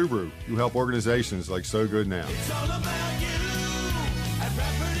Rafferty Subaru, you help organizations like So Good Now. It's all about you at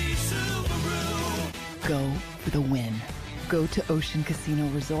Rafferty Subaru. Go for the win. Go to Ocean Casino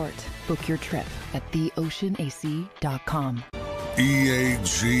Resort. Book your trip at theoceanac.com.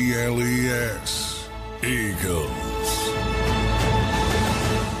 EAGLES. Eagles.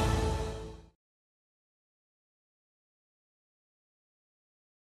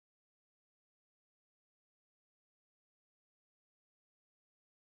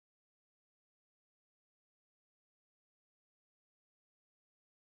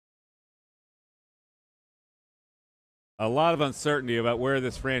 A lot of uncertainty about where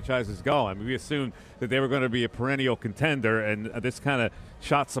this franchise is going. I mean, we assumed that they were going to be a perennial contender, and this kind of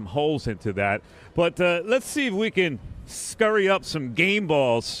shot some holes into that. But let's see if we can scurry up some game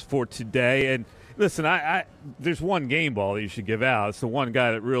balls for today. And listen, there's one game ball that you should give out. It's the one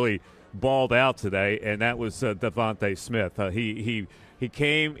guy that really balled out today, and that was Devontae Smith. He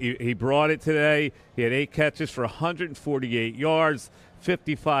came, he brought it today. He had 8 catches for 148 yards,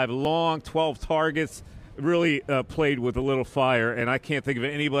 55 long, 12 targets. Really played with a little fire, and I can't think of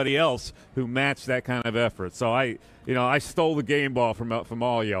anybody else who matched that kind of effort. So I stole the game ball from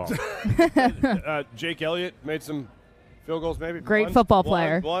all y'all. Jake Elliott made some field goals, maybe. Great football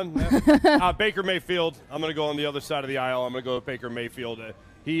player. Baker Mayfield. I'm going to go on the other side of the aisle. I'm going to go with Baker Mayfield.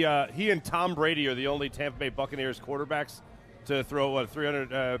 He and Tom Brady are the only Tampa Bay Buccaneers quarterbacks to throw a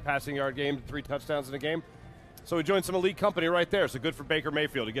 300 passing yard game, 3 touchdowns in a game. So he joined some elite company right there. So good for Baker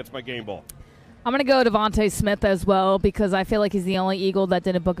Mayfield. He gets my game ball. I'm going to go Devontae Smith as well because I feel like he's the only Eagle that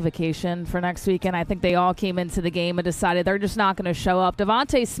didn't book a vacation for next week, and I think they all came into the game and decided they're just not going to show up.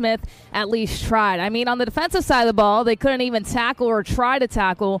 Devontae Smith at least tried. I mean, on the defensive side of the ball, they couldn't even tackle or try to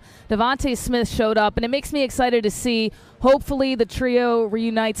tackle. Devontae Smith showed up, and it makes me excited to see. Hopefully the trio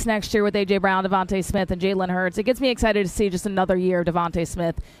reunites next year with A.J. Brown, Devontae Smith, and Jalen Hurts. It gets me excited to see just another year of Devontae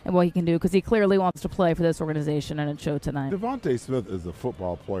Smith and what he can do because he clearly wants to play for this organization, and it showed tonight. Devontae Smith is a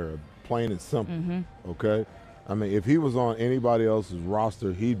football player. Plain and simple, okay? I mean, if he was on anybody else's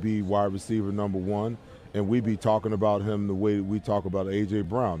roster, he'd be wide receiver number 1, and we'd be talking about him the way we talk about A.J.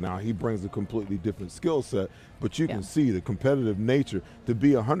 Brown. Now, he brings a completely different skill set, but you can see the competitive nature. To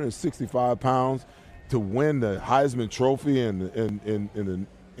be 165 pounds, to win the Heisman Trophy in the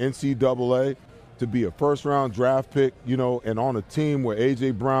NCAA, to be a first-round draft pick, and on a team where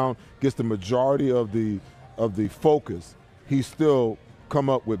A.J. Brown gets the majority of the focus, he's still – come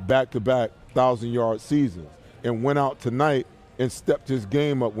up with back-to-back 1,000-yard seasons and went out tonight and stepped his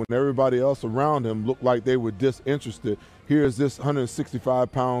game up when everybody else around him looked like they were disinterested. Here's this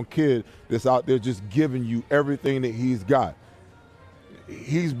 165-pound kid that's out there just giving you everything that he's got.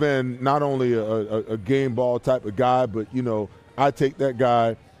 he's been not only a game ball type of guy, but, I take that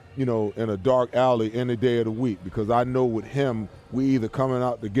guy, in a dark alley any day of the week, because I know with him, we either coming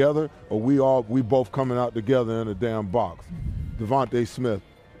out together or we both coming out together in a damn box. Devontae Smith,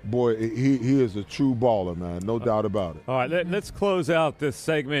 boy, he is a true baller, man, no doubt about it. All right, let's close out this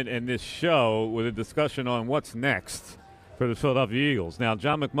segment and this show with a discussion on what's next for the Philadelphia Eagles. Now,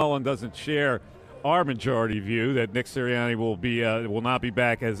 John McMullen doesn't share our majority view that Nick Sirianni will not be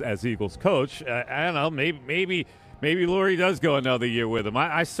back as Eagles coach. I don't know, maybe Lurie does go another year with him.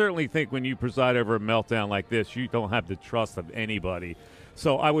 I certainly think when you preside over a meltdown like this, you don't have the trust of anybody.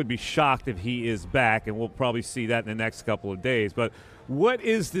 So I would be shocked if he is back, and we'll probably see that in the next couple of days. But what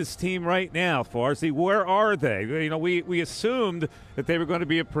is this team right now, Farzy? Where are they? We assumed that they were going to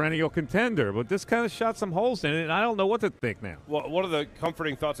be a perennial contender, but this kind of shot some holes in it, and I don't know what to think now. Well, one of the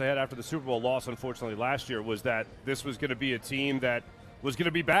comforting thoughts I had after the Super Bowl loss, unfortunately, last year was that this was going to be a team that was going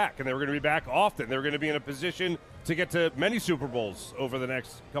to be back, and they were going to be back often. They were going to be in a position to get to many Super Bowls over the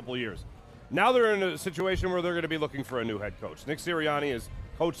next couple of years. Now they're in a situation where they're going to be looking for a new head coach. Nick Sirianni has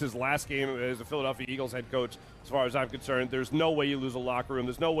coached his last game as a Philadelphia Eagles head coach, as far as I'm concerned. There's no way you lose a locker room.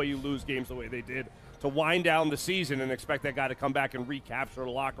 There's no way you lose games the way they did to wind down the season and expect that guy to come back and recapture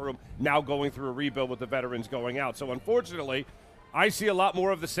the locker room, now going through a rebuild with the veterans going out. So unfortunately, I see a lot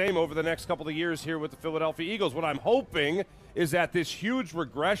more of the same over the next couple of years here with the Philadelphia Eagles. What I'm hoping is that this huge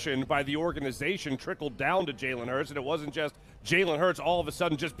regression by the organization trickled down to Jalen Hurts, and it wasn't just Jalen Hurts all of a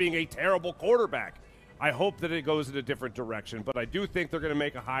sudden just being a terrible quarterback. I hope that it goes in a different direction, but I do think they're going to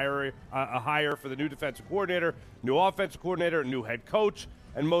make a hire for the new defensive coordinator, new offensive coordinator, new head coach,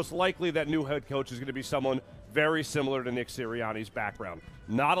 and most likely that new head coach is going to be someone very similar to Nick Sirianni's background.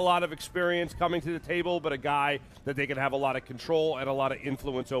 Not a lot of experience coming to the table, but a guy that they can have a lot of control and a lot of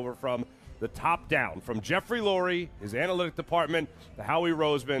influence over from the top down, from Jeffrey Lurie, his analytic department, to Howie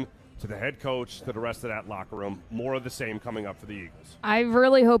Roseman, to the head coach, to the rest of that locker room. More of the same coming up for the Eagles. I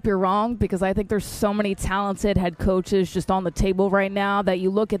really hope you're wrong, because I think there's so many talented head coaches just on the table right now that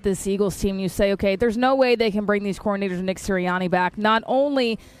you look at this Eagles team and you say, okay, there's no way they can bring these coordinators and Nick Sirianni back. Not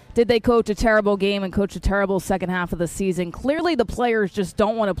only did they coach a terrible game and coach a terrible second half of the season, clearly the players just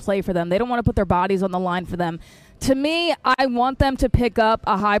don't want to play for them. They don't want to put their bodies on the line for them. To me, I want them to pick up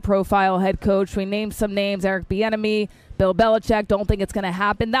a high-profile head coach. We named some names, Eric Bieniemy, Bill Belichick. Don't think it's going to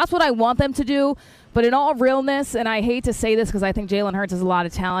happen. That's what I want them to do. But in all realness, and I hate to say this because I think Jalen Hurts has a lot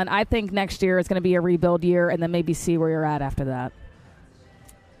of talent, I think next year is going to be a rebuild year, and then maybe see where you're at after that.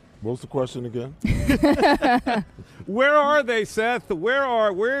 What was the question again? Where are they, Seth?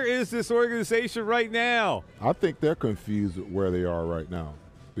 Where is this organization right now? I think they're confused with where they are right now,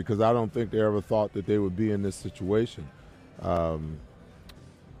 because I don't think they ever thought that they would be in this situation. I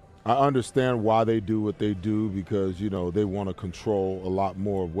understand why they do what they do, because, they want to control a lot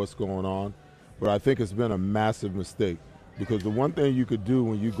more of what's going on. But I think it's been a massive mistake, because the one thing you could do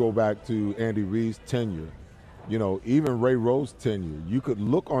when you go back to Andy Reid's tenure, even Ray Rose's tenure, you could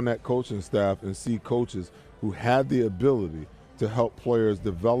look on that coaching staff and see coaches who had the ability to help players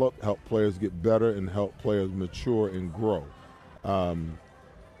develop, help players get better, and help players mature and grow.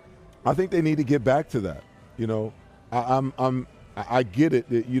 I think they need to get back to that. I get it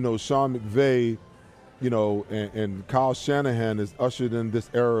that, Sean McVay, and Kyle Shanahan is ushered in this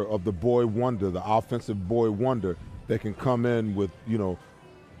era of the boy wonder, the offensive boy wonder that can come in with,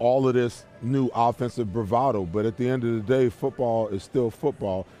 all of this new offensive bravado. But at the end of the day, football is still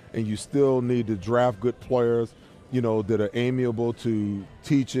football, and you still need to draft good players, that are amiable to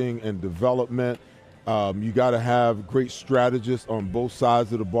teaching and development. You got to have great strategists on both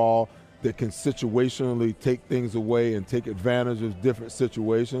sides of the ball that can situationally take things away and take advantage of different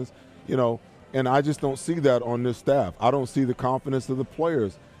situations, and I just don't see that on this staff. I don't see the confidence of the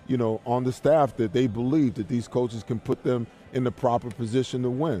players, on the staff, that they believe that these coaches can put them in the proper position to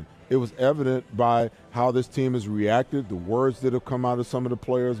win. It was evident by how this team has reacted, the words that have come out of some of the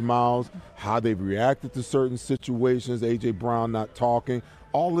players' mouths, how they've reacted to certain situations, A.J. Brown not talking.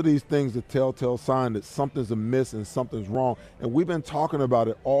 All of these things are telltale sign that something's amiss and something's wrong. And we've been talking about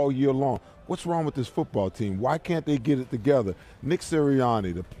it all year long. What's wrong with this football team? Why can't they get it together? Nick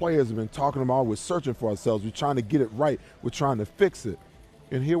Sirianni, the players have been talking about, we're searching for ourselves. We're trying to get it right. We're trying to fix it.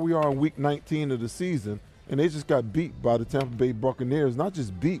 And here we are in week 19 of the season, and they just got beat by the Tampa Bay Buccaneers. Not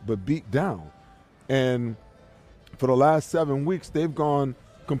just beat, but beat down. And for the last 7 weeks, they've gone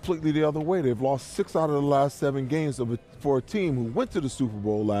completely the other way. They've lost 6 out of the last 7 games for a team who went to the Super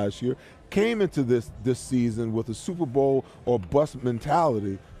Bowl last year, came into this season with a Super Bowl or bust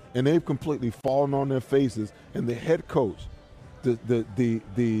mentality, and they've completely fallen on their faces. And the head coach,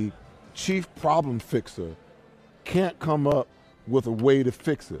 the chief problem fixer, can't come up with a way to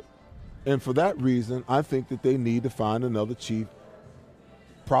fix it. And for that reason, I think that they need to find another chief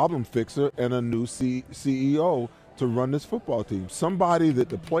problem fixer and a new CEO to run this football team. Somebody that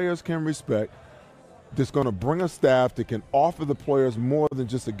the players can respect, that's going to bring a staff that can offer the players more than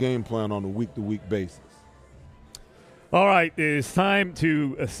just a game plan on a week-to-week basis. All right, it's time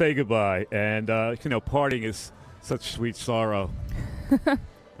to say goodbye. And, parting is such sweet sorrow.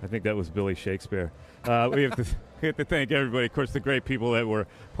 I think that was Billy Shakespeare. We have to thank everybody, of course, the great people that were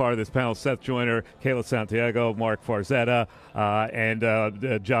part of this panel: Seth Joyner, Kayla Santiago, Marc Farzetta, and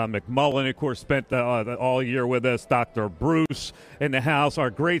John McMullen, of course, spent all year with us. Dr. Bruce in the house, our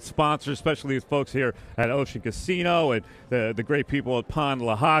great sponsors, especially these folks here at Ocean Casino, and the great people at Pond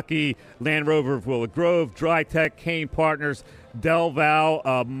Lehocky, Land Rover of Willow Grove, Dry Tech, Kane Partners, Del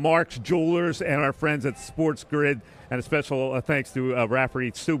Val, Mark's Jewelers, and our friends at Sports Grid. And a special thanks to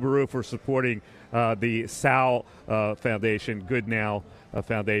Rafferty Subaru for supporting the Sal Foundation, Good Now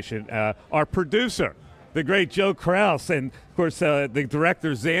Foundation. Our producer, the great Joe Krause, and, of course, the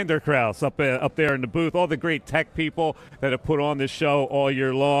director, Xander Krause, up there in the booth. All the great tech people that have put on this show all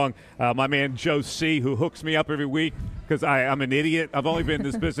year long. My man Joe C., who hooks me up every week because I'm an idiot. I've only been in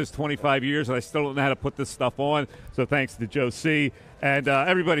this business 25 years, and I still don't know how to put this stuff on. So thanks to Joe C. And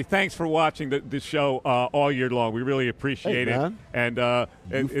everybody, thanks for watching the show all year long. We really appreciate it. And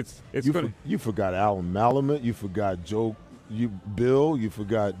you forgot Alan Malamet. You forgot Joe. Bill. You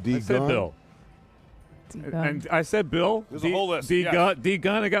forgot D. Gunn. I said Bill. And I said Bill. There's a whole list. D.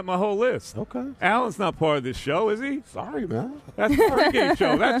 Gunn. I got my whole list. Okay. Alan's not part of this show, is he? Sorry, man. That's the pregame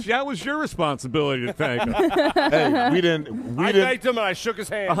show. That was your responsibility to thank him. Hey, we didn't. I thanked him and I shook his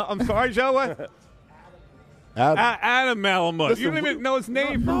hand. I'm sorry, Joe. What? Adam Malamud. You don't even know his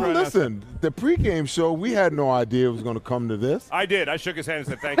name. Listen, the pregame show, we had no idea it was going to come to this. I did. I shook his hand and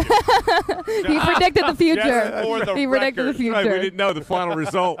said thank you. He predicted the future. He predicted the future. Right, we didn't know the final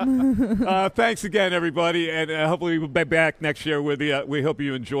result. Thanks again, everybody, and hopefully we'll be back next year with you. We hope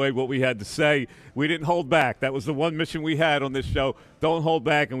you enjoyed what we had to say. We didn't hold back. That was the one mission we had on this show. Don't hold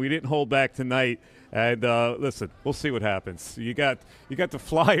back, and we didn't hold back tonight. And listen, we'll see what happens. You got the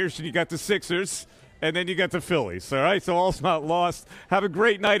Flyers and you got the Sixers. And then you got the Phillies, all right? So all's not lost. Have a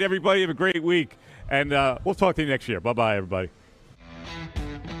great night, everybody. Have a great week. And we'll talk to you next year. Bye-bye, everybody.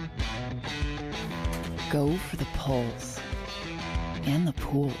 Go for the pulls and the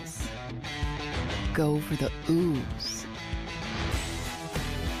pools. Go for the oohs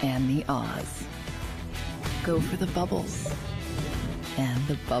and the ahs. Go for the bubbles and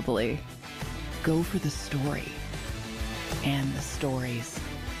the bubbly. Go for the story and the stories.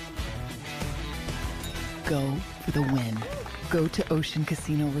 Go for the win. Go to Ocean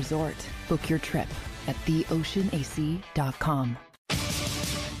Casino Resort. Book your trip at theoceanac.com.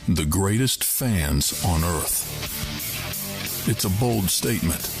 The greatest fans on earth. It's a bold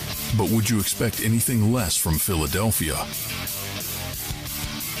statement, but would you expect anything less from Philadelphia?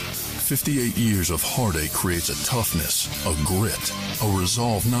 58 years of heartache creates a toughness, a grit, a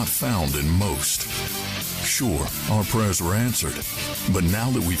resolve not found in most. Sure, our prayers were answered, but now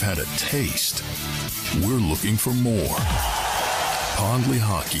that we've had a taste, we're looking for more. Pond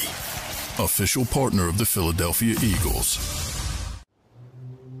Lehocky, official partner of the Philadelphia Eagles.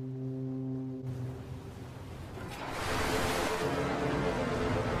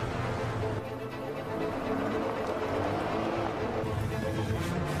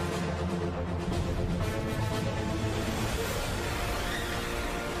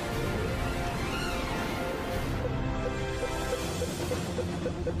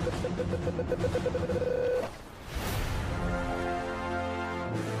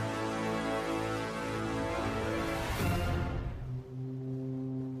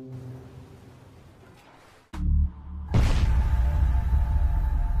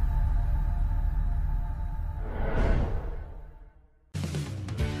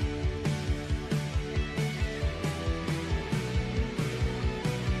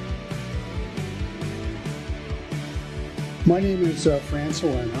 My name is Fran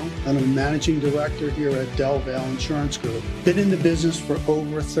Salerno. I'm a managing director here at Del Val Insurance Group. Been in the business for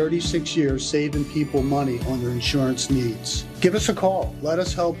over 36 years, saving people money on their insurance needs. Give us a call. Let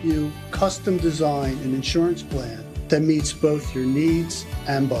us help you custom design an insurance plan that meets both your needs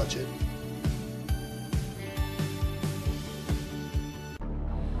and budget.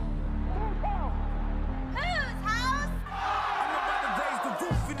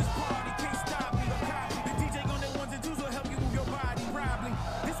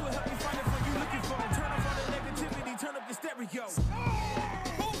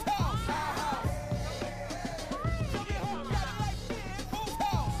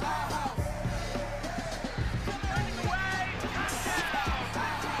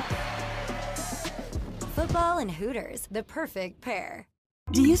 Football and Hooters, the perfect pair.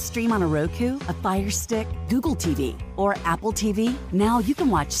 Do you stream on a Roku, a Fire Stick, Google TV, or Apple TV? Now you can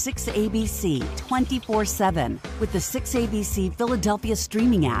watch 6ABC 24/7 with the 6ABC Philadelphia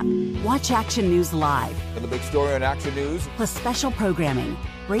streaming app. Watch Action News live. And the big story on Action News? Plus special programming,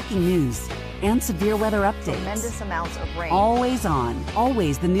 breaking news, and severe weather updates. Tremendous amounts of rain. Always on.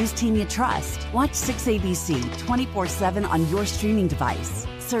 Always the news team you trust. Watch 6ABC 24/7 on your streaming device.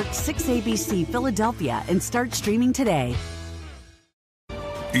 Search 6ABC Philadelphia and start streaming today.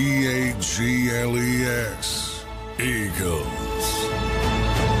 EAGLES, Eagles.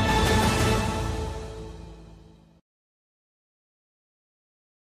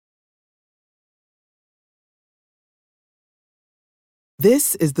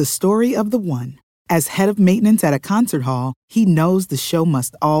 This is the story of the one. As head of maintenance at a concert hall, he knows the show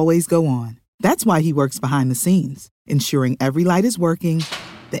must always go on. That's why he works behind the scenes, ensuring every light is working,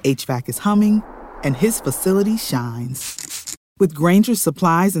 the HVAC is humming, and his facility shines. With Grainger's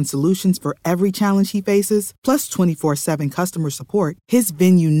supplies and solutions for every challenge he faces, plus 24/7 customer support, his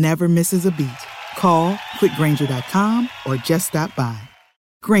venue never misses a beat. Call quickgrainger.com or just stop by.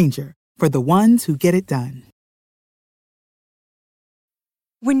 Grainger, for the ones who get it done.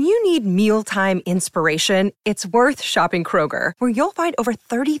 When you need mealtime inspiration, it's worth shopping Kroger, where you'll find over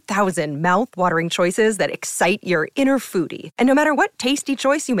 30,000 mouth-watering choices that excite your inner foodie. And no matter what tasty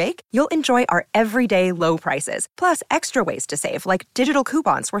choice you make, you'll enjoy our everyday low prices, plus extra ways to save, like digital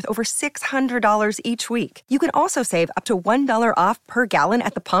coupons worth over $600 each week. You can also save up to $1 off per gallon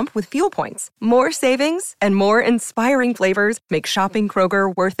at the pump with fuel points. More savings and more inspiring flavors make shopping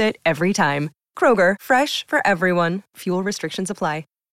Kroger worth it every time. Kroger, fresh for everyone. Fuel restrictions apply.